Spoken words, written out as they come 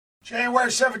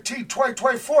January 17,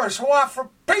 2024. So off for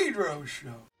Pedro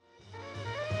Show.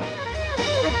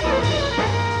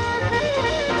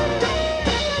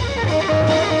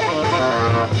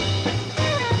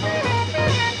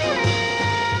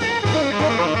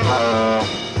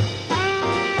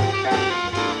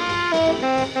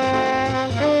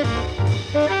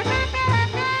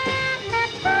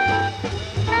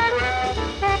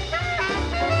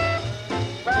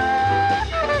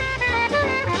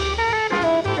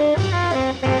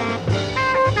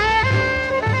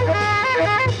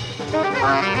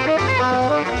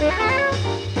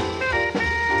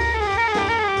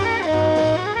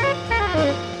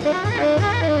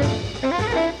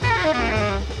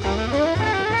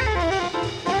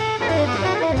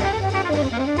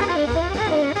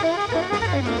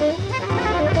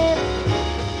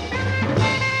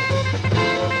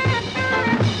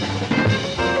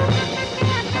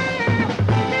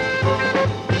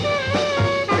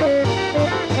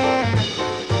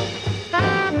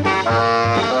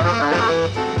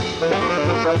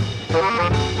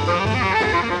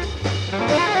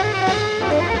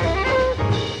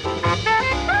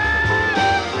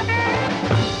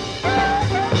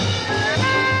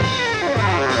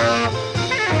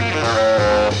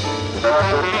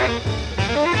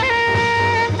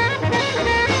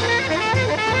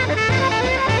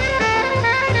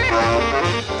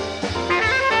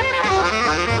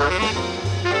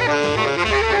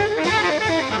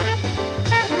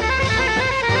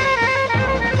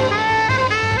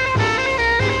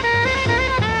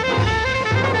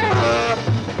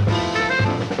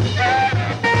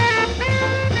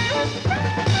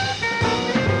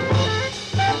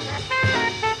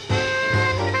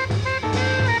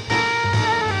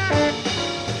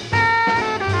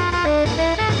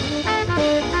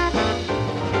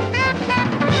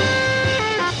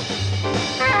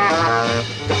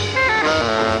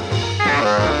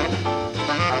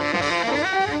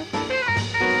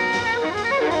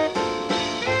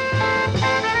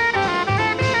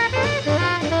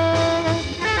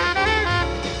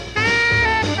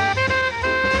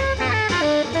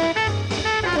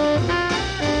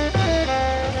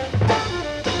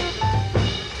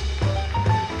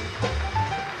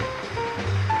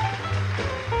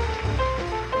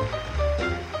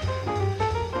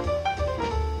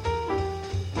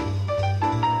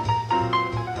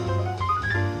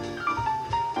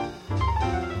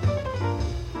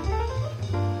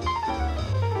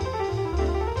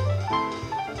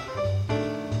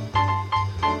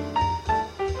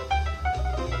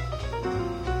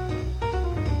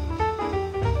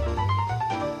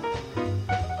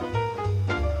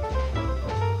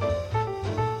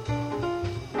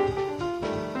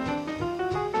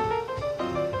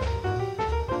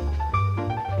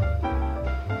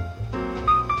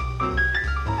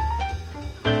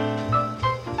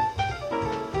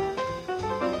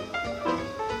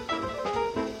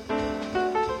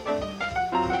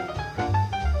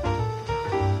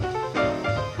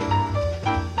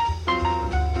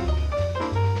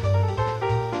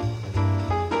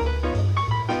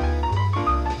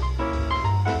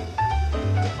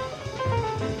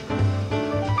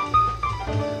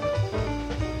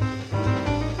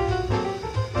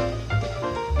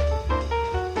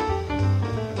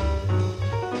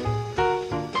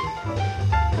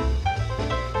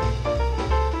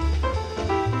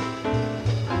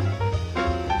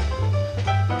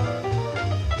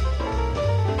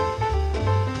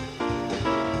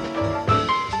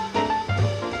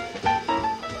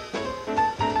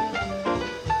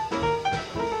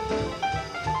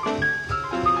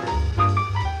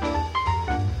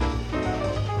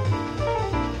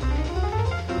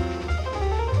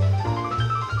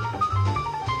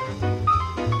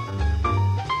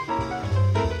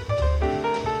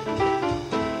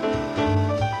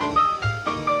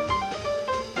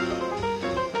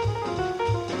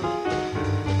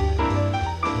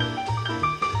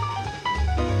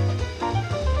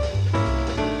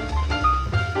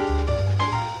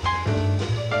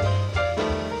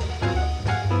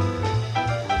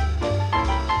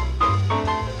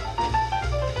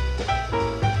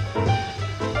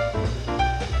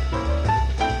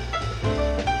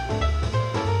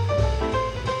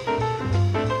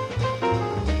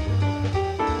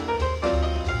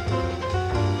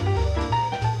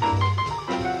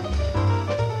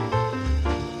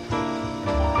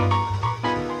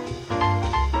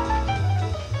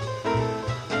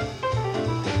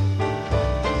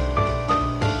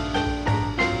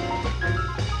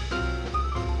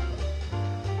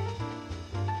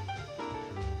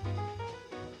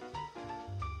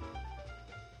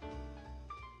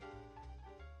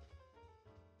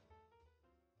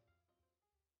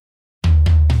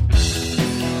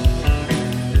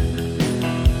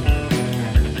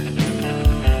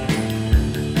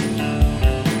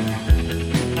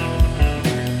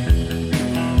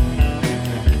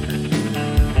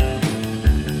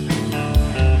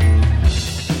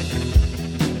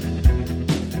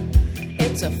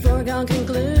 It's a foregone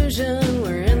conclusion,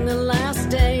 we're in the last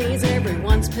days.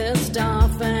 Everyone's pissed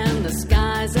off and the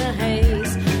sky's a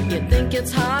haze. You think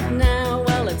it's hot now,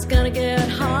 well it's gonna get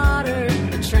hotter.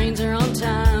 The trains are on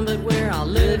time, but we're all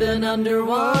living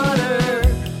underwater.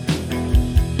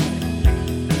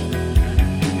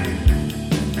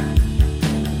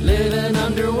 Living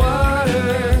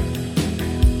underwater.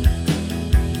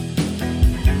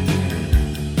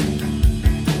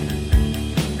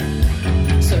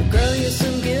 So grow you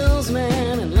some gills,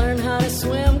 man, and learn how to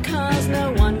swim, cause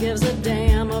no one gives a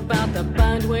damn about the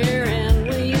bind we're in.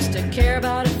 We used to care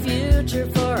about a future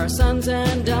for our sons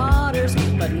and daughters,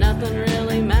 but nothing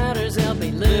really matters, they'll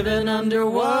be living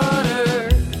underwater.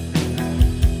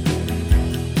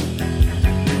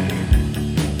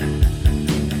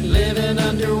 Living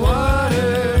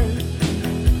underwater.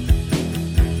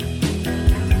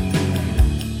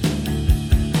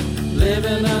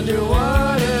 Living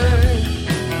underwater.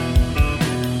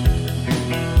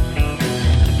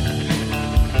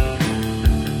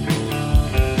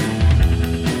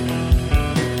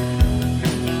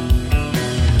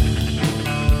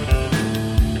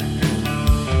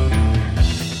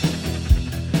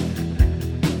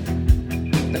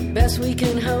 Best we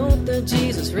can hope that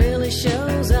Jesus really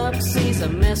shows up, sees a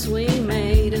mess we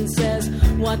made and says,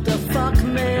 what the fuck,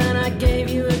 man, I gave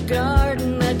you a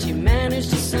garden that you managed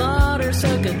to slaughter,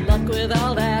 so good luck with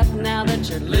all that now that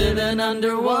you're living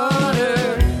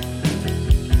underwater.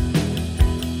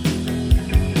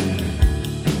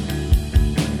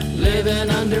 Living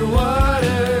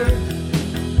underwater.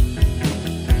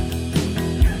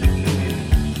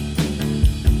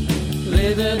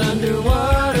 Living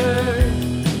underwater.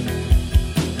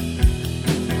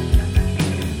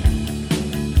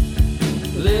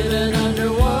 Living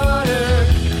underwater.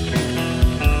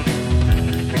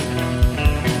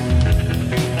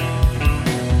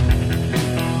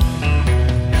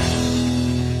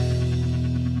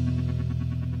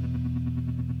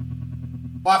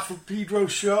 Watt from Pedro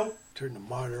Show. Turn the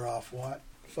monitor off, Watt.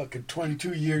 Fucking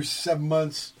 22 years, 7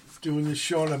 months doing this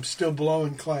show, and I'm still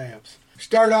blowing clams.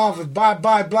 Start off with Bye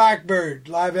Bye Blackbird.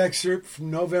 Live excerpt from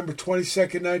November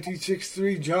 22nd,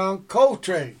 1963. John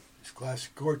Coltrane.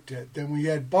 Classic quartet. Then we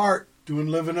had Bart doing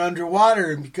Living Underwater,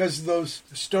 and because of those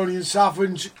Estonian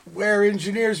software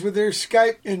engineers with their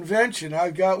Skype invention,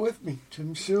 I got with me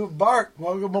Tim, Sue, Bart.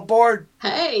 Welcome aboard.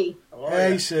 Hey.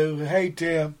 Hey, Sue. Hey,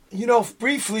 Tim. You know,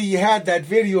 briefly you had that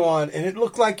video on, and it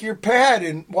looked like your pad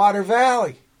in Water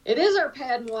Valley. It is our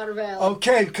pad in Water Valley.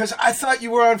 Okay, because I thought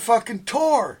you were on fucking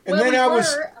tour. And well,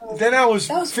 then I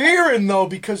was fearing, though,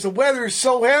 because the weather is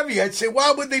so heavy. I'd say,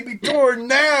 why would they be touring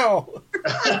now?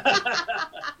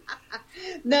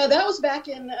 No, that was back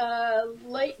in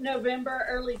late November,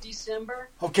 early December.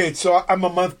 Okay, so I'm a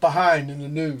month behind in the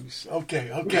news. Okay.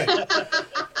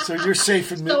 So you're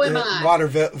safe in Water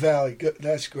Valley. Good.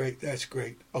 That's great.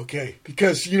 Okay.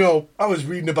 Because, you know, I was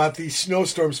reading about these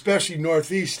snowstorms, especially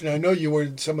northeast, and I know you were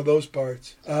in some of those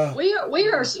parts. We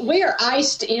are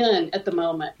iced in at the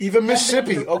moment. Even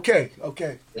Mississippi. Okay.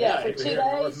 Yeah, for 2 days.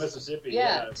 North Mississippi.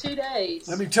 Yeah, 2 days.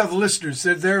 Let me tell the listeners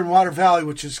that they're in Water Valley,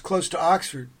 which is close to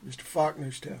Oxford, Mr.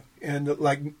 Faulkner's town. And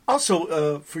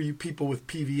also for you people with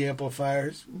PV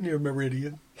amplifiers near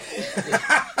Meridian.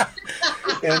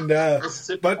 And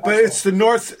but it's the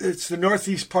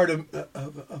northeast part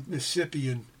of Mississippi,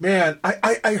 and man,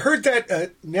 I heard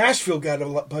that Nashville got a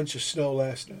bunch of snow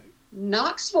last night.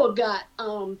 Knoxville got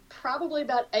probably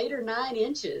about 8 or 9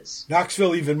 inches.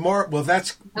 Knoxville even more. Well,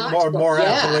 that's more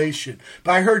Appalachian.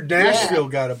 But I heard Nashville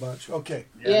got a bunch. Okay.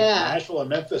 Yeah. Nashville and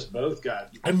Memphis both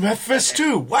got. And Memphis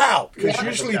too. Wow. Because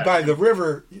usually by the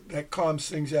river that calms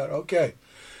things out. Okay.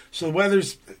 So the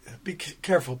weather's. Be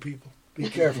careful, people. Be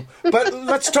careful. But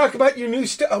let's talk about your new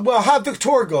stuff. Well, how'd the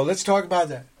tour go? Let's talk about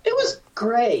that. It was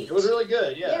great. It was really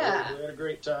good. Yeah. We had a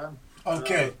great time.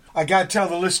 Okay. I got to tell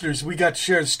the listeners, we got to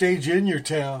share the stage in your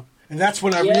town. And that's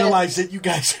when I realized that you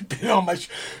guys had been on my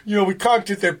we conked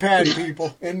at their pad,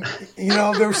 people. And,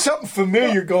 there was something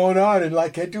familiar going on. And, I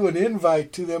do an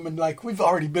invite to them. And, we've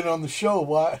already been on the show.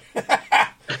 Why?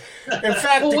 In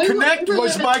fact, the connect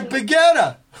was Mike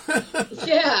Baguetta.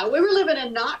 Yeah, we were living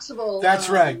in Knoxville. That's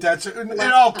right.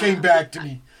 It all came back to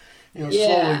me. Slowly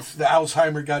the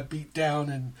Alzheimer got beat down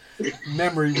and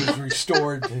memory was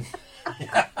restored. And,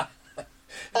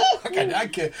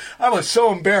 I was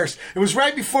so embarrassed. It was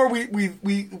right before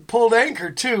we pulled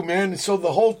anchor too, man. And so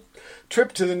the whole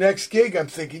trip to the next gig, I'm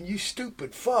thinking, you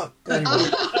stupid fuck. Anyway,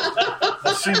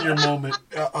 a senior moment,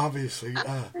 obviously.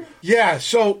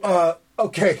 So,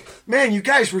 okay. Man, you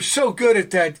guys were so good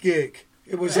at that gig.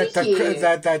 It was at that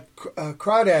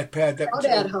crawdad pad that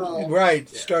Crawdad Hall. Right,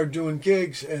 started doing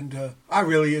gigs, and I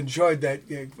really enjoyed that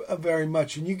gig very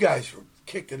much. And you guys were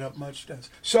kicking up much dance.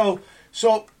 So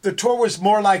the tour was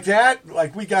more like that.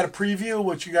 Like we got a preview of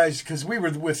what you guys, because we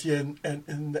were with you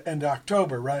in the end of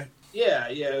October, right? Yeah,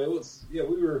 it was. Yeah,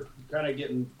 we were kind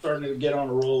of starting to get on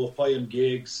a roll of playing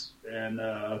gigs, and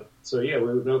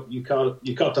you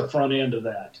caught the front end of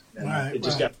that, and right, it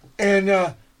just got.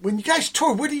 And when you guys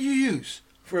tour, what do you use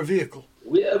for a vehicle?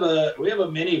 We have a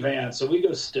minivan, so we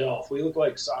go stealth. We look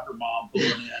like soccer mom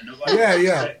pulling in.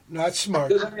 Yeah, not smart.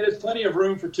 Because there's plenty of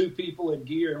room for two people in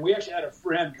gear, and we actually had a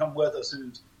friend come with us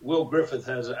Will Griffith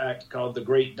has an act called The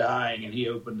Great Dying, and he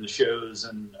opened the shows,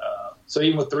 and so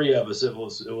even with three of us, it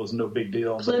was no big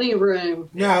deal. Plenty of room.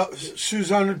 Now, Sue's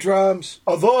on the drums.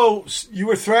 Although you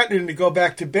were threatening to go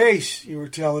back to bass, you were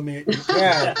telling me at your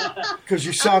pad, because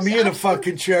you saw me in a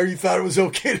fucking chair. You thought it was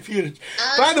okay to be in a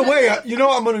chair. By the way,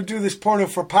 I'm going to do this porno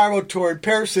for Pyro Tour, and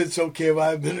Per said it's okay if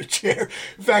I'm in a chair.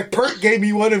 In fact, Pert gave me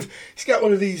he's got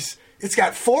one of these. It's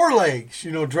got four legs,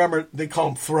 drummer, they call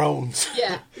them thrones.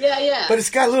 Yeah. But it's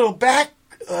got a little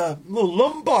little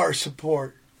lumbar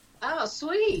support. Oh,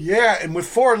 sweet. Yeah, and with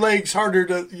four legs, harder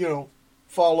to,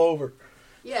 fall over.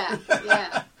 Yeah.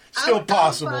 Still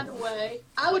possible.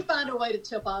 I would find a way to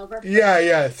tip over.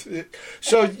 Yeah.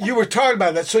 So you were talking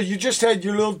about that. So you just had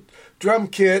your little drum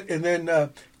kit, and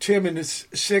then Tim and his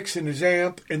six and his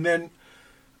amp, and then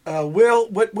Will,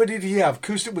 what did he have?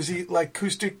 Acoustic? Was he like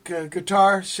acoustic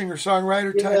guitar,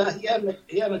 singer-songwriter type? Yeah,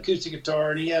 he had an acoustic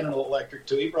guitar, and he had an electric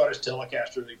too. He brought his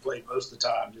Telecaster that he played most of the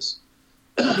time.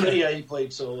 He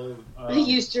played solo. He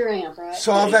used your amp, right?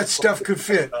 So all that stuff could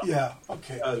fit. Yeah.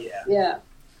 Okay. Oh yeah. Yeah.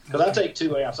 Because I take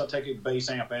two amps. I take a bass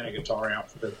amp and a guitar amp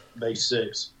for the bass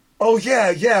six. Oh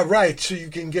yeah, right. So you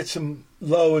can get some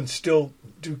low and still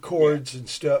do chords and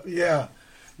stuff. Yeah.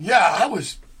 I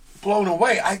was blown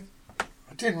away. I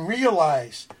didn't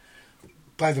realize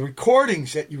by the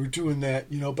recordings that you were doing that,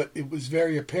 but it was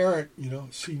very apparent,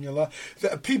 seeing you live.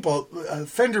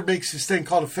 Fender makes this thing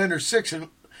called a Fender 6, and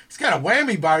it's got a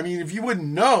whammy bar. I mean, if you wouldn't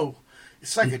know,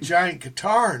 it's like a giant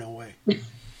guitar in a way.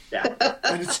 Yeah.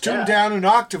 And it's tuned down an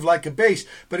octave like a bass,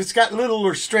 but it's got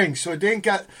littler strings, so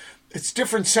it's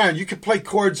different sound. You can play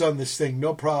chords on this thing,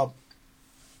 no problem.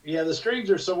 Yeah, the strings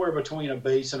are somewhere between a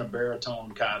bass and a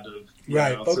baritone, kind of.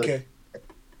 Right, okay.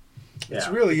 Yeah. It's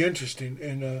really interesting,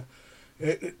 and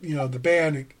the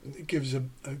band gives a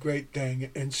great thing,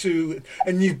 and Sue,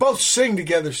 and you both sing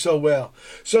together so well.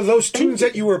 So those tunes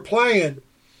that you were playing,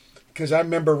 because I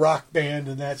remember Rock Band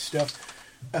and that stuff,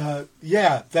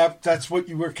 that's what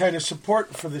you were kind of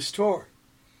supporting for this tour.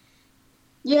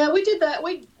 Yeah, we did that.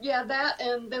 That,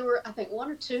 and there were, I think,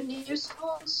 one or two new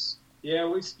songs. Yeah,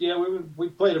 we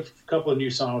played a couple of new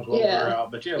songs while we were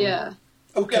out, but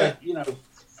we've got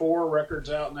 4 records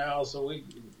out now, so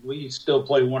we still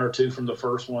play one or two from the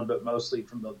first one, but mostly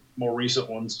from the more recent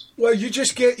ones. Well, you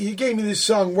gave me this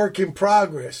song, Work in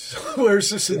Progress. Where's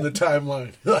this in the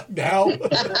timeline? Now?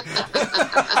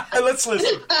 Let's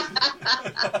listen.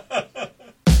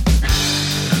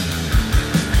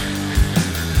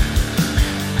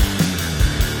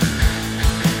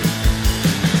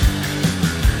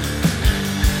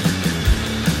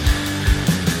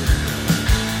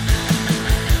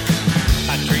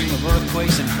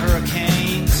 Earthquakes and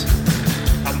hurricanes.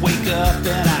 I wake up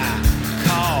and I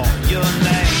call your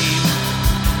name.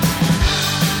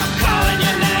 I'm calling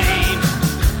your name.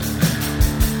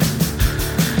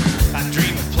 I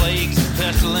dream of plagues and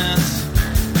pestilence.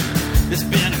 It's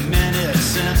been a minute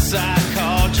since I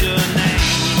called your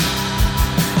name.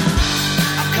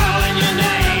 I'm calling your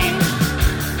name.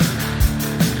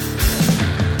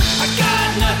 I got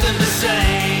nothing to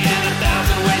say and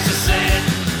 1,000 ways to say it.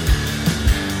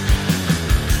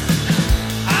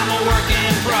 Work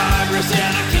in progress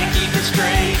and I can't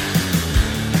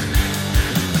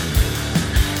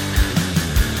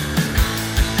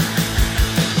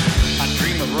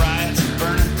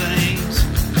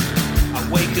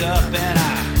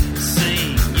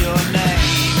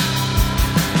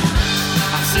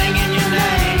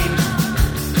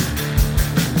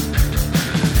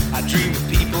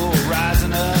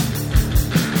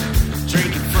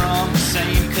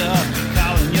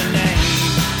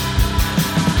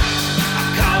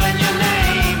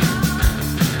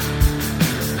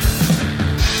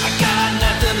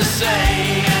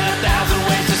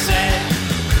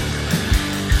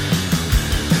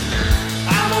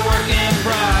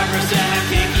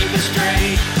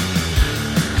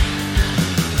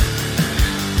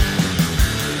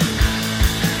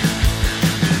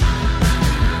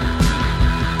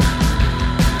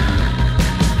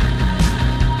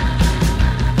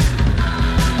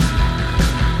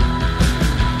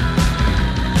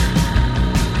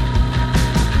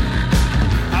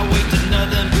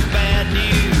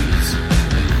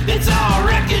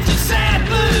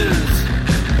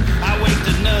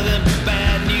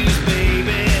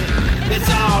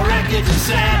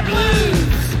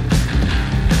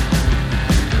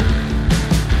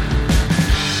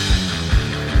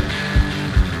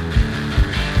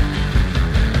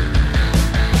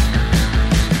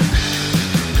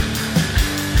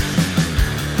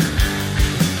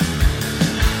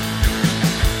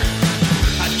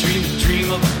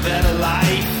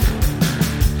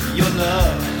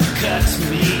love cuts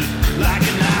me like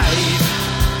a knife.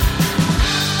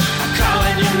 I'm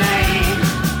calling your name.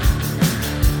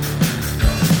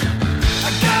 I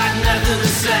got nothing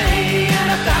to say and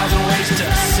 1,000 ways to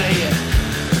say it.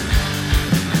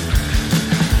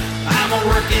 I'm a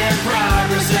work in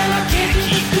progress and I can't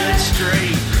keep it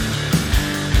straight.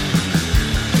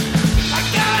 I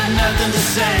got nothing to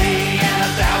say and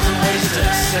 1,000 ways to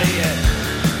say it.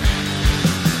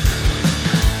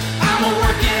 I'm a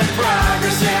work in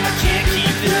progress and I can't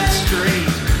keep it straight.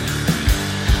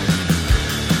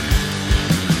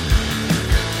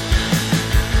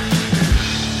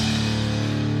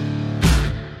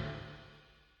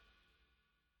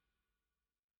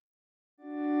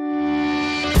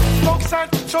 Folks are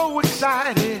so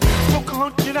excited, smoke a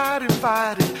lunch and I'd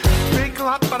invited. Drink a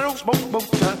lot but I don't smoke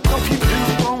most. Don't keep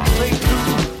it on the plate too.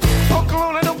 Smoke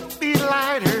alone I don't need a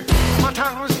lighter. My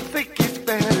tolerance think it's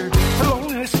better.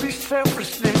 Loneliness be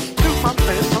selfishness. Do my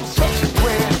best on such a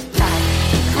quest.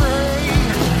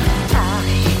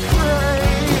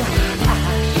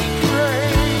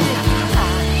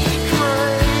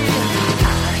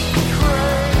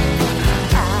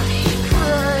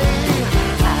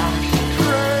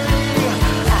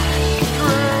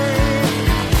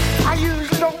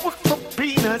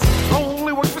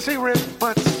 Cigarette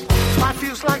butts. Life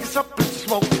feels like it's up in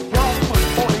smoke. You're almost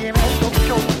 40 and ain't no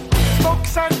joke.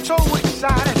 Folks, I'm so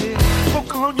excited.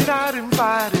 Smoke alone, you're not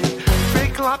invited.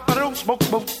 Drink a lot, but I don't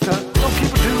smoke most. Don't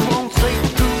keep it too long, say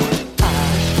it too.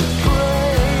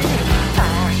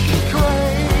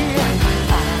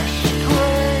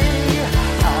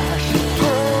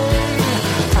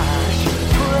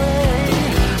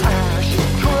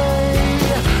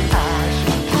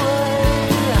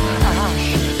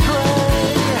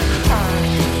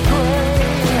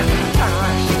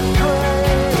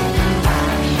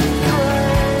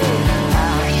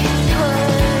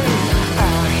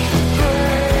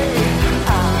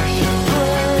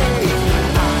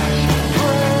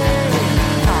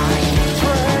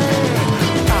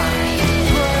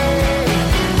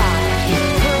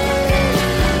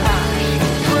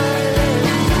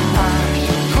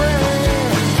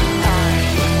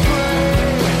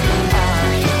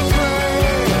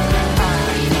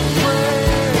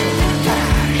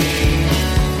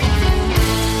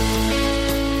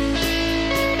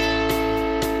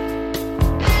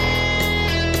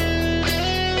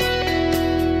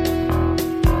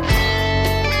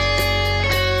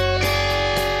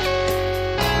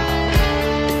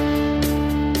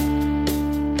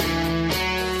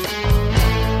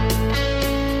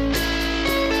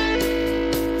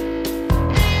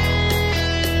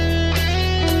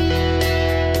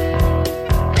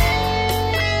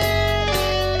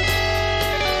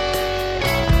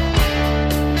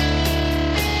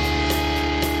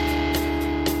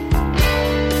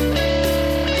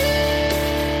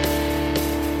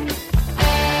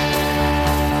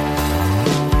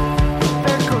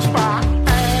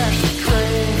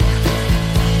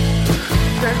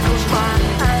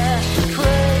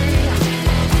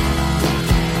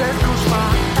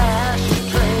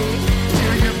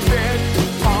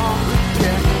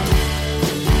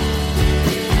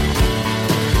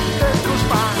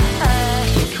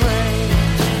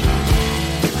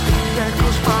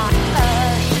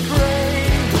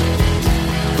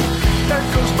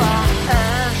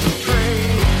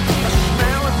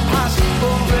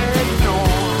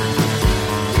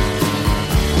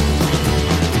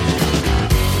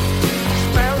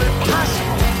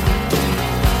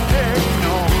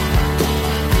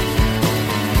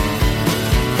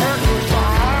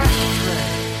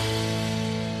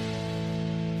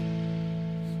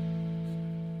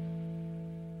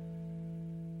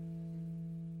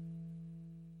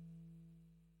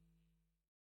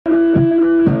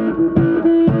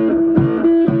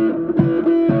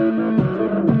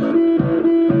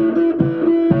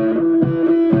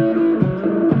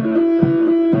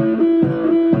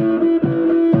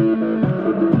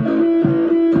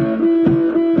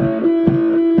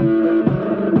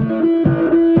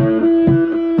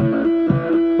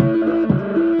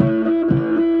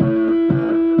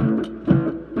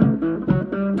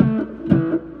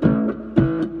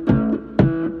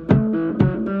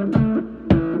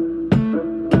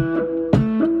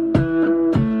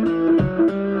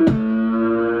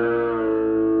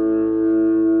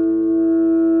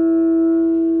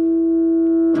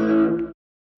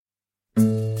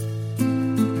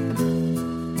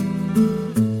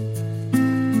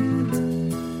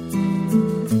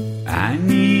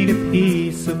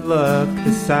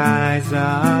 The size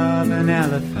of an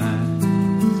elephant,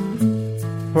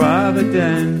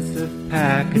 providence of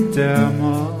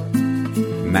pachydermal,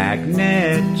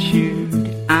 magnitude.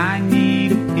 I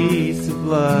need a piece of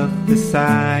love the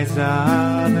size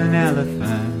of an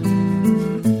elephant.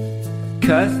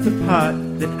 'Cause the pot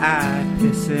that I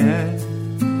piss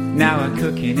in, now I'm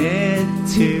cooking it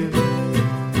too.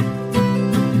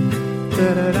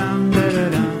 Da-da-dum,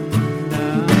 da-da-dum,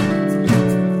 dum.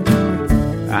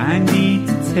 I need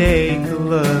to take a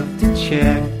look to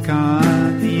check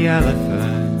on the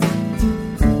elephant.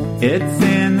 It's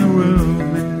in the room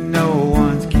and no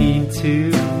one's keen to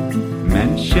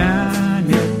mention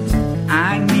it.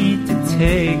 I need to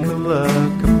take a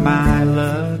look at my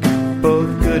luck,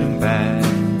 both good and bad.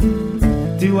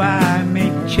 Do I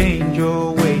make change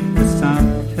or wait for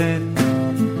something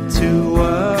to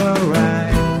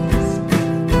arise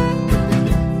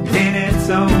in its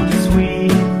own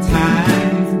sweet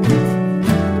time?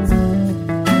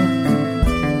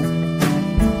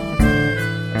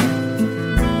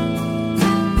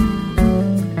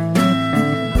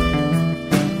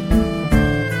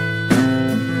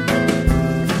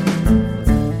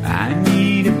 I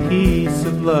need a piece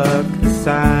of luck the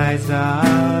size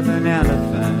of an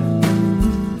elephant.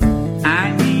 I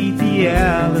need the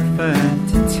elephant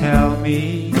to tell me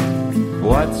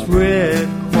what's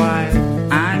required.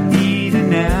 I need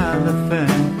an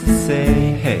elephant to say,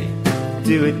 hey,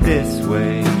 do it this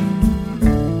way.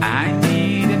 I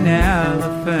need an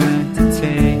elephant to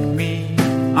take me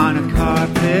on a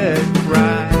carpet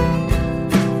ride.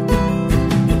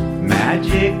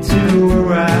 Magic to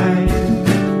arrive.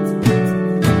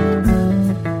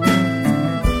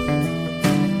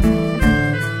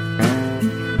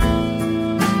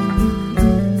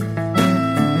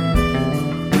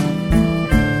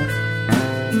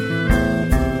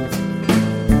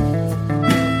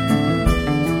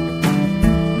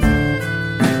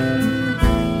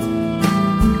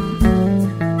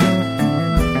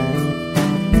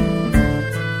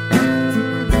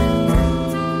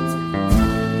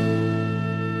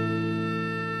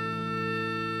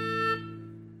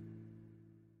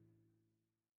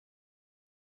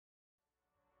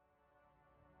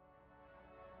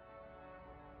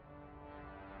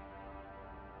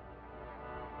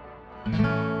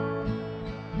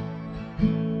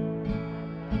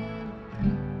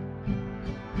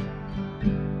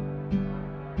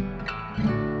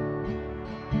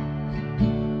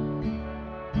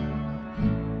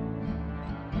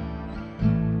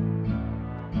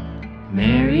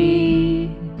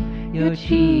 Mary, your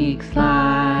cheeks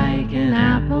like an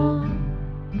apple,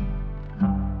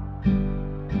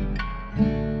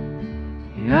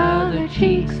 your other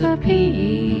cheeks a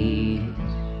peach.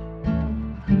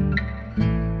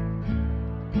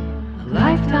 A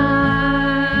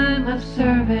lifetime of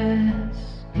service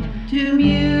to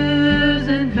muse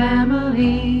and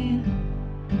family.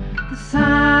 The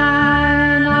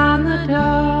sign on the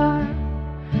door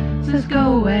says go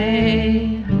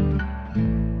away.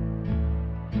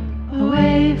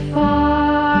 Away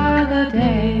for the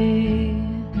day,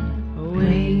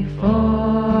 away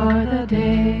for the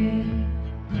day.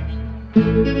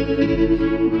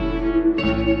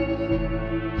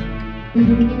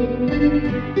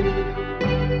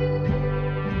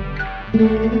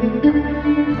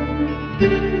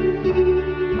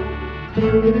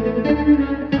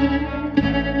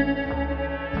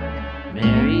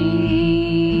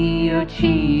 Mary, your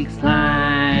cheeks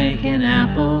like an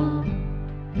apple,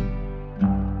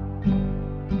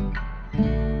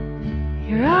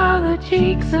 your other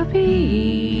cheeks a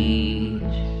peach.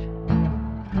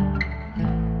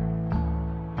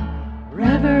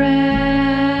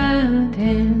 Reverent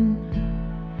in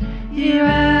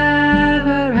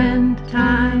irreverent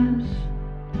times,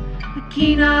 a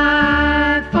keen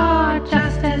eye for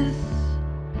justice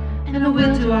and a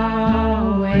will to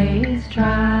always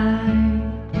try.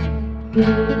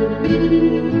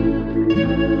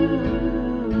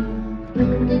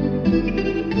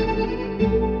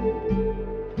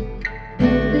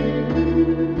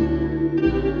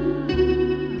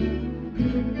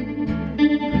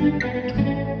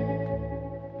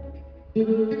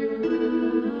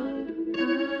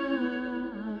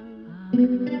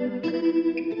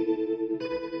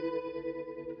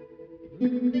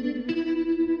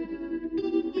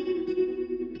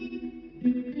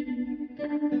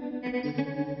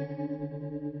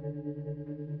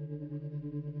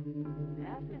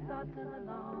 Afterthoughts of the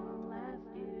long last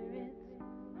year, it's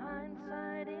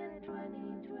hindsight in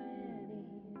 2020.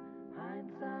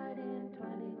 Hindsight in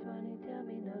 2020, tell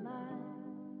me no lie.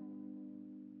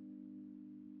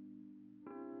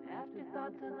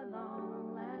 Afterthoughts of the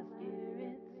long last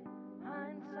year, it's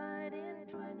hindsight in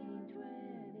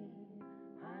 2020.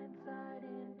 Hindsight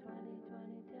in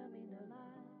 2020, tell me no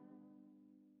lie.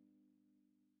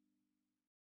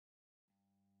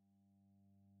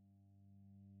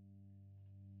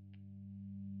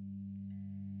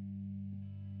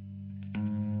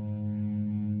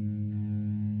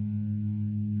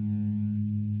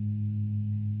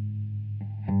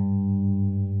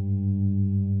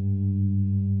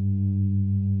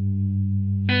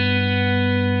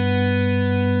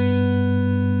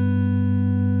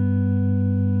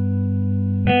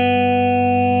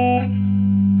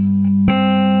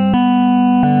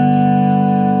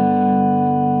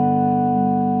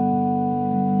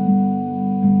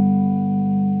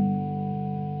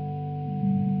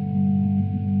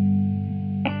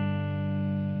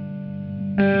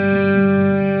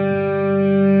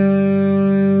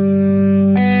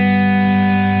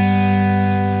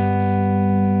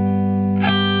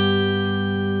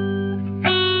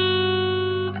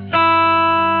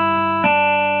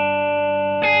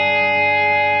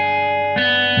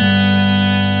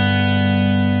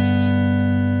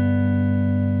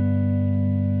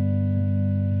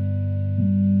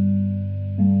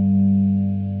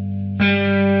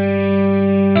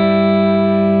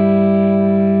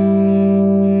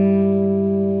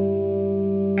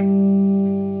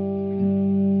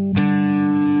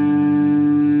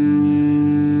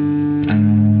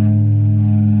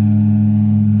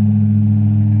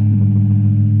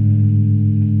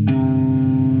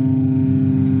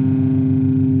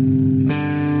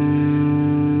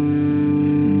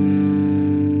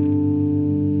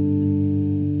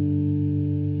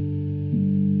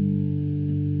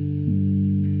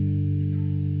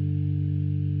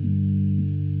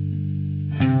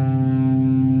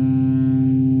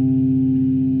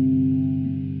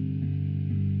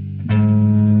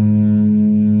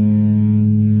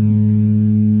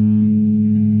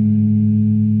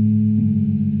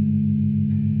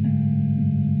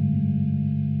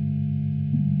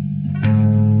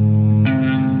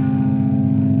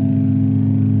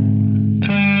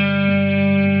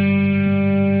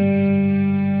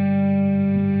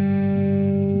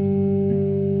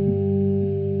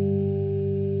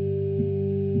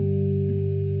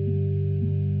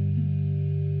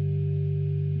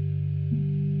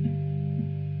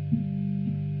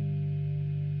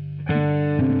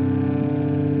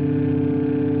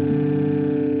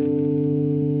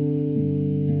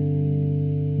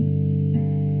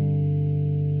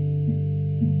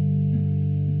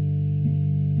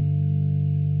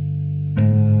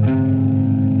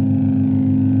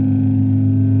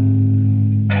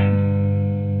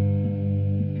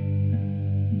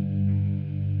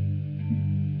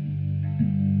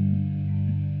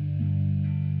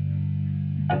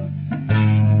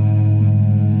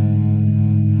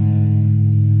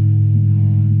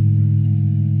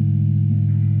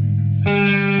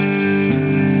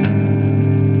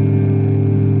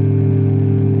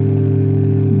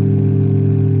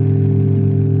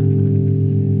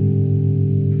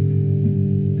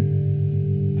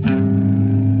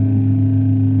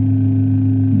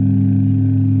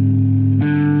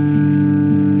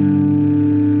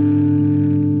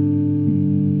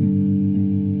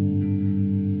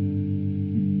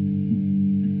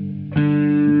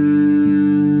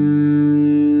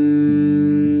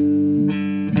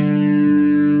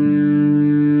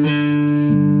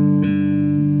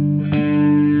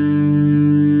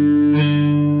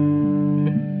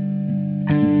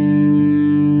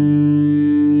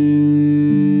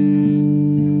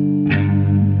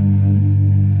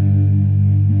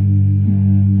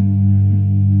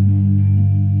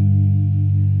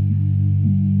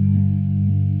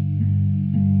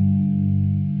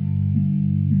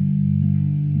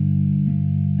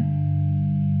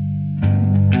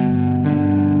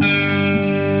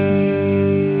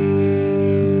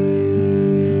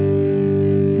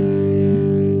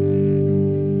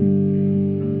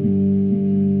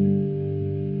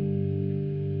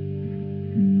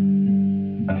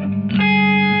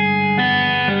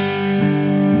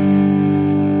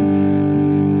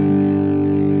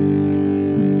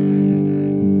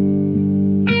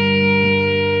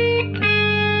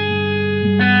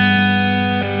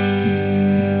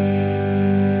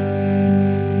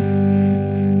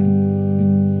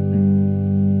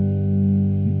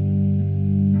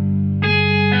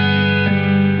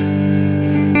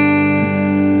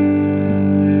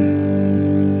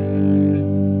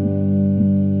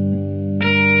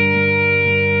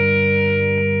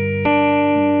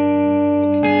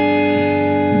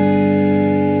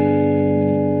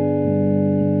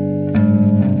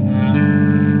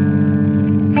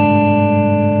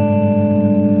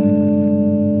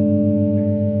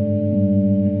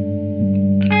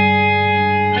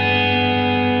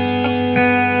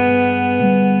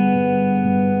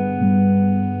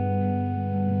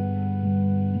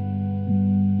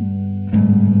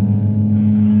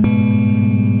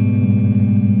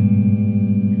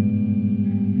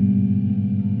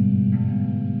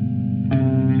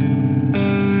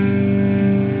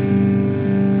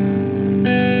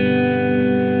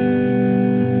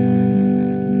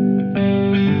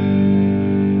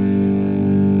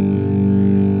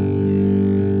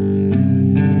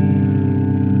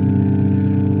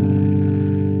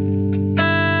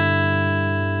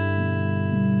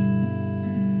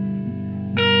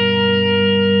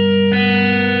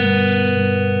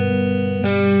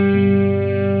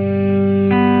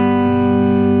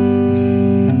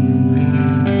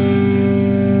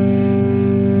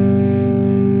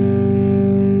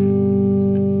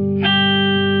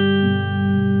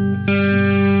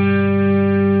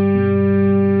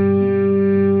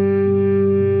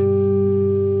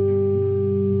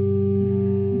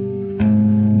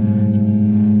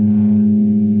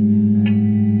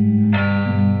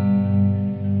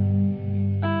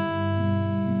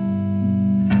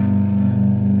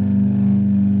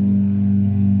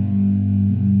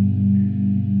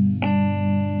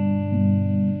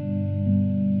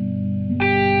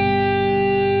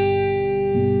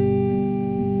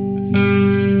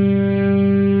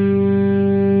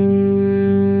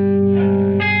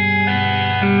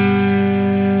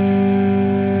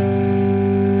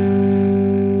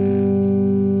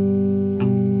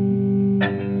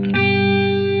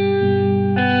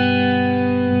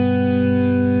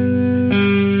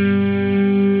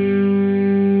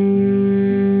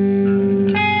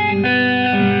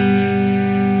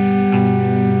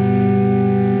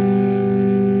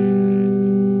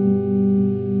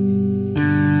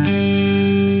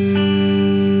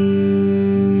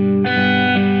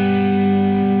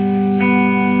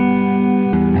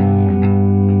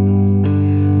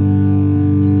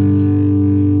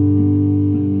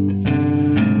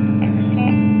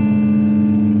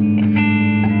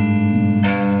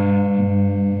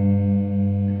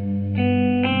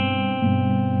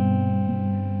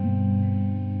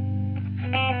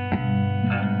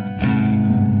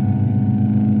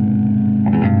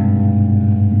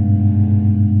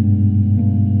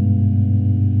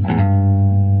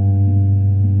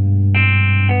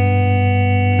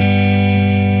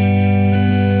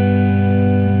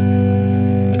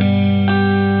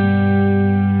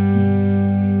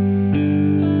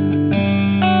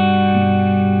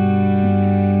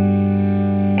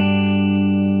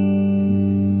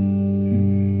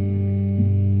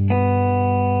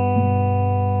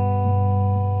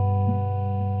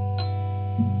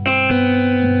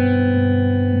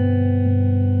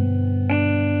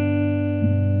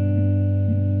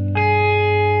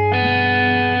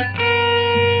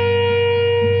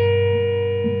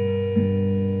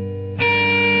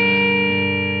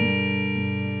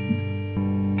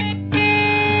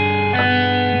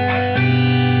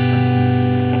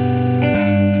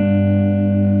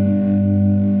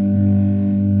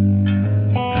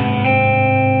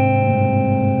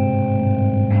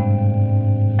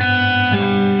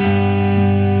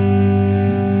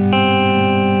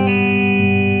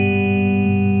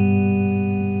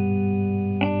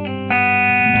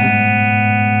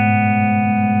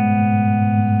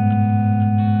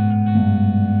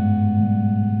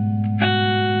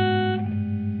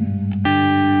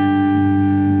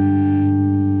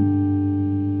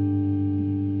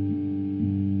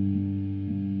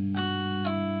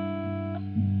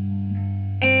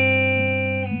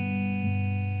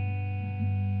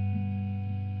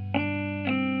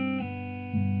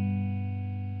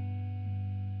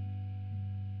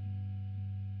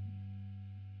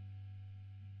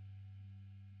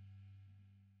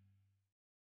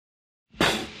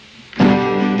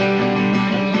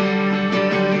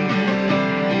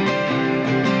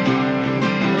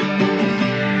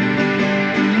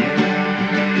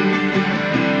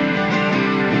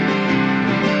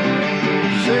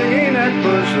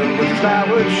 with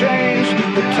flower chains,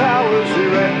 the towers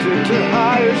erected to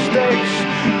higher stakes,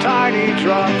 tiny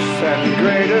drops and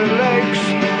greater lakes,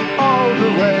 all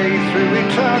the way through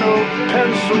eternal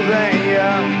Pennsylvania.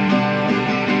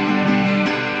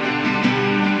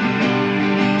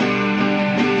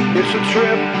 It's a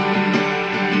trip.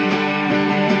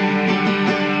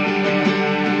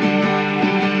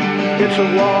 It's a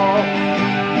wall.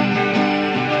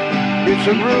 It's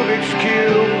a Rubik's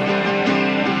Cube.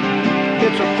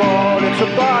 It's a thought. It's a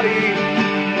body.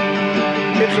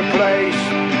 It's a place.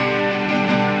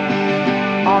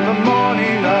 On the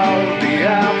morning of the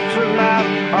aftermath,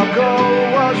 our goal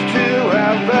was to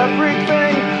have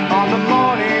everything. On the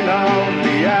morning of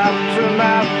the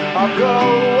aftermath, our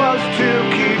goal was to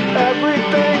keep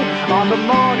everything. On the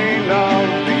morning of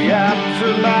the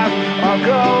aftermath, our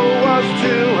goal was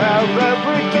to have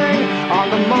everything. On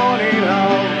the morning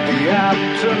of the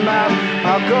aftermath,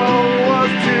 our goal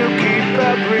was to keep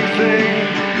everything.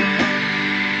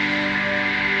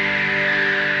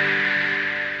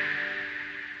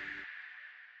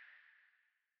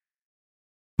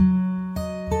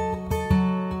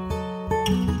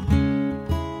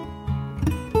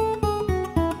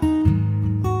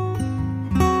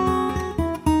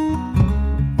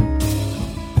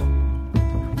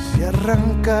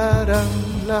 Arrancaran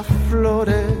las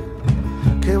flores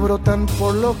que brotan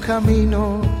por los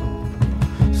caminos,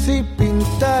 si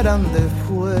pintaran de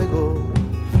fuego,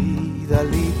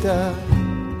 Vidalita,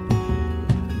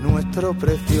 nuestro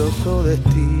precioso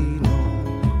destino.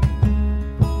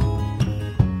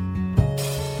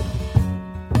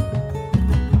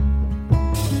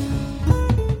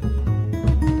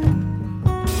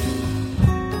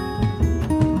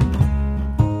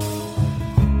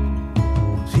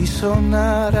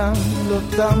 Sonaran los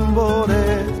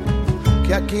tambores,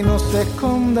 que aquí no se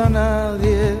esconda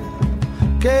nadie,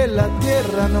 que la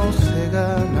tierra no se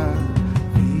gana,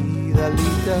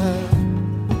 Vidalita,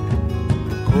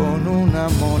 con una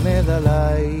moneda al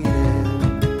aire.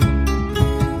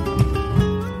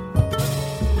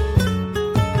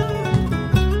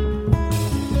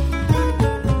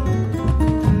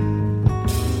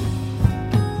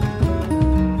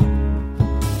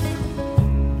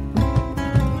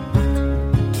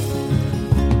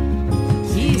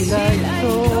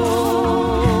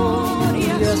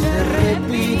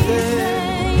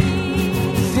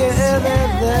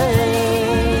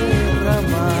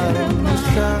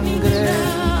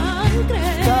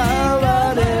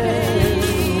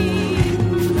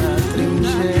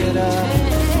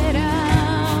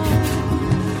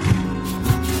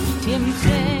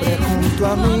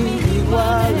 A mí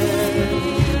iguales,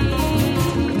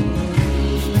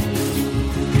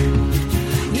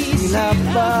 y la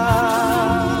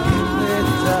paz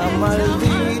está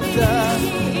maldita,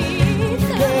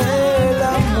 que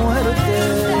la muerte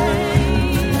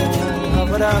nos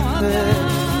abrace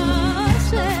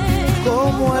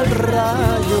como el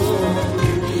rayo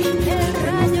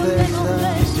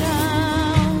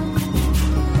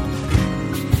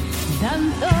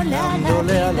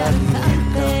dándole a la vida.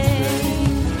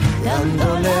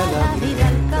 Dándole a la vida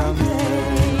al cante.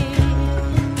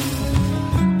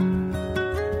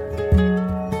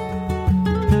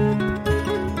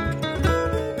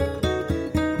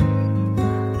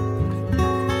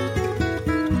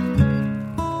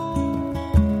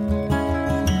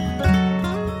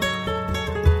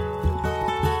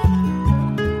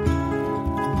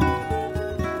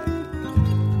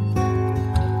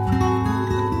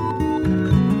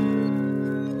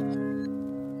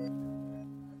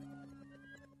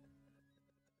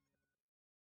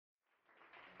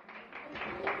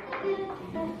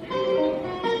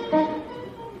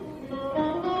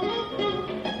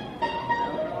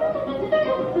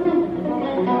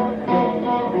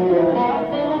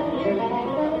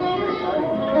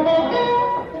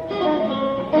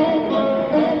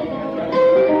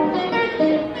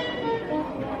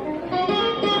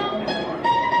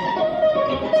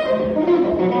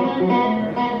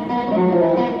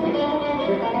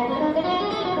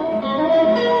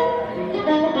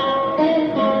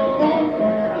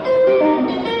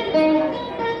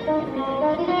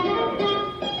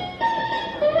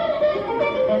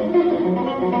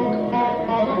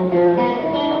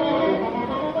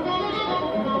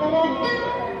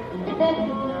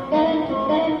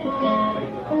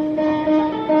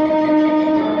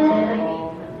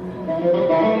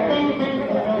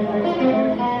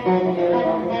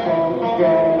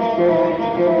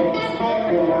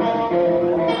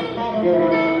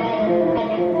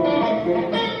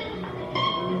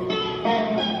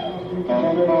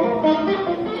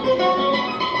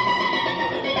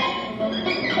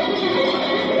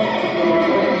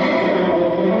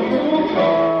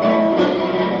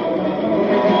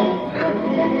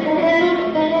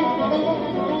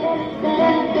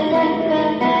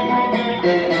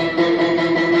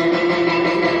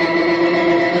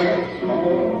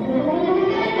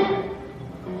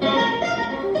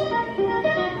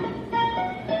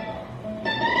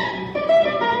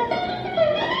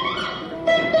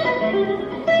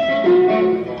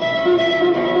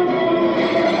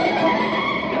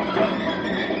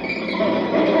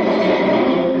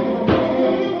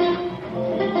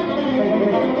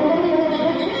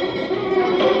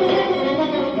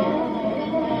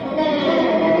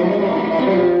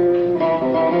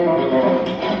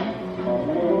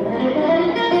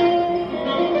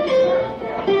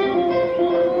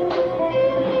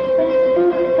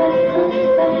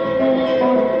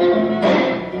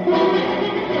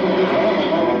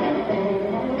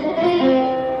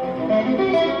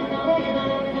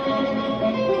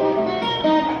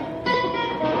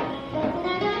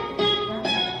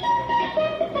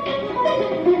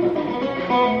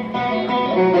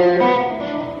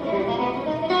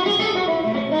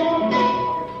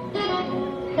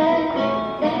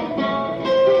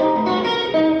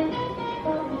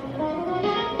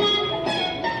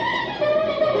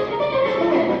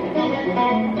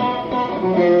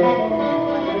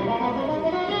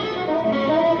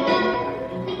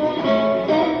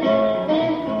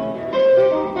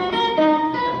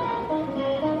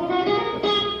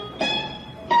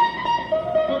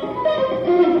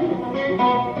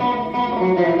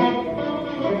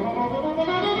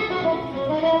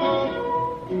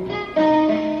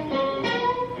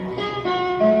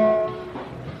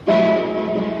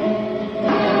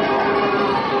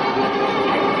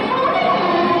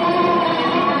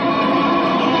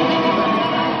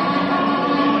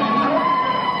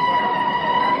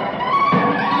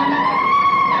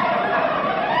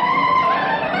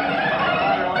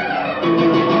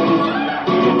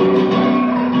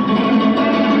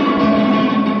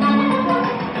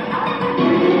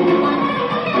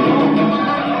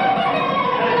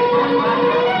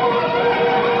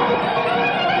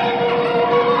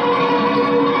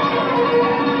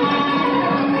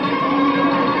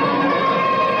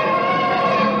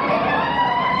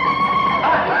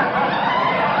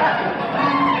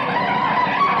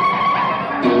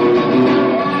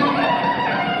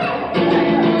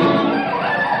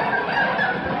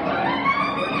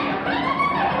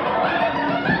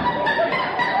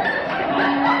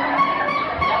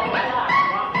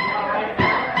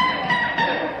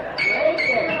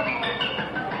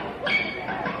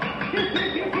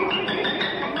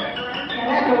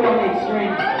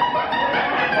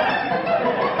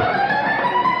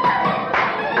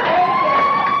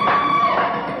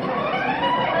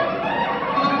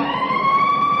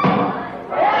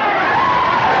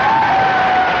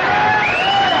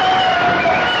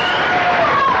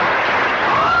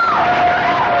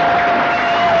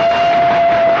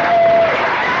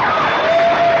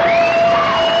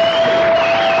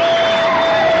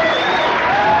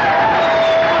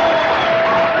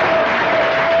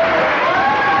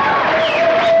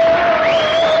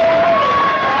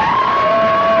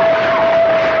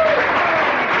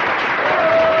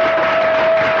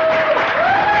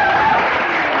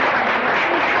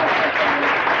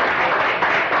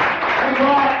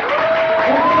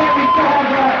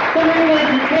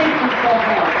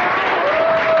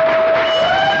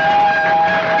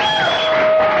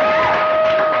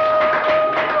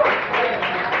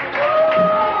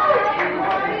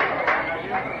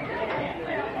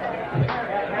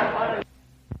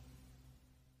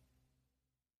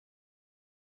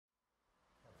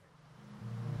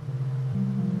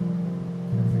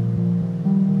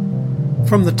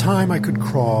 From the time I could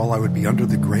crawl, I would be under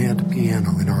the grand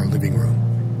piano in our living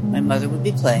room. My mother would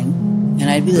be playing, and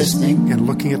I'd be listening. And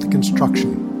looking at the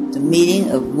construction. The meeting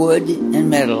of wood and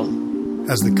metal.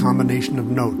 As the combination of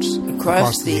notes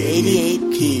across the 88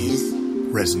 keys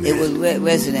resonated. It would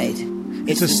resonate.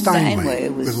 It's a Steinway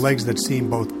with legs that seem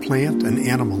both plant and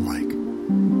animal-like.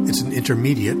 It's an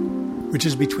intermediate, which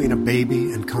is between a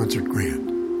baby and concert grand.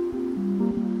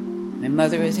 My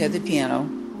mother has had the piano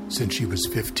since she was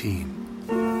 15.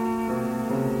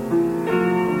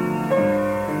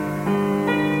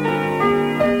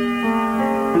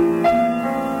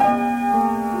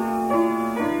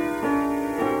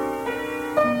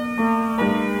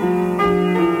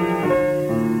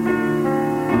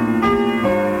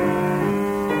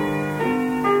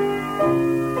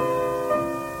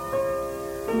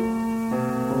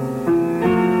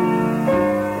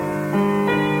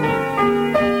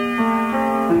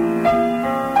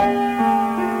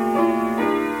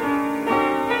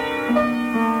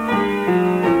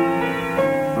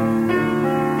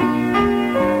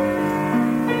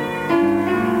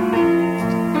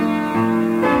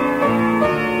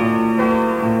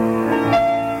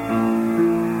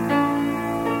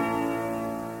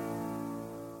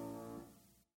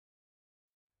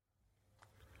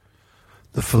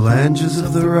 Phalanges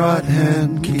of the right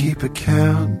hand can keep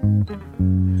account.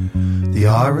 The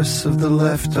iris of the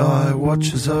left eye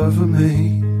watches over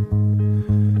me.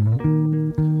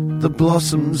 The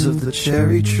blossoms of the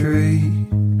cherry tree,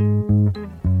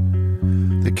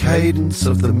 the cadence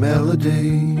of the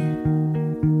melody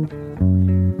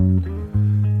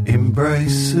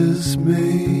embraces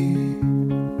me.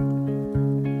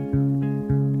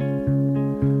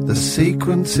 The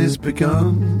sequence is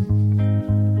begun.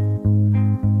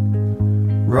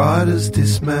 Riders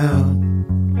dismount.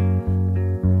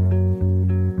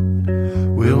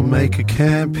 We'll make a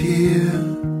camp here,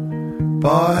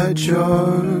 by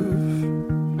Jove.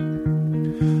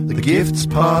 The gifts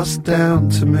passed down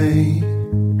to me.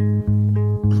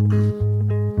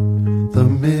 The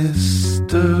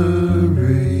mystery.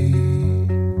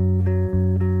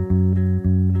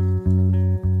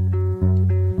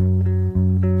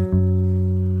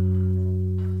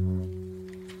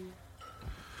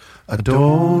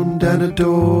 Adorned and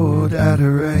adored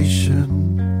adoration.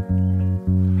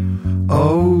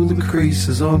 Oh, the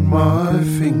creases on my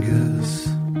fingers,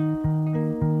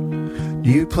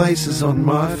 new places on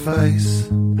my face.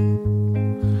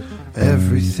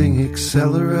 Everything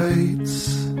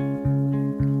accelerates.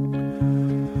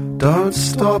 Don't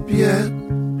stop yet.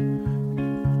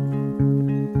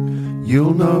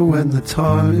 You'll know when the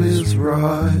time is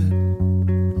right.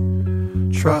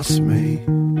 Trust me.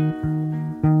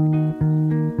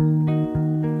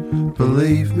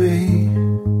 Believe me.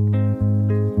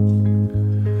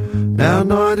 Now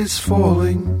night is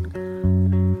falling,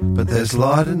 but there's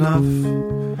light enough.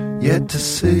 yet to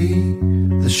see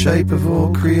the shape of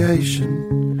all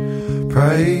creation.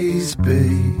 Praise be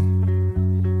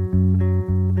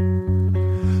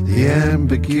the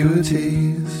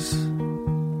ambiguities.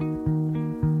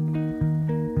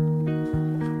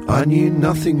 I knew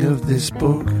nothing of this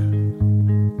book.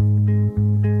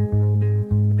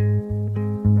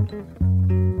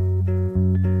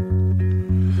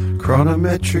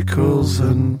 Chronometricals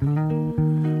and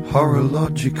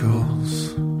horologicals.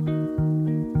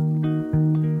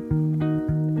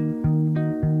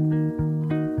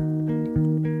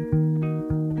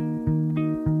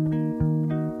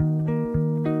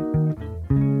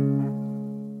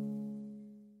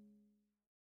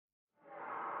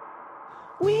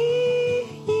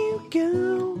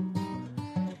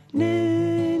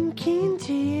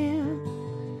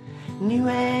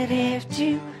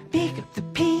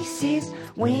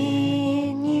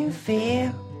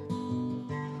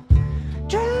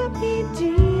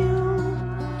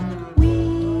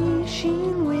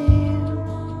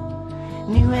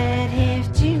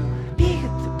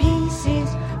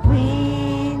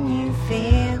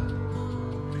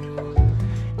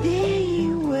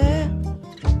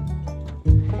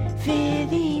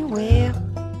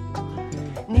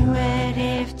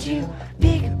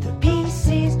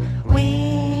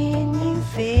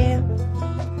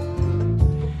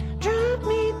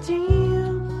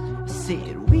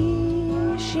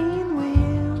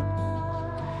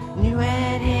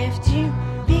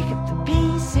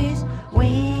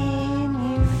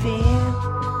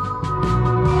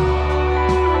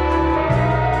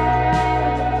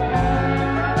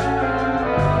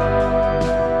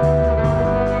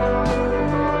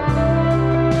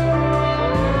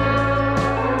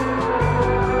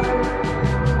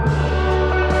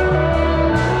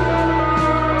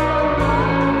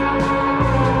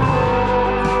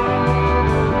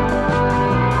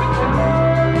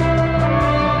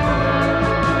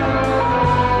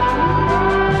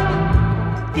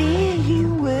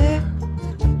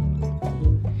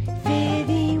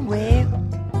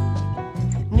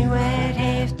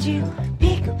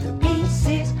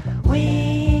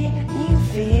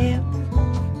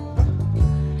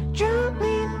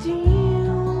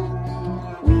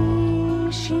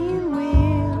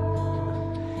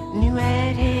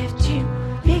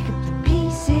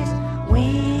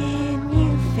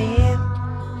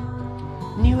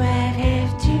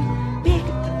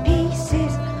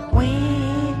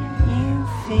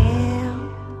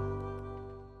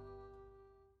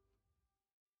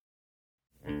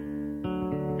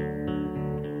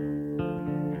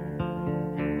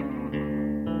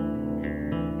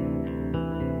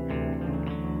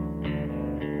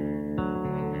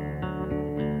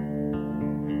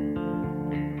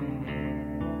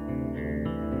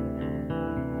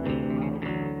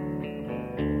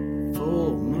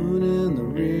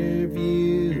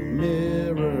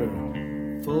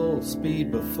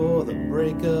 Before the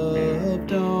break of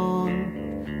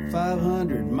dawn,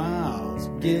 500 miles,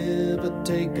 give or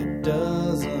take a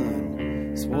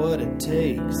dozen, is what it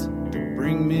takes to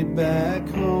bring me back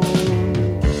home.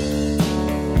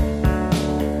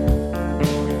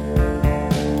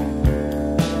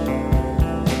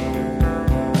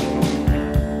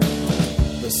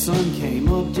 The sun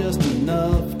came up just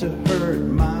enough to hurt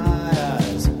my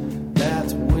eyes.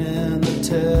 That's when the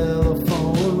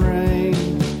telephone rang.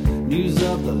 News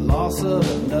of the loss of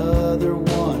another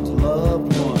one's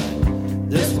loved one.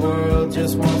 This world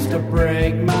just wants to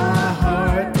break my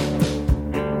heart.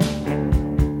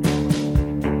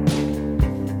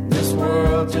 This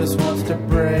world just wants to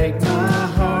break my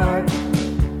heart.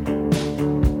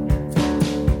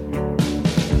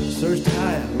 Searched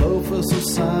high and low for some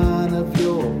sign of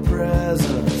your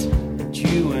presence, but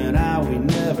you and I, we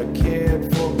never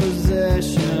cared for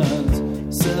possessions.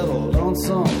 Settled on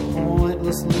some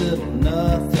pointless little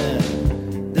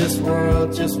nothing. This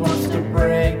world just wants to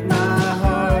break my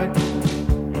heart.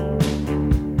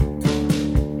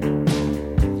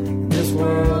 This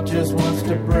world just wants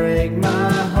to break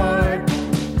my heart.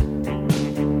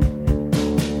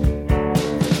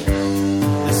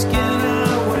 The skin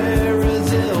I wear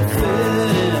is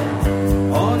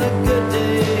ill-fitting. On a good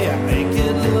day I make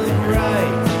it look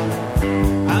right.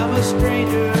 I'm a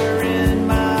stranger in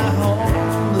my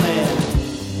homeland.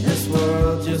 This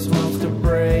world just wants to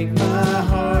break my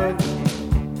heart.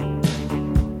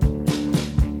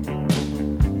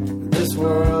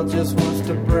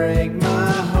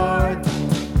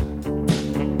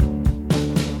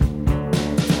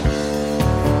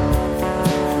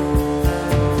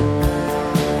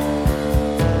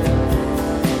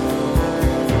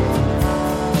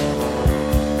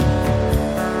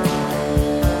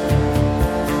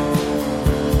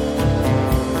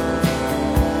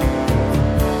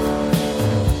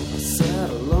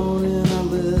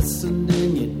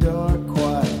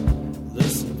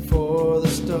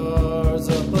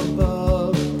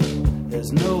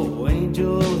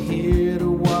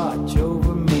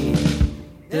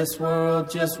 This world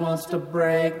just wants to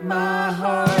break my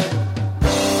heart.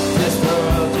 This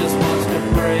world just wants to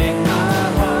break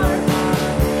my heart.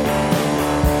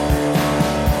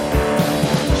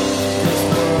 This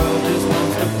world just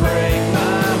wants to break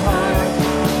my heart.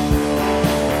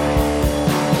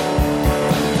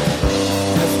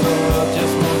 This world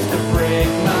just wants to break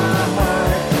my heart.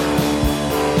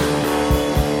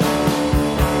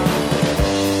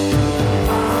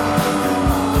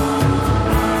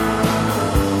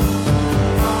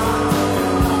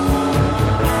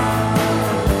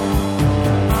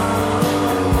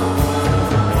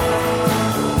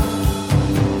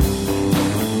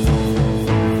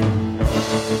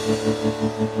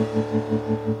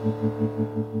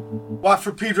 Watt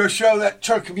for Pedro Show, that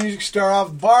chunk of music star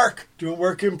off Bark, doing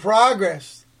work in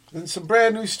progress. And some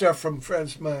brand new stuff from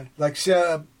friends of mine, like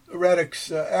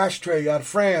radix ashtray out of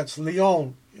France,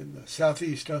 Lyon in the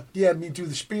southeast. He had me do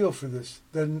the spiel for this.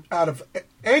 Then out of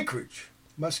Anchorage,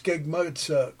 muskeg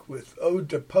mudsuck with ode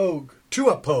to pogue, to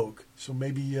a pogue. So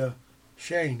maybe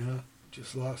Shane,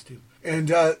 just lost him.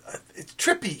 And it's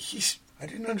trippy. I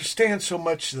didn't understand so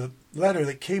much the letter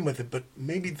that came with it, but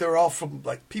maybe they're all from,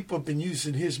 like, people have been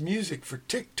using his music for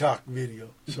TikTok video.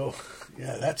 So,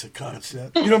 yeah, that's a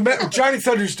concept. You know, Johnny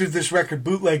Thunders did this record,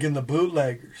 Bootlegging the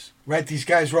Bootleggers, right? These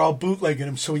guys were all bootlegging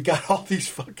him, so he got all these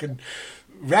fucking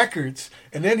records,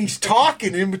 and then he's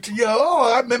talking in between,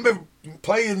 I remember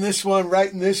playing this one,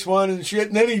 writing this one and shit,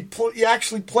 and then he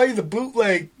actually played the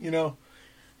bootleg, He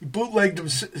bootlegged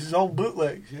his own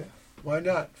bootlegs, yeah. Why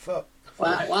not? Fuck.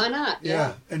 Why not?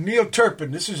 Yeah. And Neil Turpin,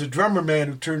 this is a drummer man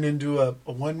who turned into a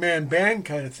one-man band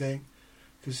kind of thing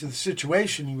because of the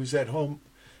situation. He was at home,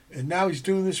 and now he's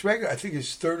doing this record. I think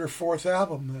his third or fourth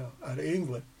album now out of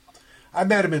England. I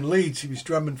met him in Leeds. He was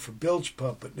drumming for Bilge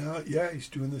Pump, but now, he's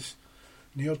doing this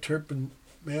Neil Turpin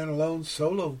Man Alone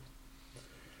solo.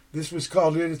 This was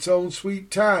called In Its Own Sweet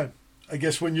Time. I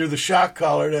guess when you're the shot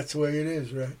caller, that's the way it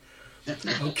is, right?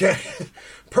 Okay.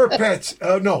 Perpets.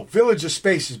 Village of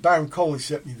Spaces. Byron Coley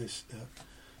sent me this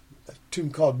a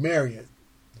tune called Marion.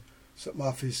 Something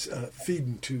off his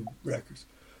Feeding Tube records.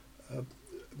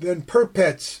 Then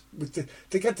Perpets.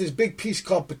 They got this big piece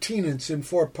called Patina. It's in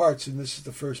 4 parts, and this is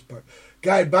the first part.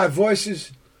 Guided by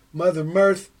Voices. Mother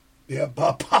Mirth. Yeah,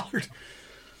 Bob Pollard.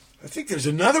 I think there's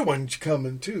another one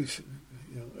coming, too.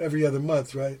 Every other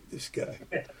month, right? This guy.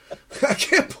 I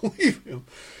can't believe him.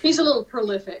 He's a little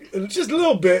prolific. Just a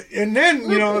little bit. And then,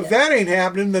 if that ain't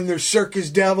happening, then there's Circus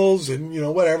Devils and,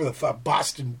 whatever the fuck,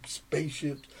 Boston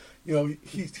Spaceships. He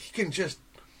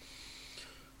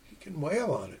can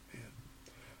wail on it,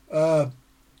 man.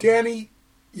 Dani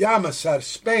Llamas out of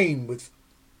Spain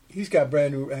he's got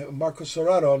brand new, Marco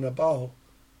Serrato on the ball.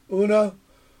 Una,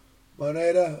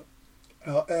 moneda,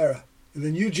 aire. And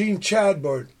then Eugene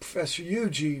Chadbourne, Professor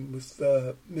Eugene, with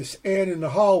Miss Ann in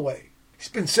the hallway. He's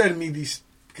been sending me these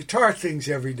guitar things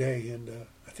every day, and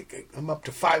I think I'm up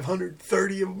to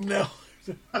 530 of them now.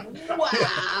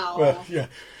 Wow. Well, yeah.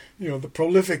 The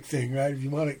prolific thing, right? If you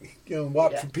want to,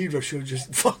 Watt from Pedro Show,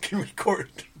 just fucking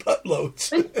record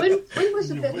buttloads. When was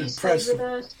it that he stayed with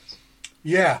us?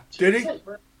 Yeah. Did he?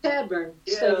 Chadbourne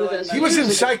stayed with us. He was in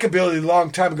Psychobilly a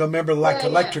long time ago. Remember,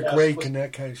 Electric Rake and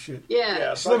that kind of shit. Yeah.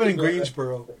 He's living in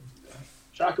Greensboro.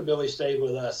 Shockabilly stayed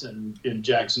with us in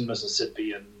Jackson,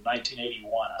 Mississippi in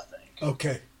 1981, I think.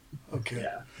 Okay.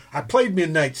 Yeah. I played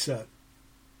Midnight Sun.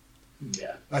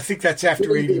 Yeah. I think that's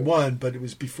after 81, but it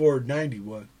was before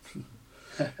 91.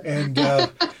 And,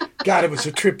 God, it was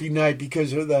a trippy night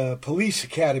because of the police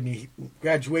academy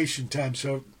graduation time,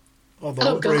 so all the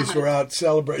hombres were out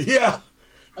celebrating. Yeah.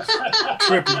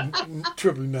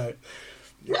 trippy night.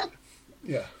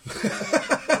 Yeah.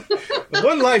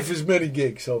 One life is many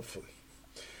gigs, hopefully.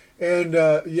 And,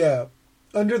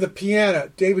 Under the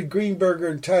Piano, David Greenberger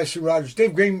and Tyson Rogers.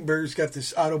 Dave Greenberger's got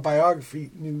this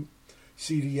autobiography, new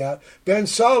CD out. Ben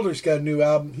Salder's got a new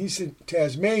album. He's in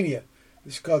Tasmania.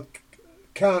 It's called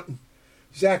Counting.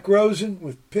 Zack Rosen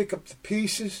with Pick Up the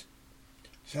Pieces.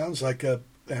 Sounds like a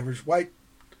average white.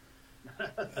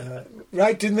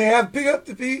 Right? Didn't they have Pick Up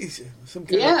the Pieces? Some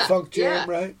kind of funk jam,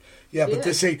 right? Yeah, but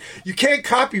this ain't. You can't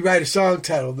copyright a song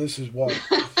title. This is one.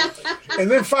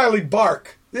 And then finally,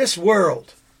 Bark. This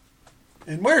World.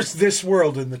 And where's This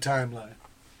World in the timeline?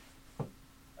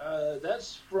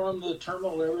 That's from the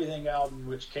Terminal Everything album,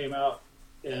 which came out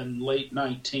in late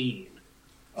 19.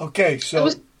 Okay, so,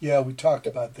 we talked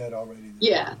about that already.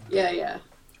 Yeah.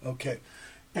 Okay.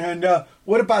 And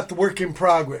what about the Work in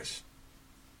Progress?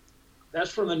 That's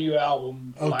from the new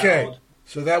album, Okay. Loud.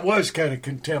 So that was kind of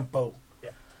contempo.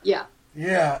 Yeah.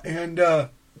 Yeah, and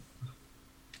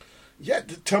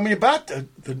tell me about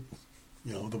the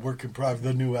Work in Progress,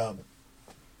 the new album.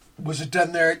 Was it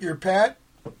done there at your pad?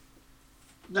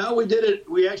 No, we did it.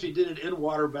 We actually did it in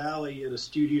Water Valley at a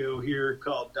studio here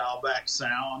called Dialback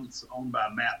Sound. It's owned by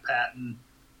Matt Patton,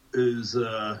 who's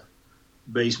a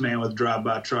bass man with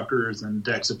Drive-By Truckers and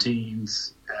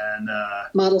Dexatines. And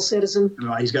Model Citizen.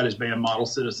 He's got his band Model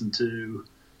Citizen too.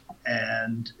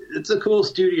 And it's a cool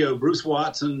studio. Bruce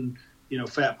Watson,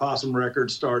 Fat Possum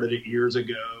Records started it years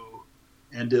ago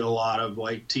and did a lot of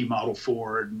like T-Model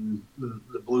Ford and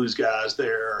the blues guys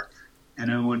there. And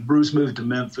then when Bruce moved to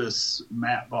Memphis,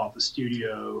 Matt bought the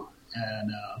studio, and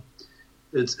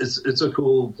it's a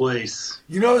cool place.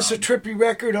 You know, it's a trippy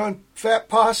record on Fat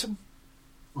Possum.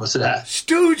 What's that?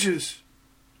 Stooges.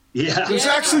 Yeah, there's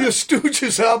actually a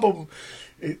Stooges album.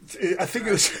 I think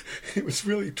it was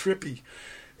really trippy.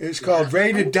 It's called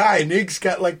Ready to Die, and Ig's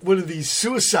got like one of these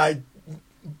suicide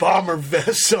bomber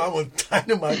vests on with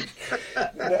dynamite.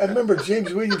 And I remember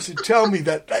James Williamson telling me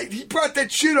that he brought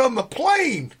that shit on the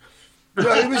plane.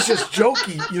 It was just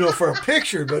jokey, for a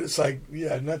picture, but it's like,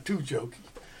 yeah, not too jokey.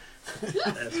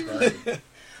 That's funny.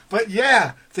 But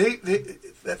yeah,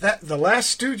 the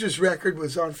last Stooges record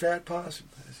was on Fat Possum.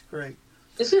 That's great.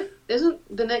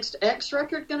 Isn't the next X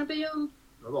record going to be on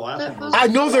Fat Possum? I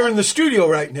know they're in the studio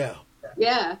right now.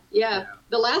 Yeah.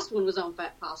 The last one was on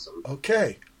Fat Possum.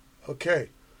 Okay.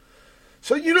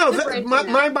 So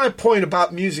my point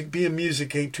about music being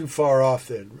music ain't too far off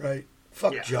then, right?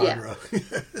 Fuck genre.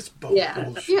 It's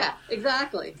bullshit. Yeah,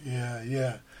 exactly.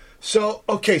 Yeah. So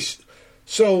okay,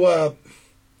 so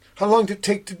how long did it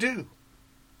take to do?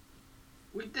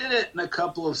 We did it in a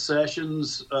couple of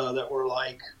sessions that were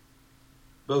like,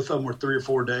 both of them were 3 or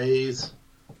 4 days.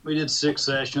 We did 6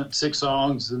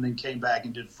 songs, and then came back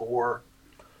and did 4.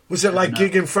 Was it like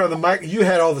gigging in front of the mic? You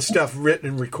had all the stuff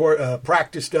written and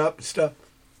practiced up and stuff.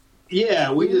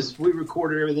 Yeah, we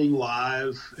recorded everything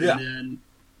live, and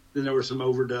then there were some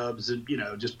overdubs and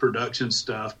just production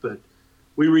stuff. But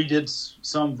we redid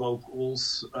some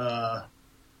vocals.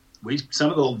 Some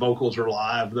of the vocals are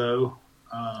live though.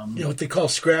 What they call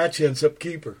scratch ends up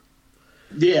keeper.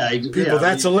 Yeah, people.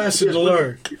 That's a lesson to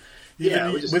learn.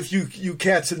 Even with you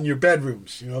cats in your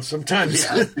bedrooms, sometimes.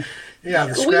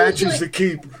 The scratch is the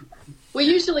keeper. We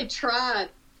usually try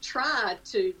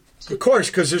to. Of course,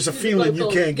 because there's a feeling you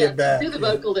can't get back. Do the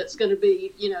vocal that's going to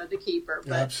be, the keeper.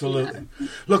 But, absolutely.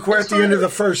 Look, we're at the end of the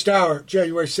first hour,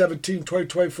 January 17,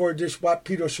 2024 edition.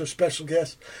 Pedro Show special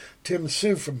guest Tim and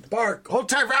Sue from Bark. Hold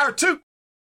tight for hour 2.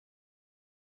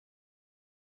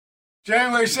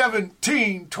 January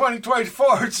 17,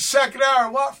 2024. It's the second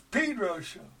hour. What Pedro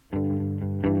Show.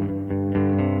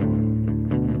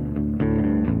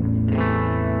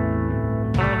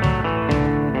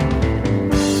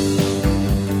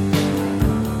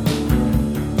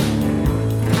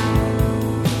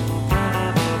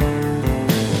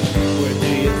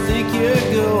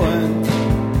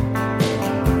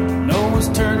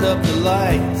 Up the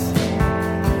lights,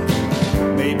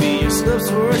 maybe your stuff's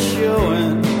worth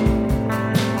showing,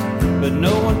 but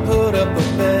no one put up a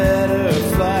better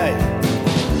fight.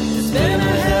 It's been a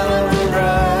hell of a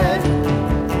ride,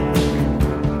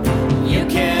 you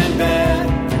can bet,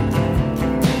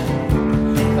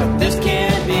 but this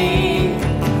can't be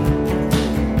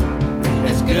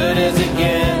as good as it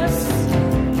gets.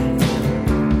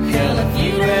 Hell, if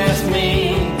you ask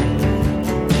me,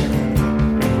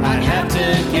 I'd have to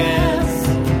guess.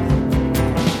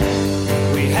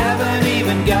 We haven't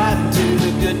even gotten to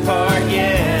the good part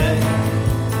yet.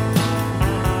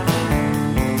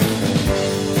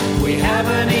 We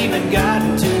haven't even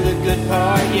gotten to the good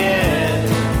part yet.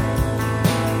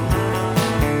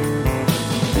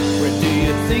 Where do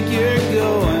you think you're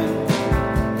going?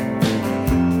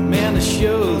 Man, the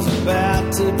show's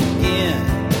about to begin.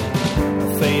 A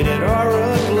faded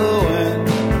aura glowing,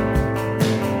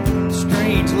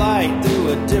 light through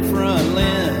a different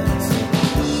lens.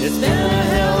 It's been a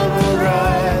hell of a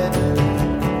ride,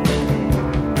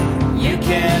 you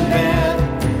can bet,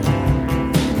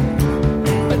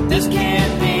 but this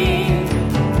can't be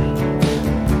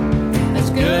as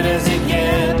good as it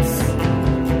gets.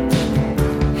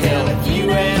 Hell, if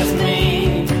you ask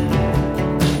me,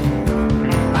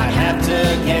 I'd have to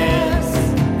guess.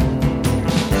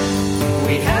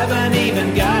 We haven't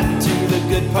even gotten to the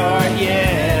good part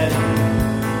yet.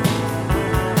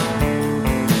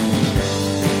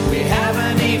 We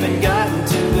haven't even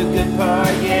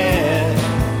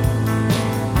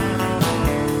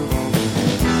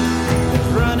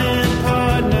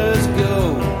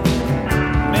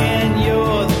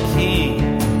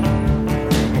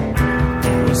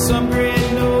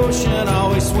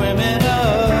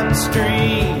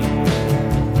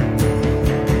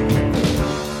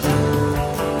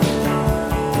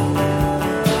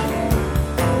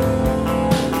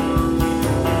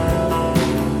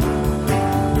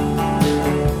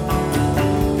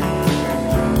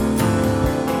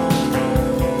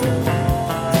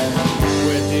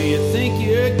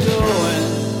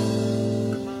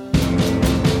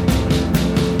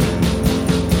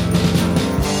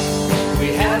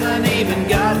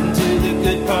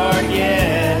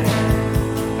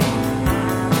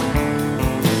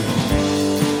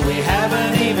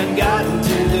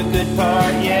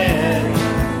yet.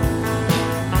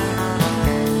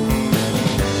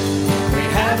 We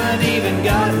haven't even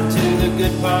gotten to the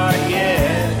good part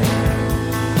yet.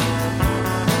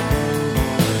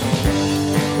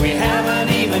 We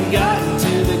haven't even gotten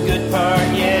to the good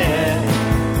part yet.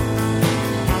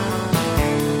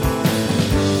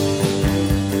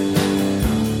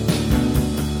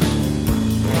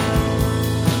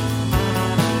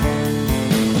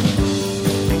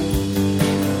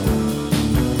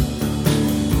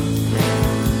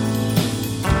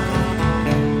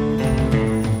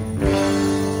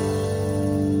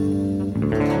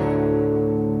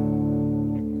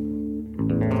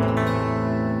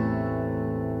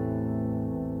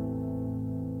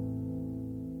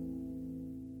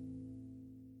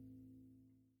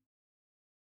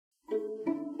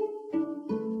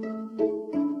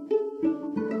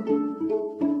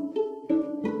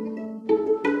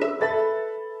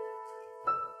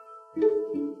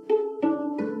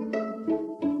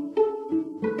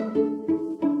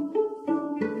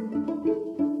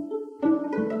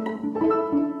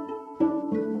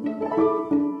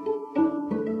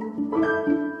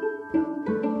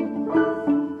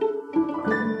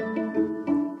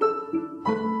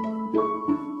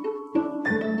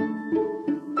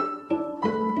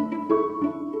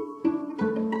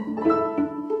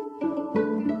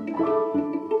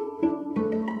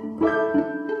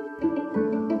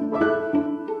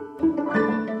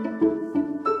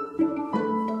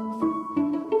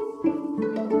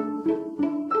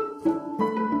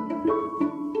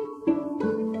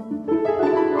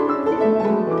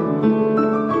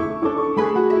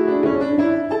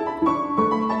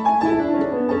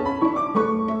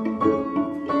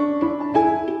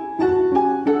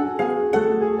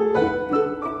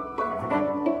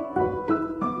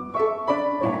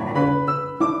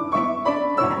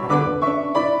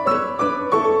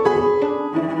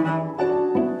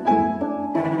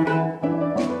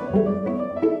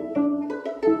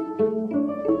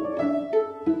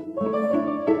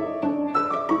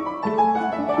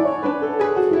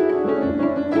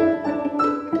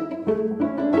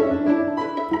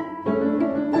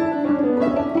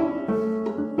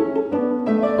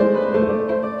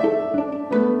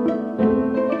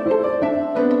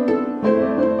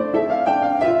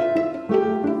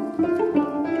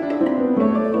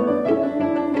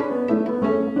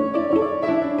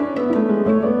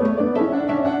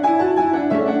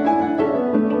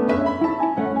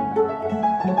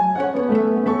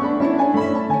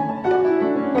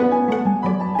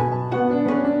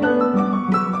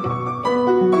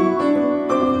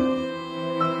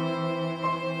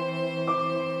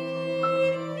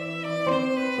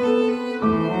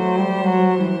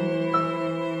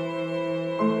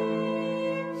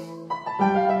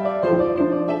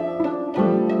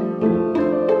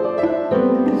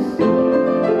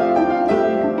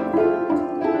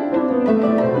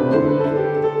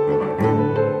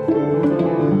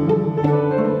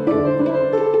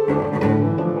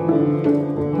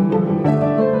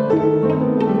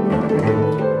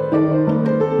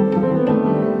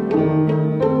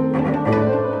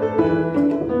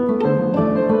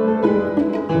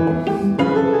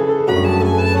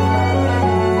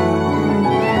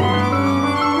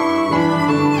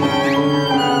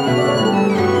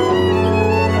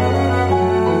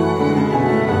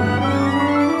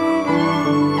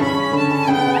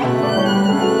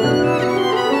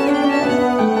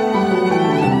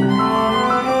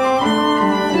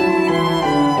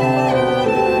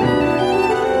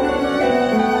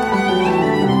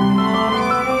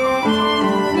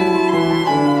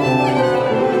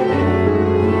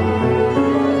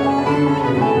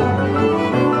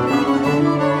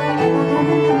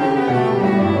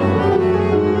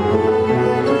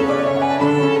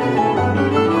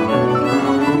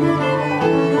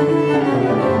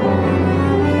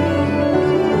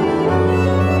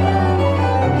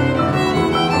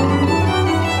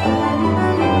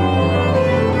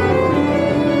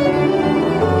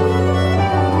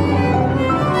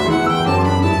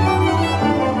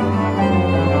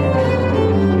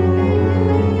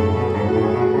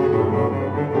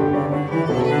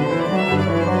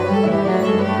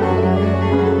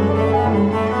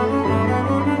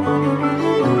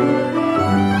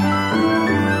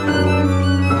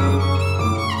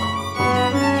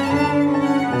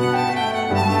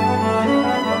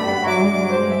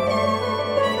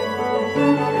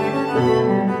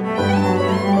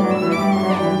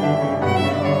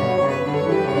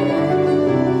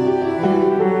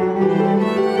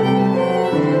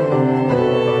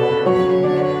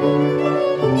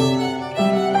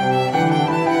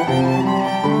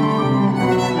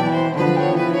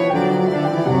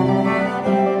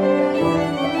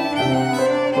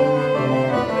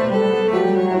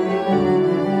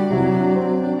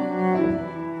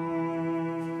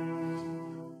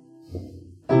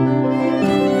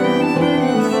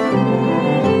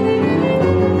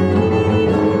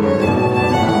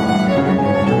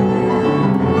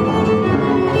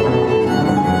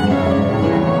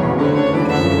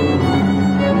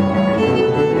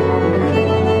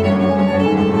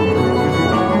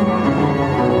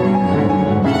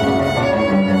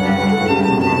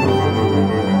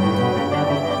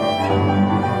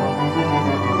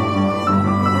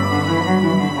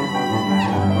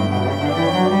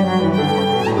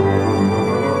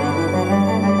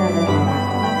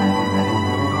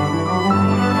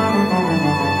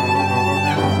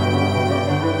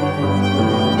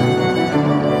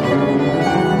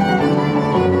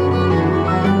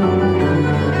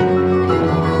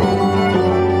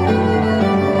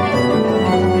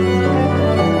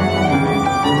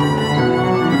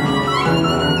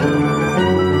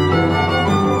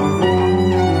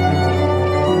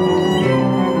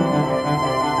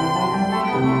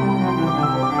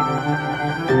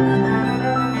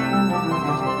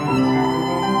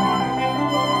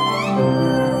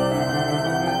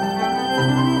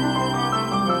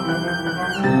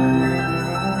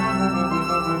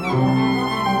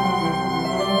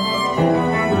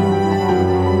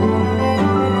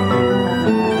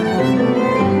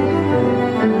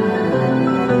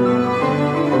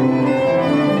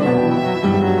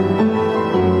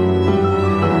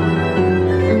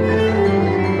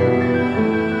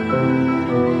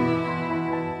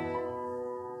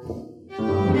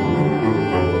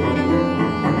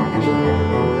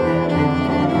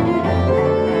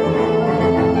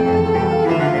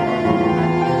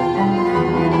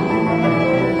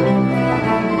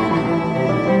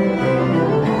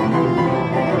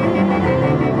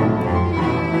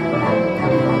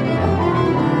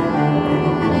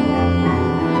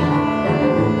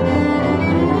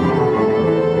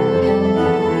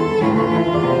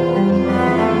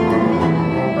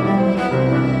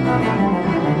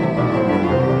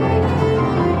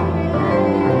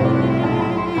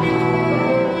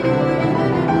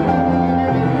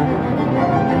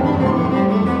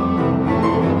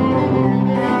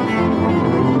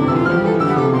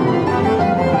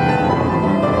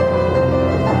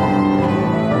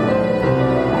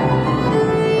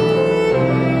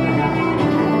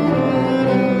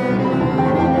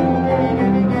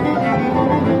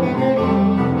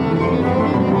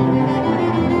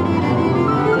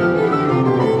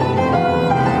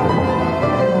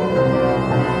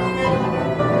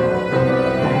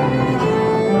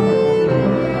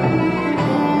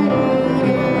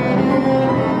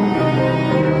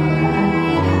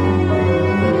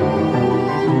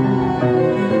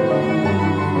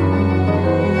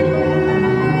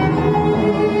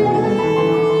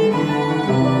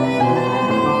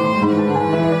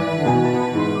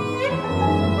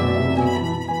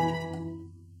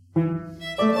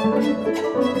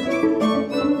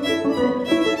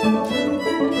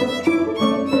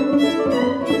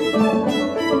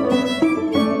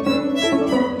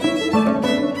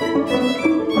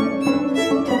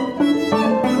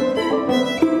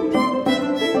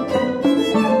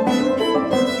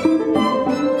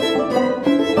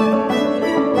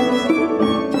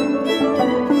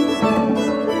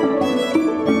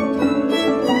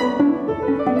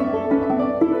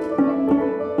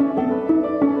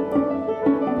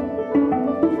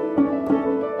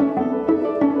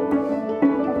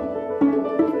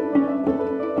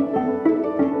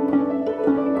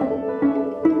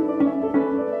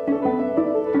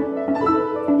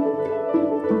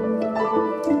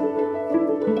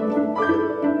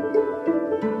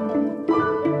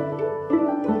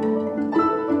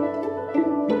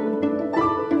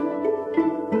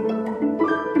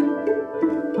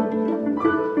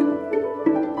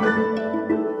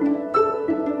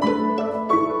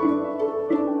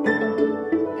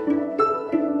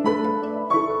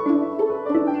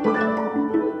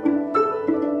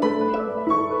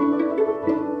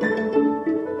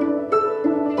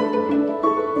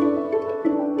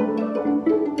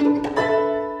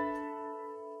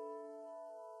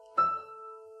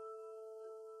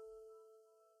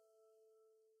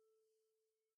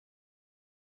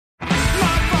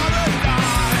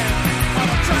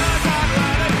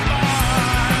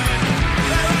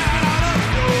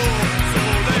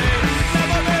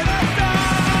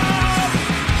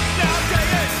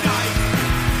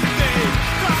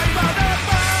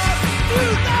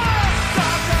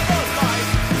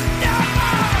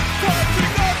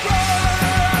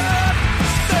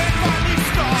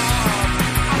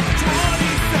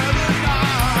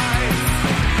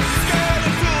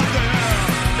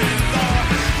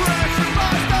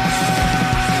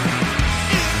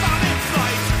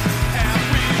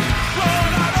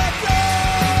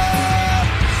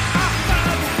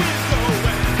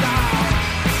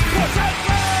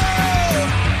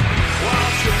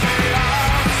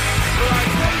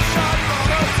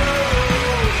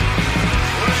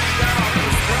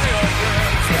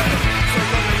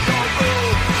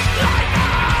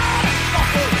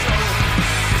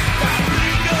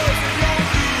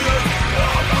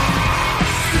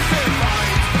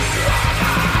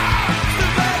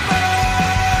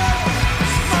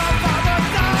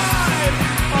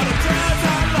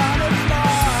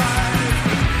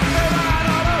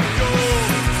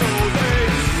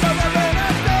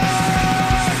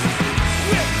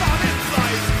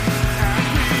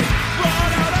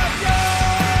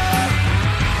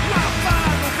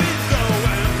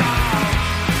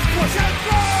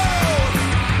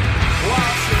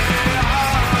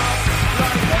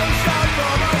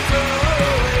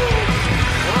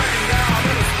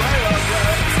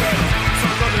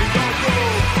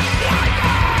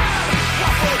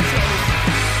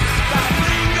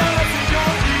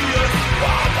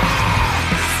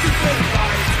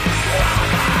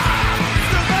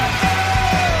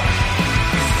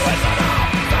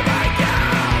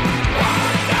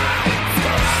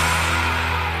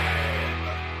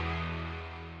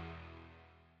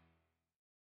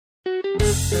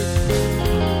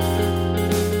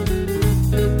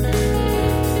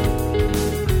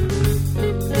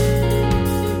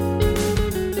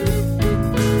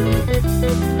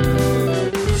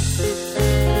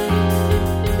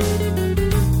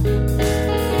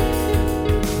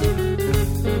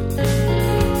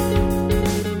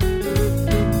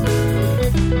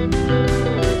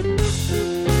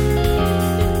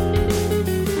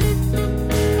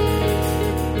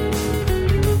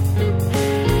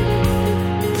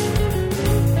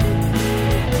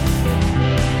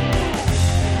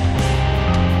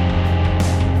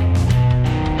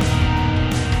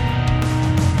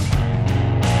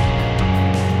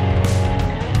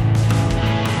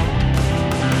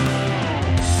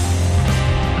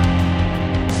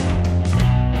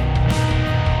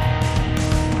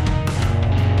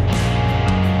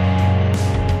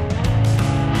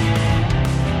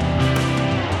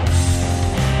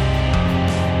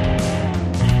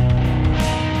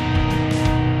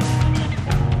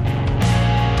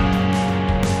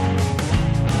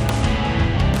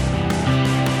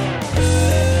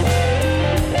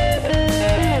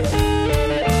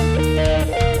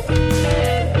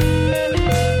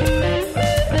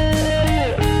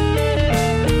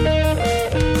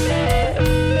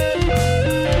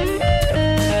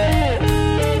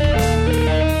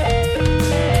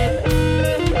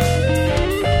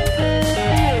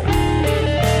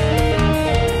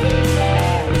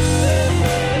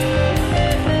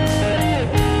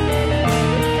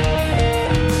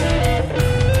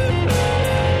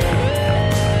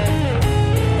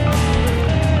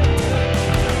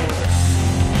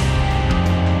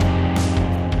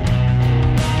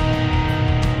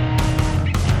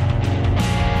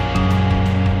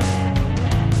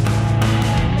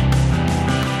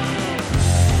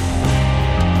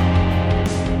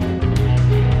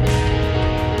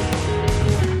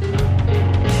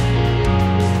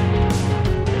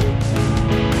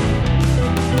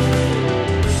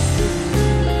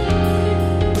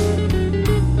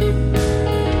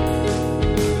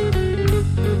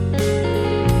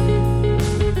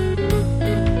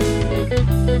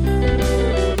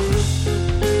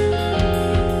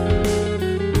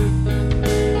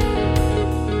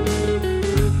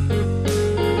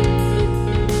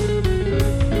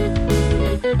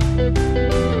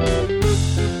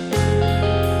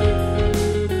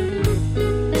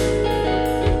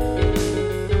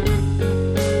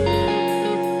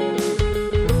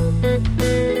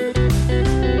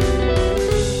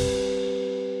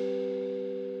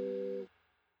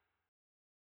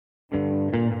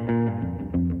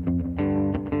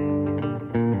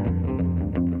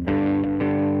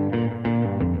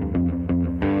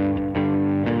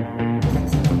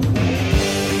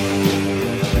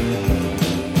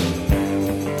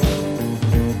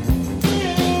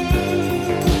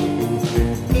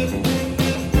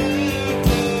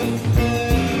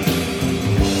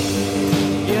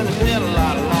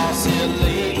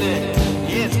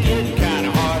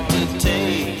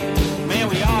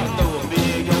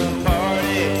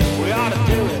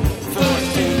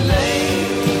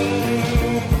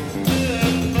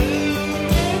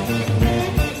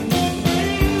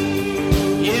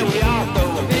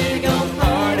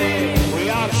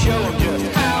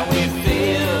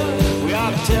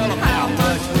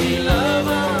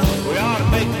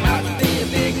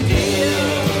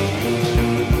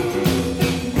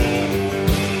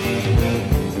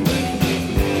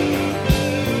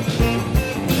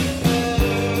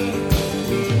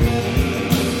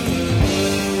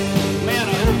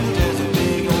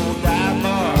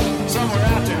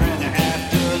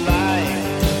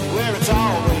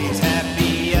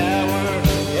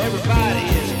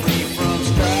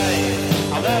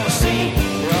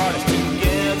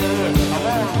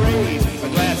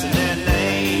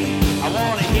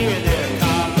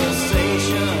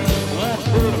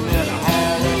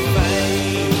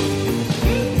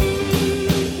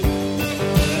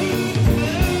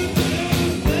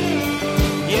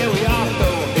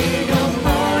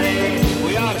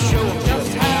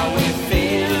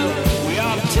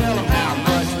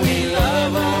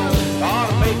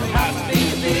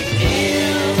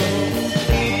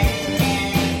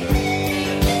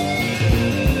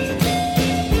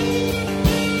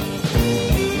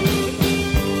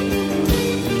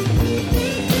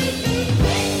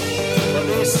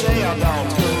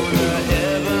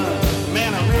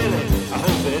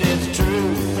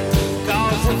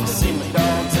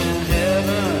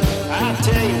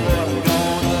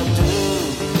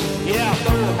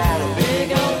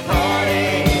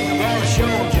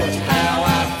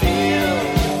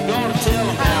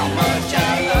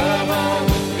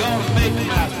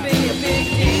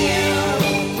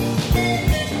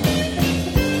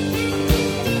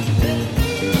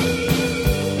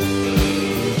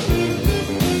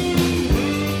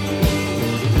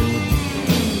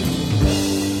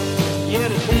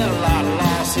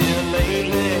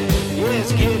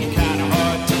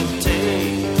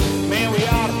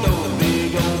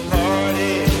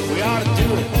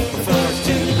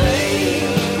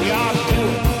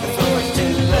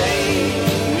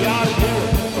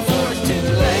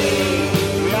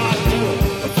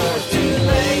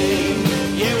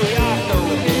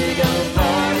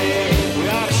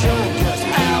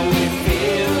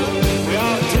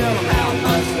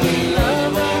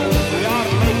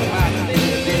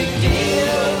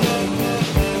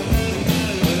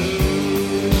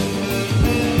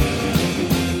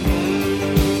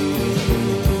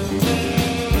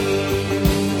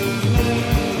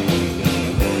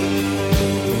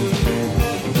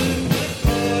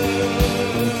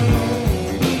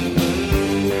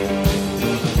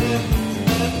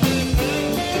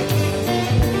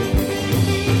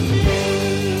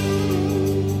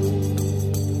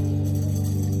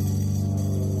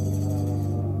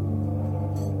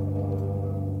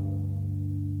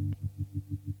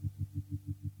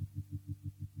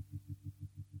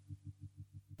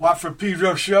 Watt for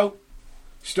Pedro Show.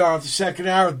 Start off the second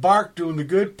hour with Bark doing the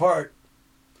good part.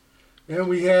 Then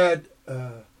we had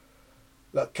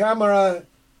La Camera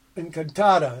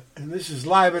Incantata, and this is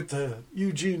live at the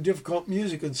Eugene Difficult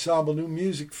Music Ensemble New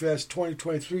Music Fest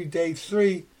 2023, Day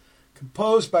 3,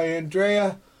 composed by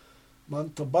Andrea,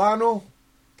 Mantalbano,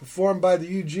 performed by the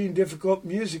Eugene Difficult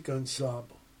Music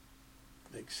Ensemble.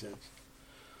 Makes sense.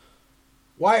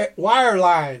 Wire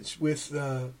Lines with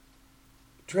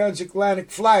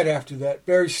Transatlantic Flight after that.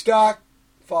 Very Stock,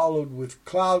 followed with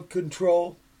Cloud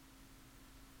Control.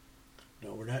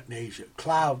 No, we're not in Asia.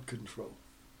 Cloud Control.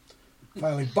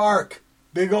 Finally, Bark.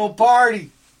 Big Old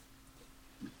Party.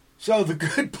 So the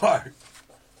good part.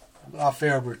 Off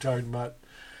air, we're talking about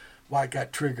why I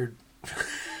got triggered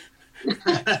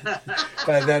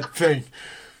by that thing.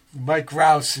 Mike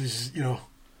Rouse is,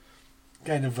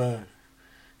 kind of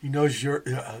he knows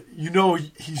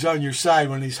he's on your side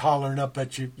when he's hollering up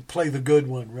at you. You play the good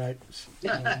one, right?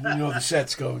 The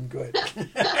set's going good.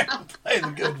 Play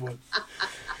the good one.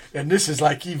 And this is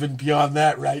like even beyond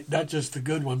that, right? Not just the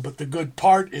good one, but the good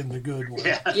part in the good one.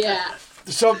 Yeah.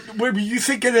 So, were you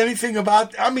thinking anything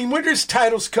about... when does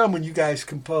titles come when you guys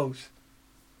compose?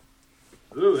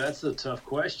 Ooh, that's a tough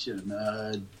question.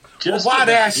 Watt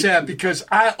asked that because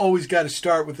I always got to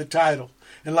start with the title.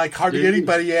 And hardly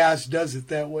anybody does it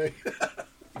that way.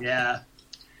 Yeah.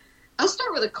 I'll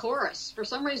start with a chorus. For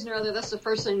some reason or other, that's the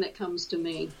first thing that comes to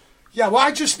me. Yeah, well,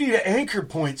 I just need an anchor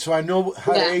point so I know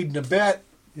how to aid and abet.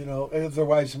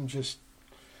 Otherwise I'm just,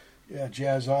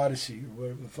 Jazz Odyssey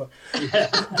or whatever the fuck. Yeah.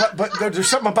 but there's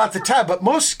something about the title. But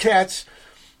most cats,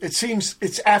 it seems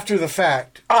it's after the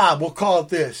fact. We'll call it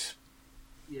this.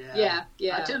 Yeah.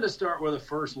 I tend to start with the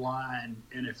first line,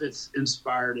 and if it's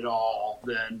inspired at all,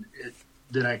 then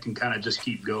I can kind of just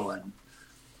keep going.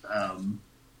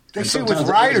 They say with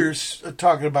writers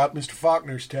talking about Mr.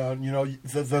 Faulkner's Town,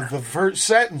 the first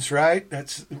sentence, right?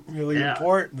 That's really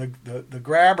important. The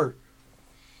grabber.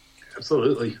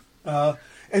 Absolutely.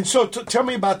 And so tell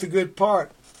me about the good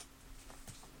part.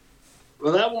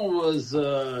 Well, that one was...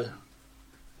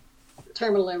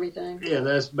 Terminal Everything. Yeah,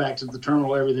 that's back to the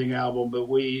Terminal Everything album. But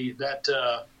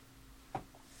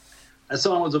that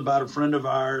song was about a friend of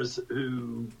ours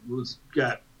who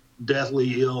got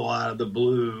deathly ill out of the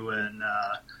blue, and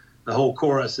the whole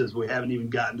chorus is, we haven't even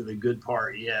gotten to the good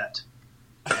part yet.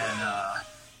 And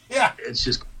it's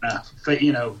just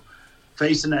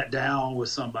facing that down with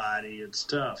somebody, it's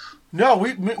tough. No,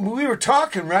 we were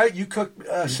talking, right? You cooked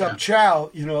some chow,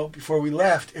 before we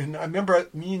left, and I remember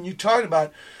me and you talking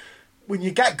about when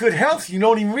you got good health, you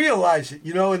don't even realize it,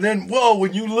 and then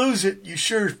when you lose it, you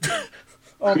sure.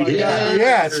 Oh my God!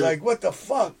 Yeah, it's like what the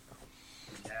fuck.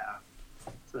 Yeah,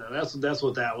 so that's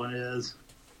what that one is.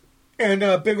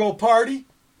 And Big Old Party,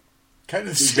 kind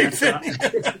of the same thing.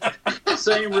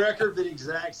 Same record, but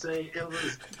exact same. It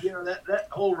was, that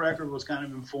whole record was kind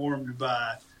of informed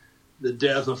by the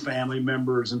death of family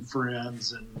members and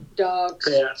friends and dogs,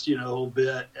 pets, the whole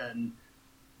bit. And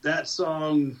that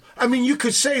song. You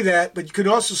could say that, but you could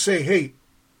also say, "Hey,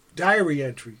 diary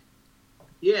entry."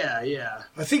 Yeah.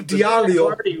 I think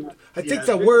diario. I think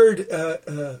the word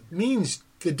means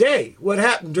the day. What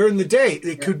happened during the day?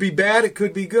 It could be bad. It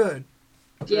could be good.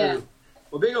 Yeah.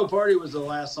 Well, Big Old Party was the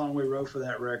last song we wrote for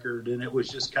that record, and it was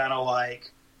just kind of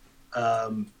like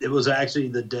it was actually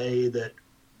the day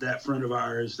that friend of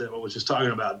ours that I was just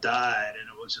talking about died, and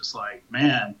it was just like,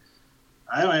 man,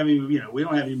 I don't have any, we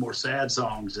don't have any more sad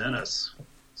songs in us,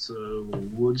 so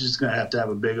we're just gonna have to have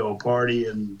a big old party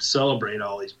and celebrate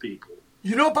all these people.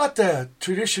 You know about the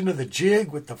tradition of the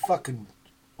jig with the fucking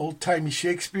old-timey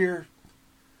Shakespeare?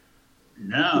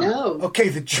 No. Okay,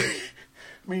 the jig.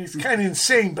 It's kind of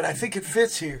insane, but I think it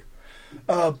fits here.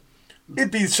 It'd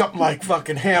be something like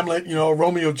fucking Hamlet,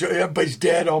 Romeo, everybody's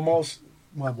dead almost.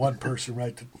 Well, one person,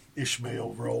 right, the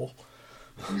Ishmael role.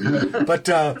 But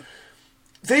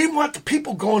they didn't want the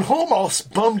people going home all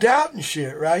bummed out and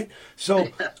shit, right? So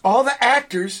all the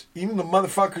actors, even the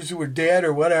motherfuckers who were dead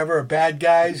or whatever, or bad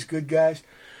guys, good guys,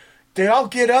 they all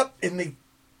get up and they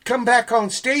come back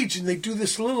on stage and they do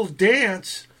this little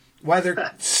dance while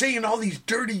they're saying all these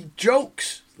dirty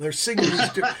jokes. They're singing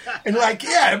these and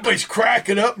everybody's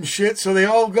cracking up and shit, so they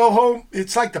all go home.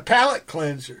 It's like the palate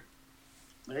cleanser.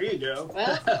 There you go.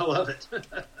 I love it.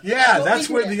 Yeah, that's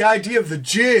where the idea of the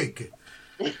jig.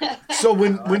 So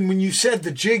when you said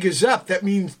the jig is up, that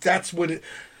means that's when it,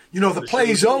 the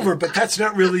play's over, but that's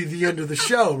not really the end of the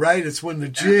show, right? It's when the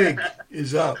jig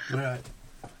is up. Right.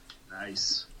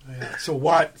 Nice. Yeah, so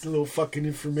Watt, the little fucking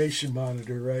information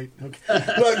monitor, right? Okay.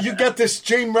 Look, you got this.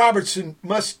 Jane Robertson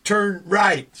Must Turn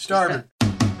Right. Starboard.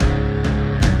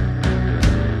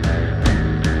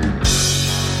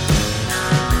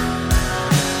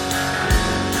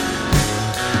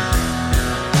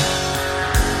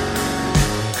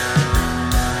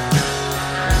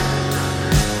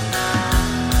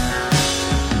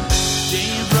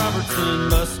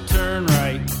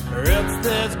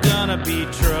 be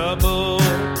trouble.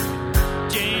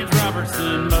 James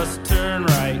Robertson must turn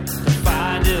right to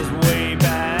find his way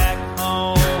back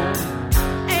home.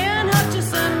 And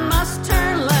Hutchison must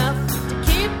turn left to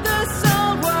keep this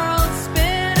old world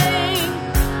spinning.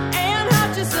 And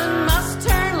Hutchison must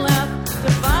turn left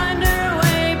to find her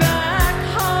way back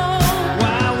home.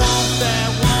 Why won't that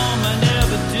woman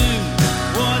ever do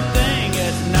one thing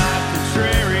that's not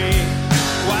contrary?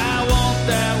 Why won't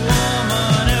that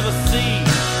woman ever see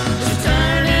she's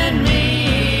turning me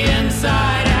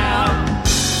inside out?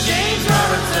 James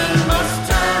Robertson must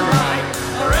turn right,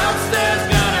 or else there's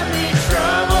gonna be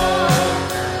trouble.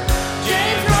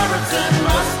 James Robertson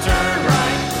must turn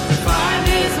right to find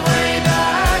his way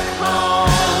back home.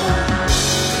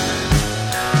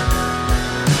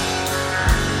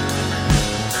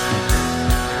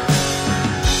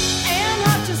 And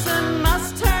Hutchison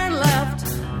must turn left.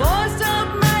 Boys,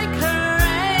 don't make her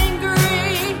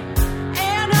angry.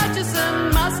 And Hutchison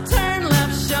must turn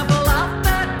left. Shuffle off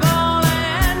that ball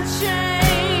and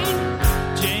chain.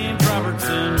 James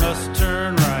Robertson must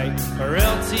turn right, or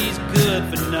else he's good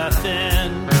for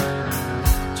nothing.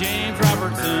 James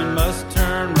Robertson must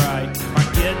turn right, or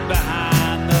get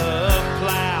behind the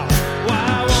plow.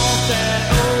 Why won't that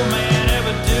old man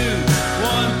ever do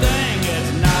one thing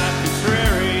that's not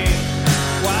contrary?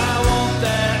 Why won't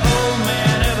that old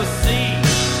man ever see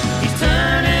he's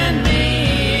turning me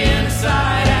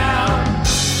inside out?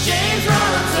 James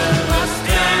Robertson must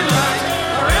turn right,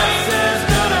 or else there's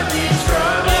gonna be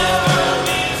trouble.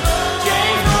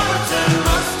 James Robertson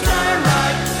must turn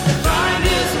right to find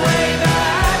his way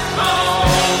back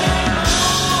home.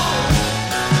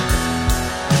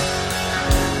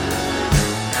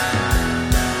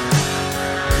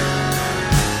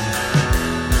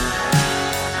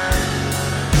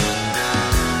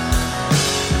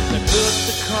 They put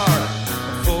the cart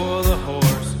before the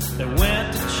horse. They went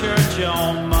to church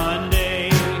on Monday.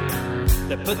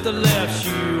 They put the left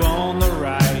shoe on the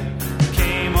right.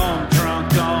 Came home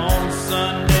drunk on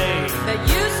Sunday. They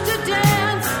used to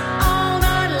dance all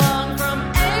night long from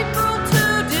April to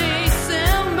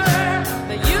December.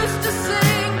 They used to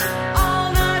sing all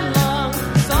night long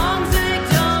songs they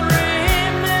don't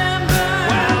remember.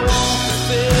 Why won't the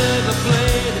fiddler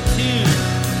play the tune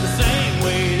the same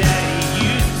way that he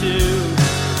used to?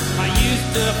 I used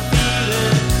to feel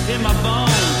it in my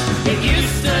bones. It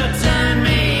used to turn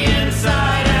me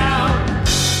inside out.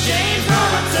 James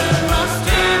Robertson must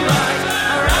turn right,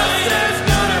 or else there's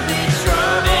gonna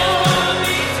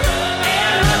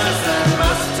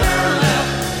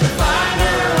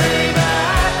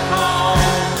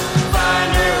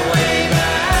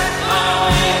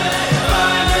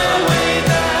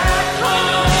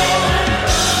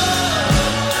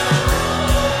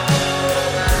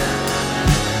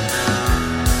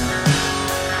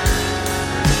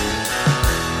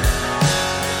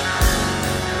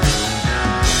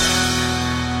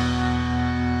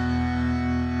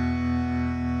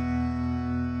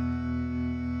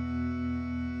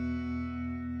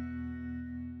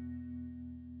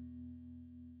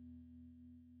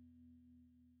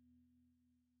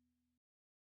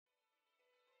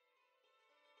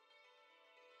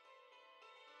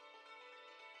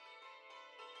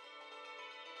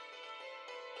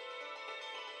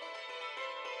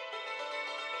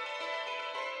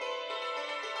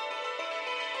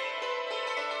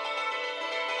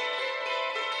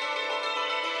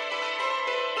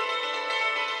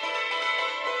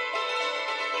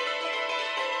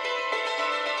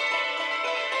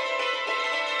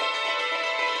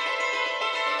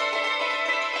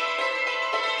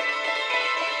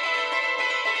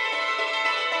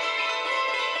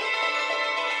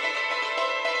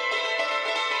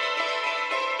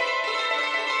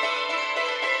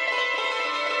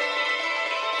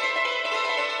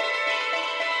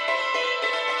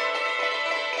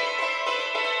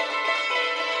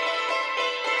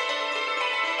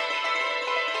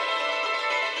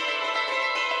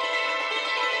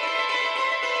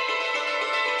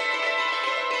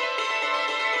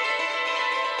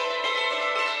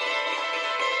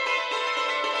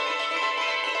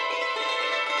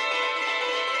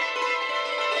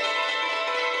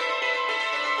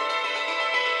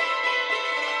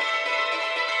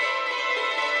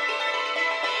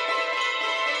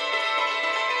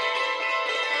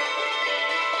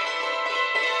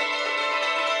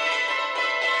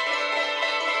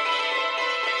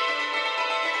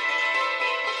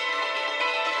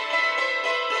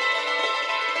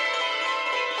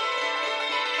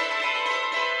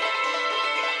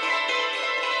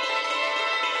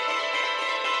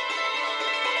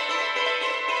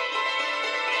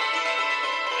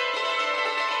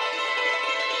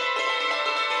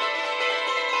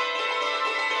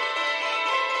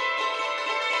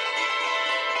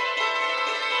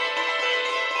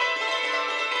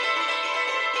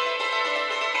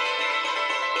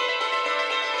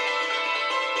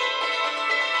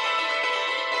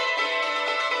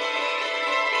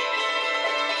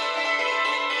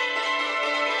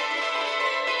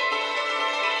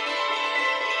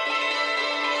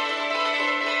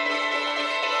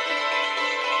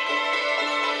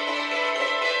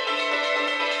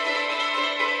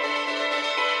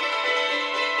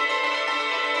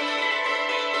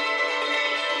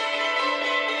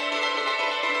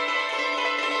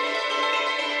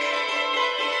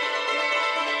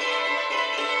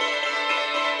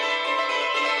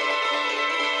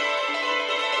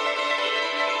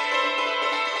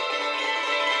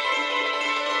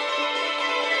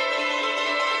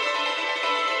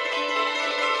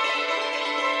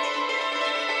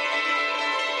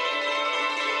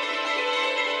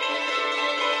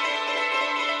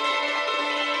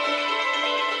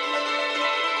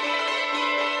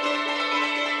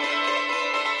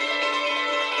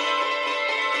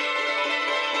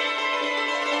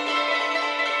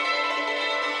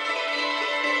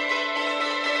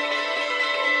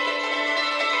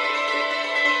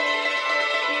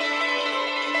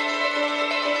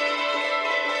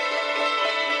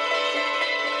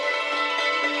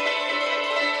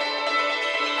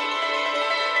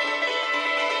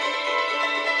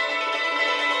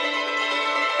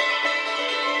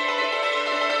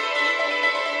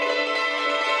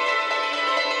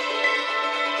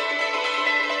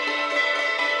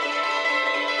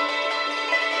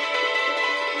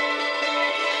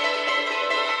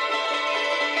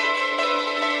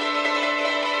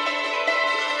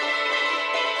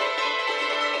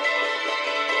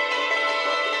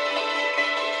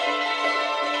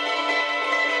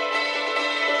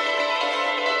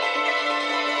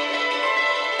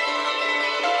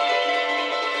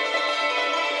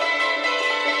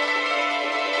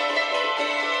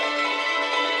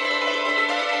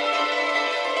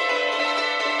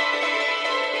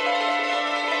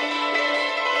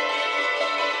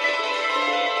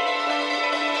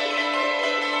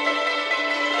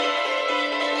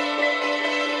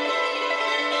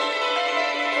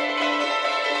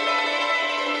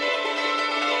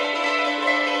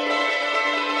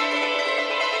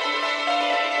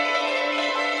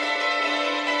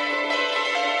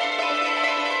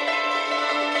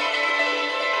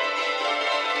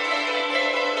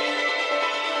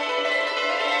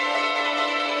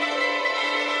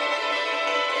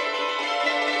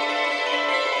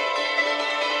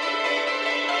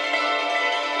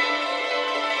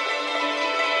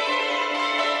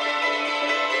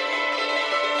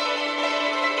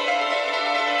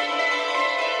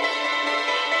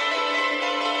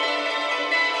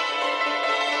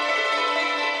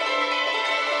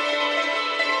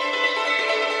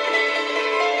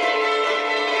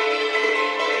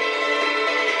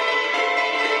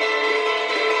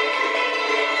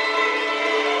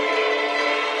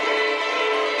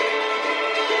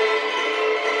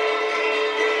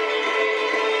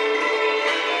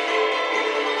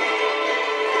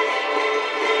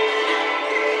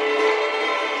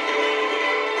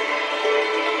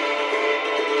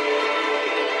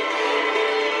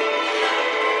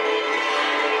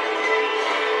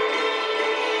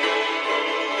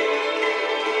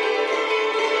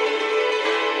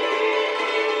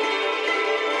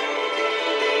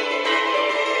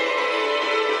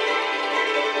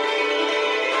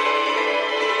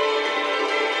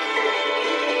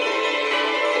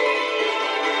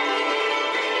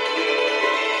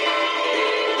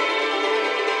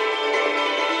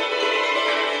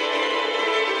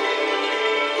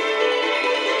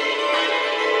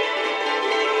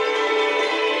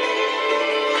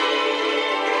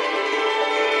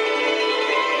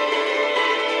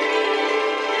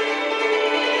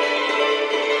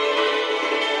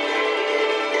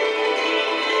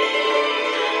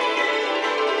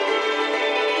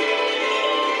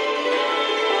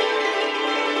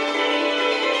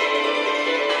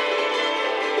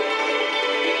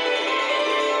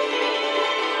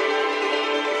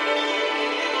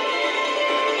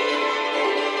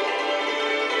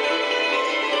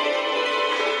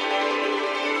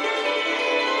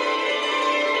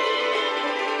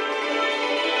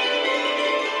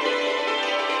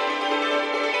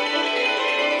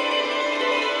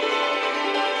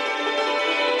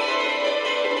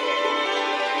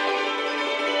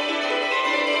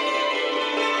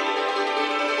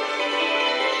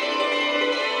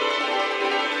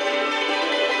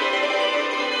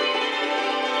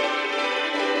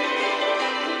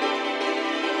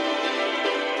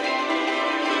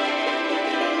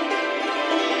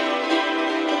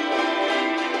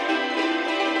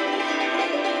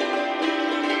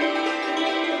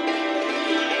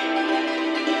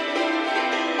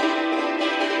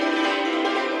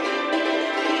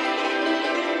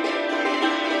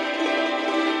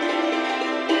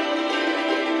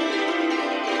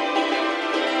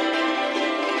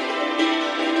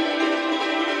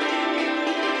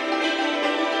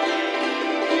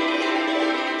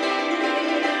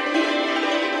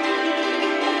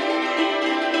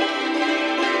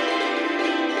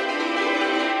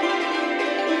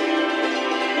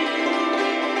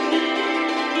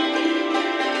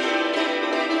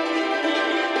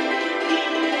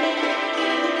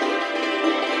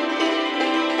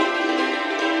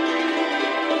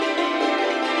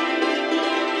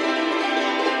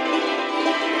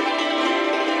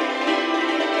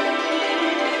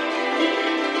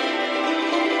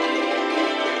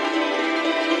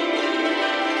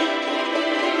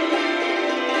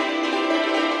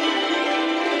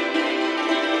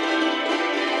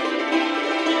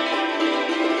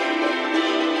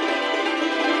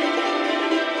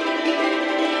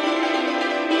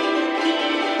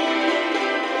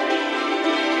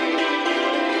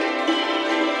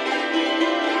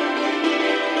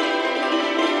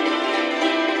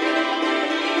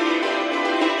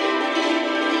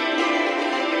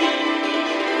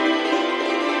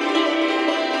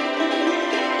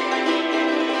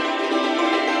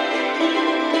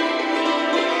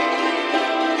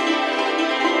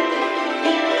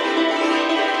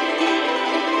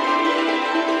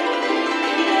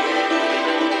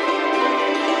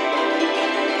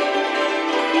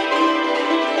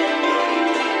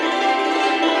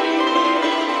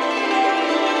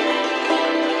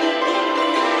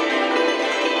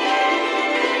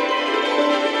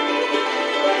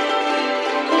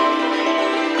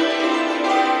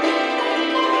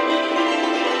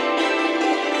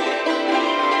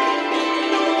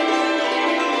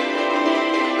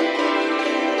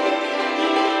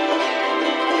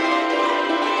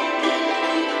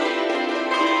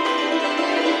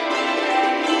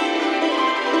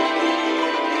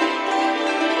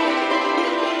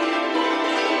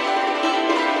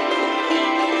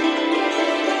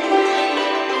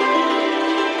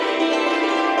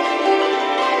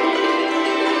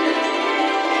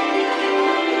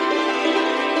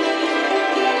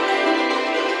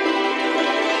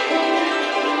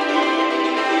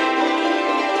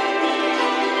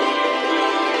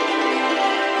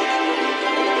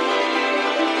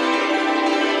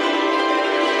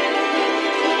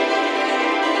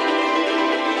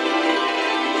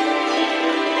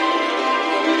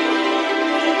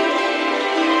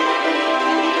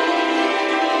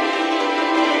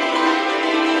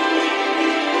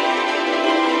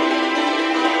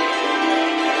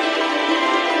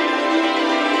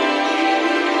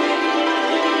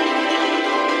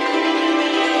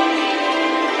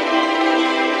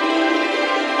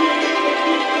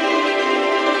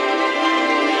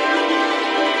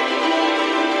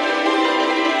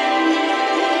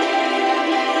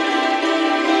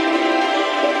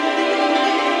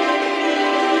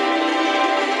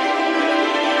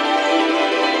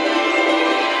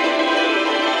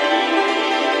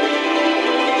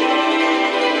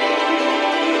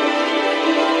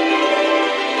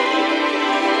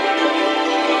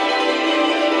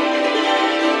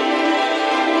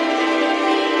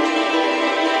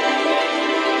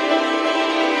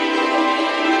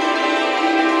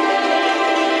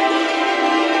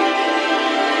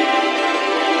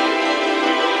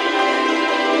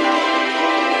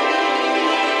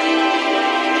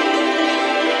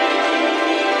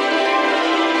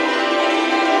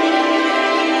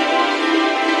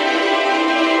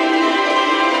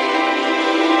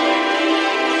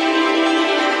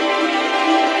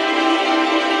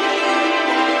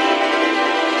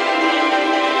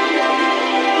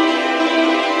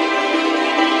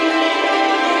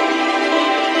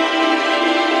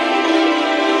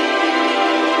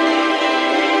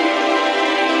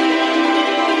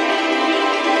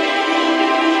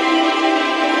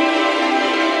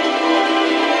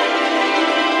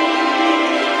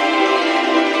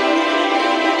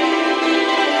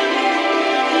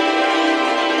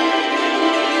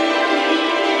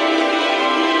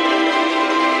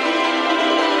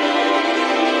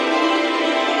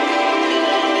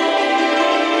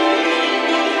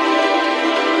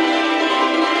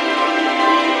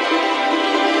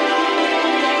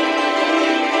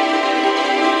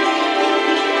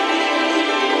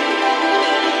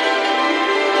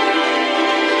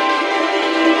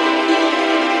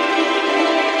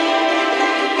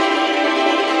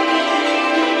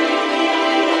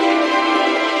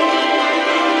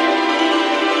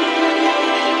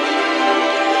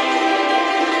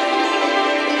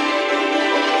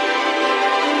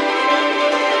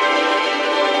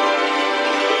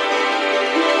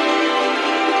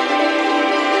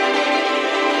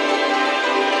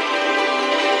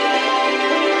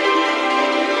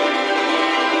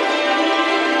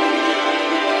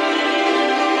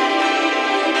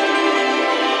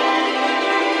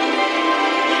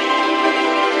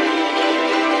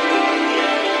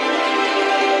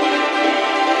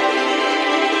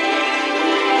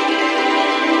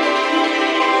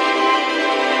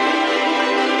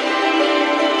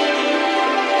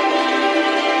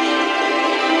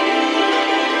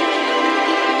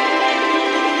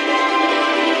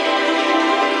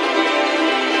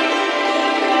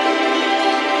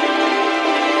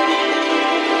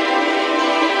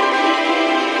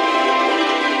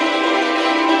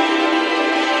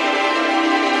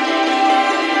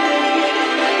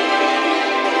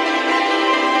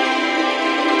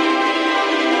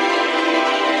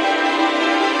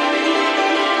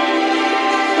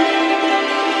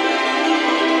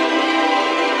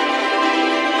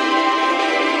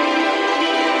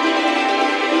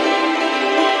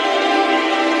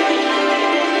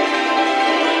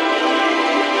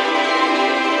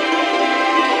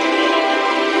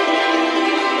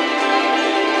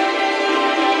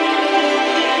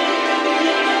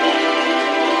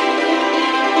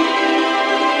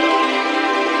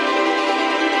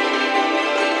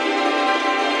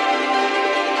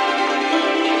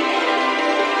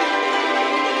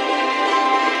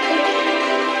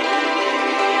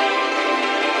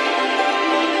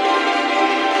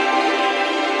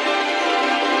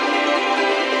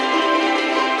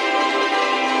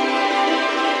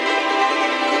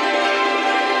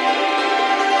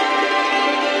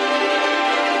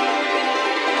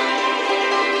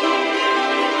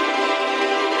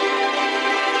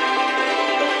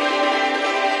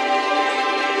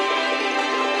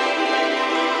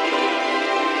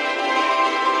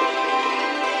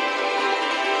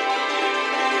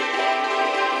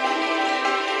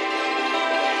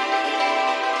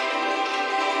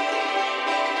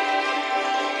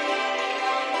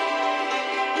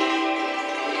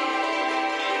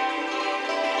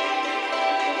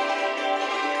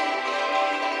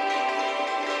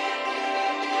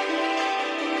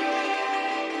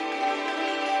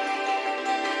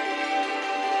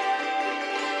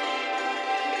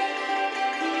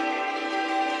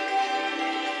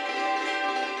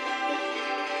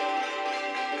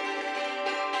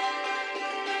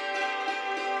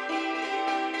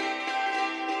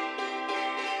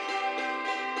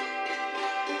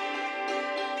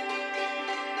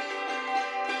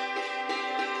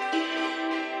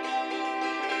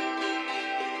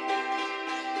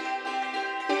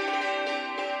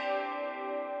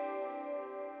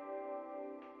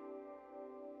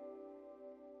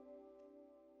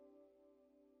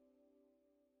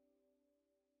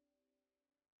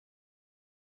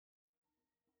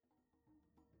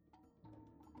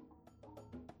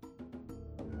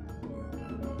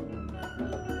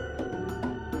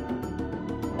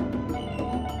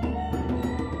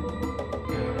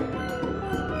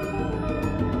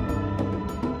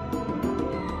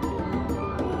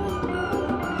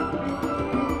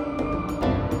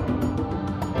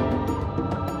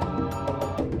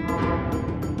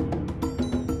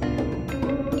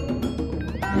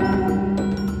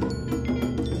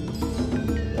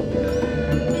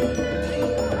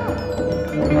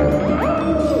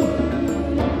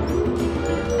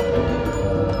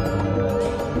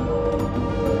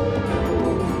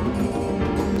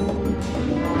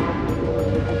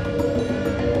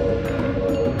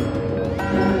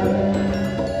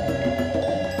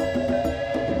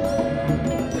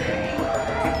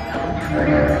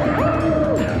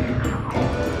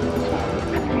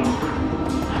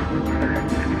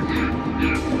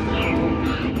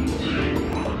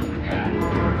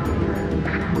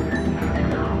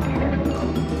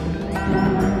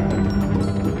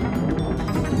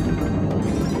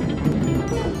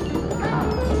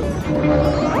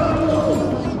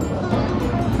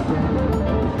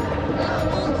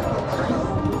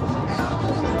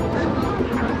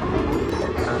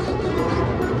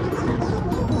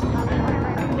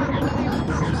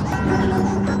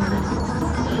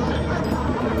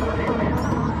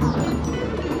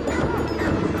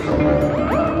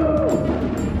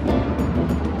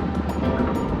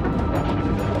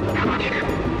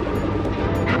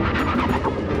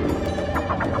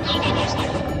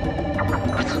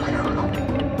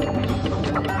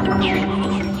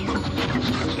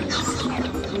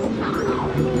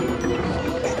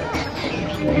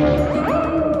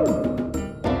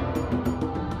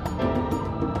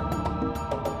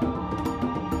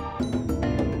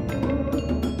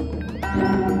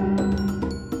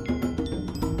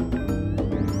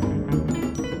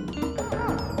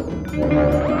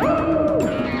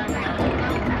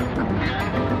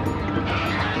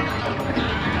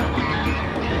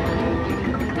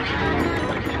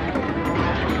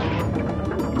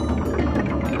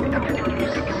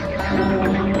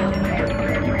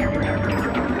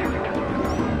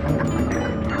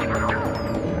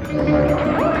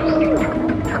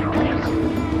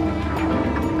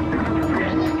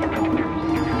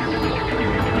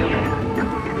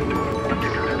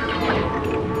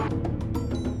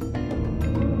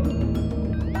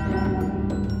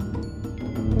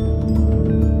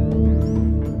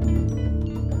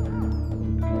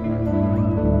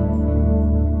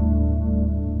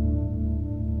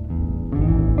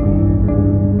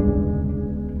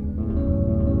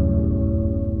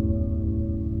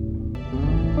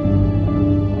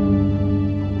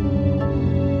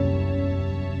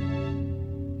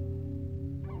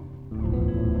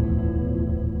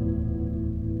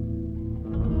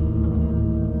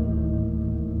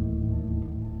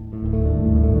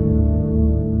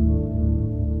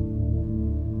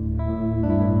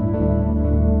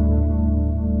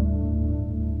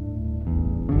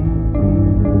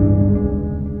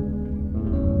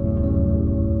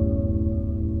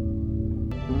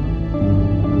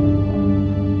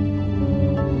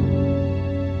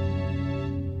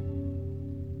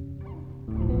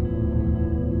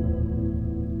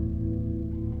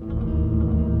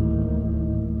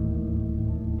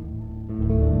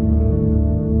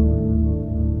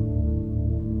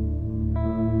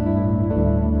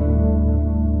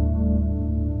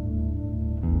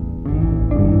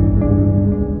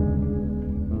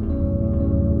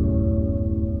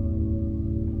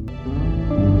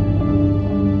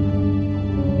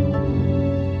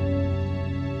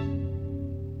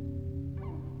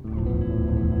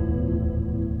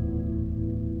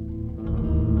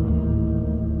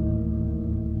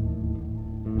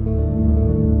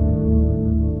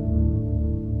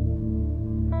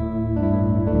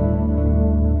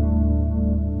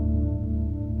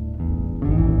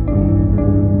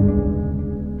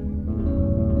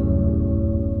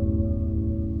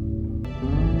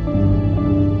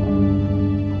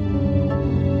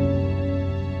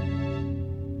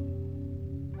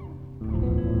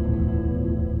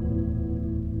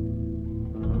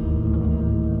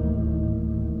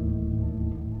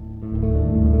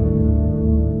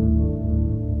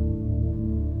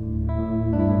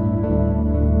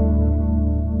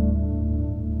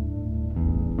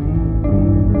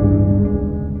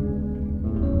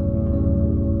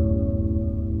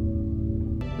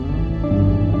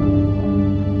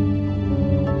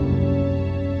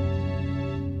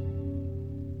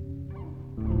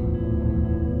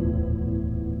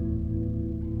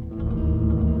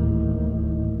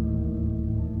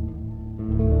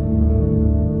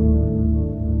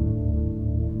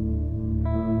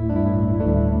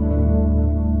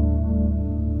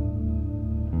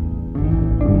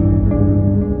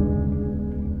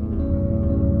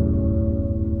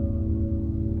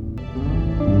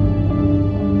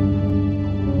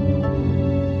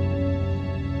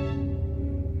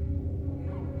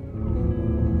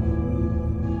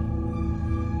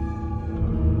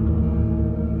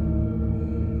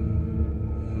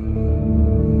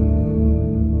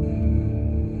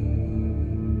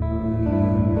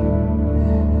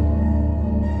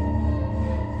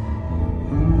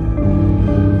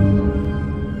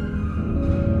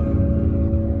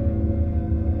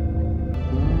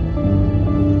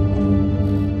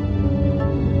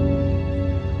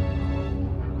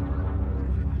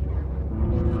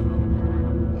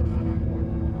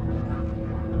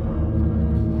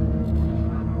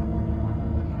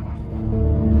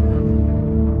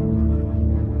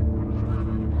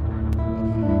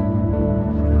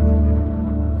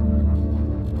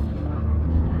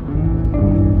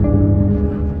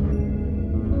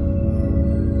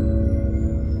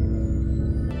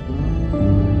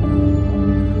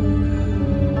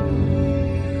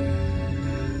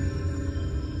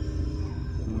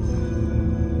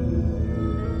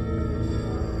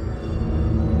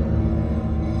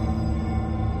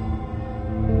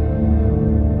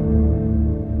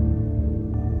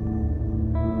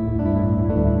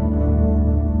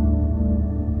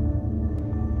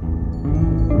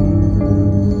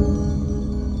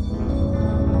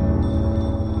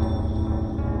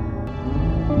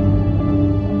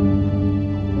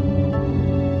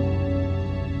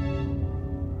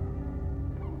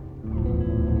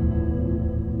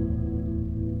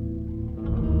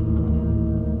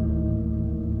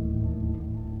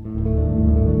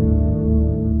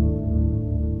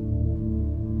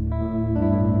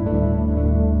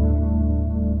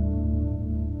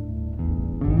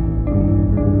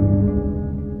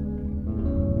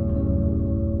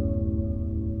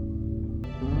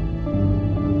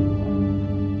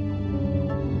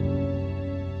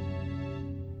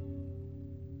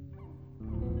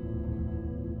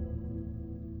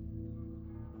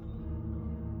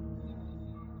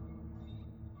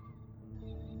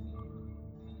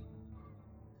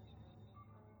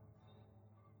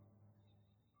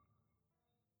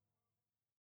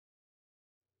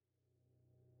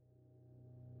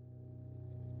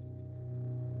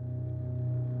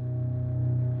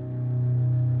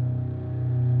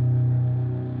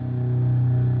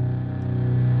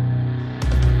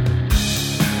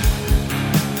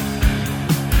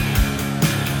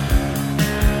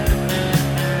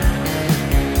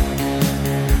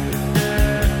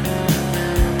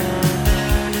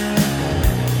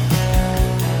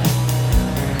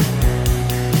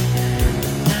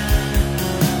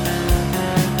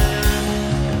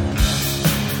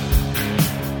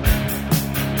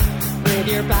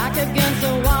With your back against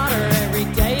the water, every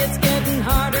day it's getting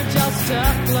harder just to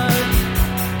float.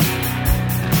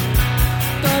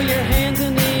 Throw your hands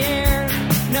in the air,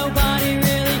 nobody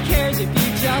really cares if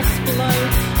you just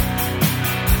float.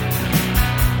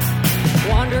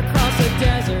 Wander across the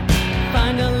desert,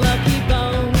 find a lucky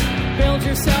bone, build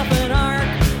yourself an ark,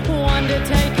 one to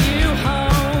take you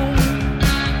home.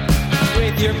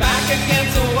 With your back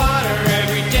against the water,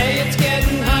 every day it's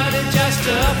getting harder just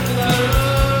to float.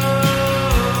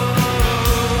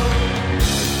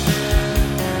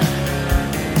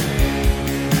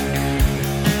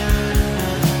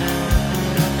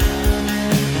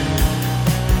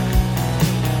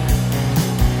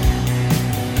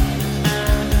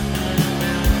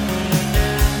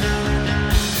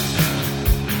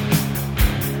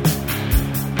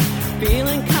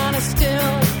 Feeling kind of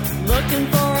still, looking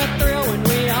for a thrill when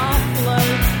we all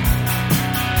float.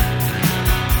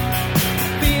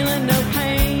 Feeling no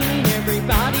pain,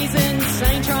 everybody's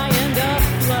insane trying to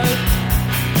float.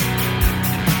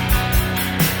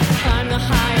 Climb the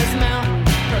highest mountain,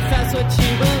 profess what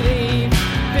you believe.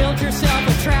 Build yourself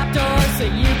a trapdoor so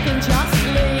you can just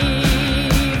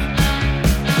leave.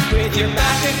 With your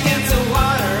back against the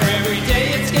water, every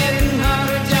day it's getting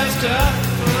harder just to float.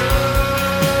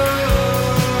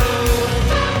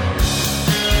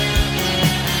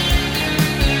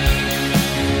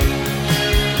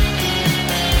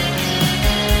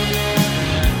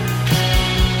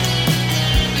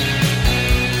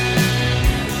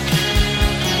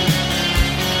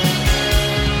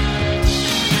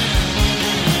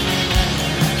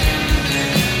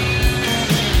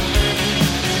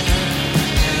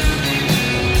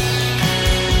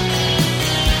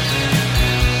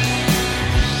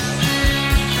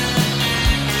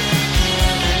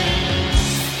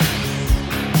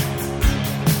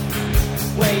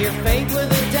 Your faith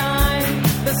with a dime,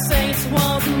 the saints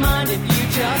won't mind if you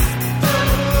just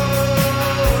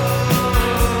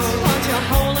punch a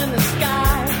hole in the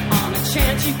sky on a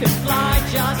chance you could fly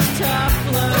just to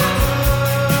float.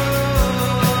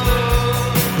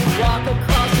 Walk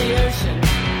across the ocean,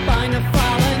 find a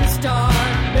fallen star,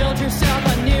 build yourself a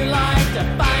new life to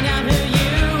find out who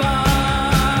you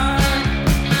are.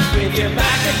 With your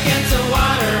back against the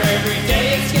water, every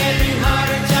day it's getting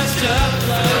harder just to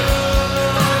float.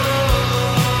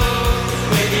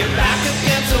 Back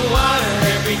against the water,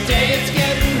 every day it's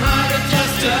getting harder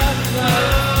just to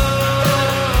float.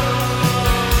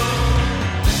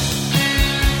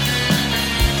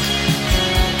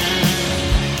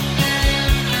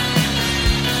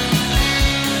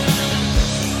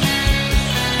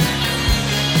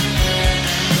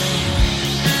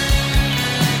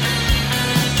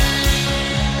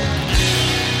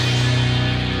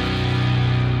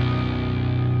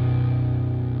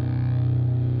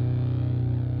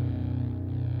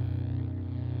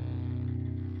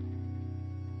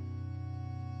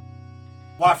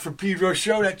 Watt for Pedro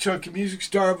Show, that chunk of music,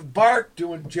 Star of a Bark,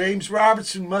 doing James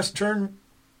Robertson, Must Turn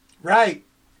Right.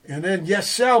 And then Yes,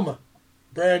 Selma,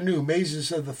 brand new,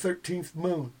 Mazes of the 13th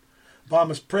Moon.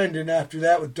 Bomis Prendon after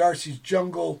that with Darcy's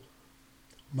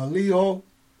Jungle-mahleeoh.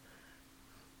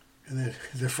 And then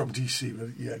they're from D.C., but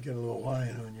yeah, get a little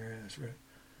Hawaiian on your ass, right?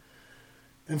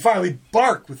 And finally,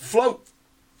 Bark with Float.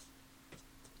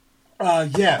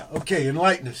 Yeah, okay,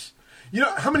 enlighten us. You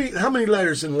know, how many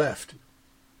letters in left?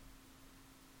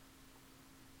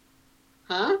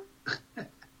 Huh?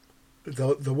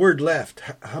 The word left,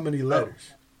 how many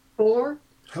letters? 4.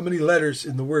 How many letters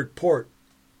in the word port?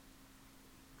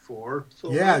 4.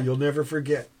 Yeah, you'll never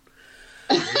forget.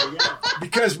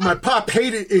 Because my pop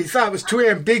hated, he thought it was too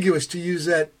ambiguous to use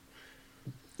that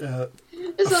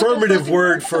affirmative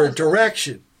word for a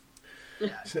direction.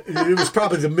 So it was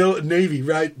probably the Navy,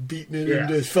 right? Beating it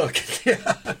into his fucking...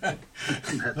 Okay.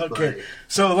 Funny.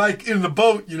 So like in the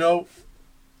boat, you know,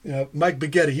 Mike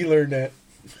Baghetti, he learned that.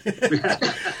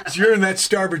 So you're in that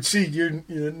starboard seat, you're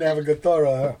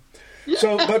navigatora, huh?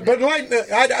 So, but like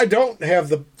I don't have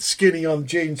the skinny on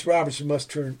James Robertson Must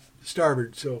Turn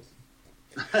Starboard. So,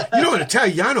 you know, in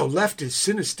Italiano, left is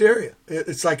sinisteria.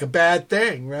 It's like a bad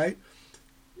thing, right?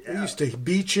 Yeah. They used to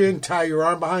beat you and tie your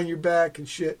arm behind your back and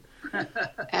shit.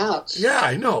 Ouch. Yeah,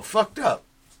 I know, fucked up,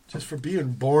 just for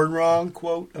being born wrong,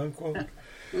 quote unquote.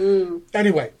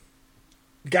 Anyway,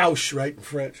 gauche, right, in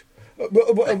French.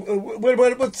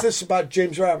 What's this about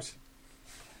James Robertson?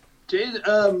 James,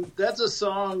 that's a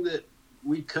song that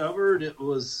we covered. It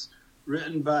was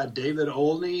written by David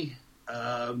Olney,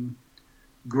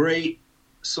 great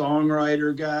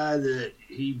songwriter guy that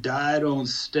he died on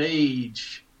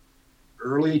stage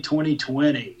early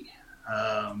 2020.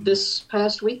 This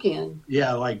past weekend.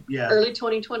 Yeah, early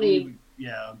 2020.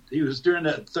 He was during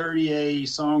that 30A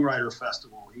Songwriter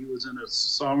Festival. He was in a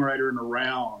Songwriter in a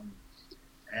Round,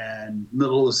 and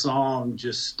middle of the song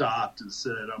just stopped and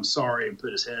said, "I'm sorry," and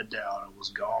put his head down and was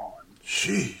gone.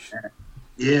 Jeez.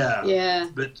 Yeah.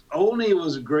 But Olney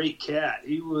was a great cat.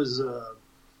 He was.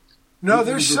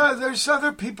 There's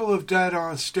other people who've died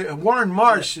on stage. Warren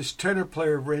Marsh, this tenor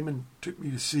player, Raymond took me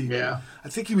to see. Yeah. I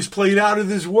think he was played out of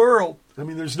this world. I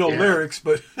mean, there's no lyrics,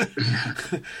 but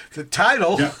the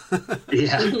title.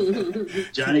 Yeah.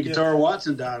 Johnny Guitar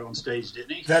Watson died on stage,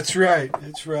 didn't he? That's right.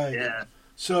 Yeah.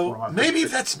 So maybe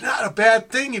that's not a bad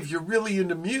thing if you're really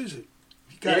into music.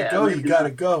 You gotta go. You gotta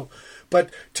go.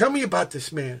 But tell me about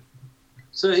this man.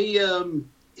 So he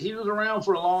was around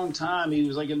for a long time. He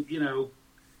was like in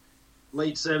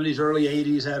late 70s, early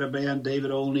 80s. Had a band, David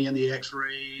Olney and the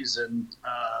X-Rays, and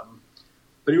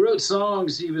but he wrote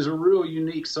songs. He was a real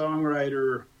unique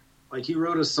songwriter. Like he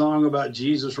wrote a song about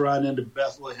Jesus riding into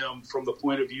Bethlehem from the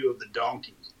point of view of the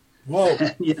donkey. Whoa.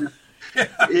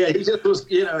 Yeah, he just was,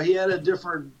 he had a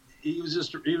different, he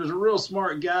was a real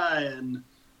smart guy, and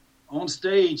on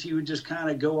stage he would just kind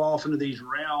of go off into these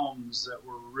realms that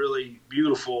were really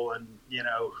beautiful and,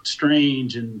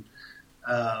 strange, and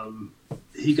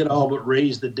he could all but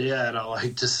raise the dead, I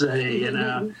like to say,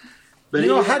 But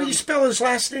how do you spell his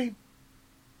last name?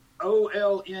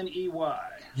 Olney.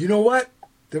 You know what?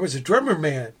 There was a drummer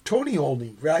man, Tony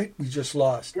Olney, right? We just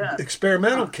lost. Yeah.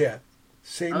 Experimental cat.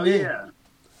 Same name. Yeah.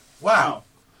 Wow.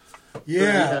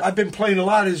 Yeah, I've been playing a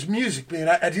lot of his music, man.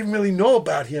 I didn't really know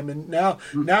about him, and now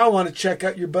I want to check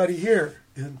out your buddy here.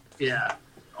 Yeah.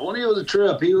 Olney was a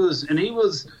trip.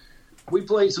 We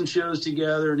played some shows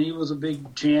together, and he was a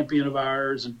big champion of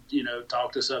ours, and,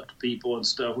 talked us up to people and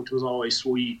stuff, which was always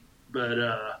sweet. But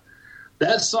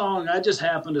that song, I just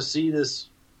happened to see this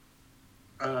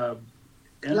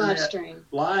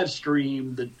live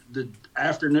stream the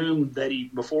afternoon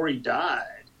before he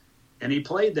died, and he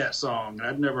played that song, and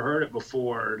I'd never heard it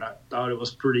before, and I thought it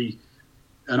was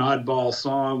an oddball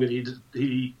song, but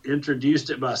he introduced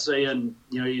it by saying,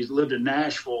 he lived in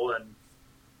Nashville, and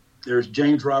there's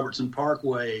James Robertson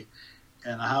Parkway,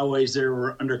 and the highways there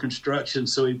were under construction,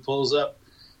 so he pulls up,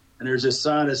 and there's this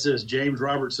sign that says, "James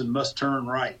Robertson must turn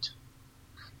right."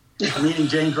 Meaning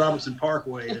James Robertson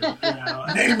Parkway,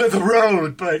 name of the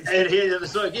road. But and he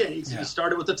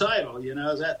started with the title,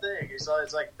 is that thing. So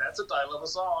it's like, that's the title of a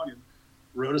song, and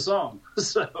wrote a song.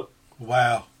 So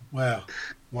wow,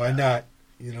 why not?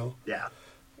 Yeah,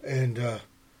 and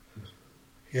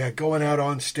going out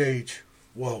on stage.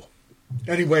 Whoa.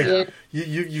 Anyway,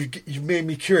 you made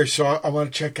me curious, so I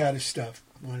want to check out his stuff.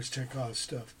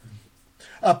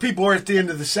 People are at the end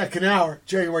of the second hour,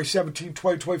 January 17,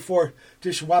 2024,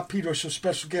 edition of Pedro Show,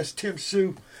 special guest Tim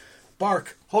Sue,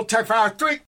 Bark. Hold tight for hour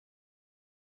 3.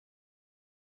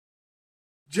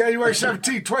 January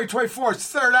 17, 2024,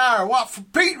 it's the third hour, from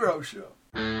Pedro Show.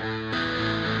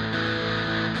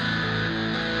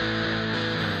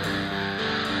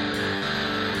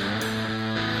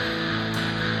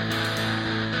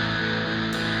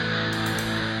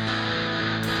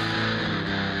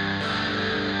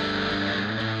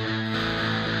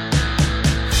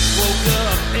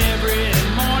 Every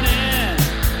morning,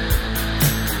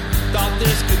 thought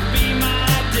this could be my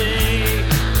day.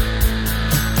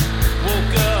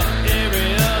 Woke up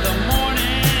every other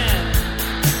morning,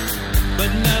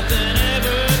 but nothing ever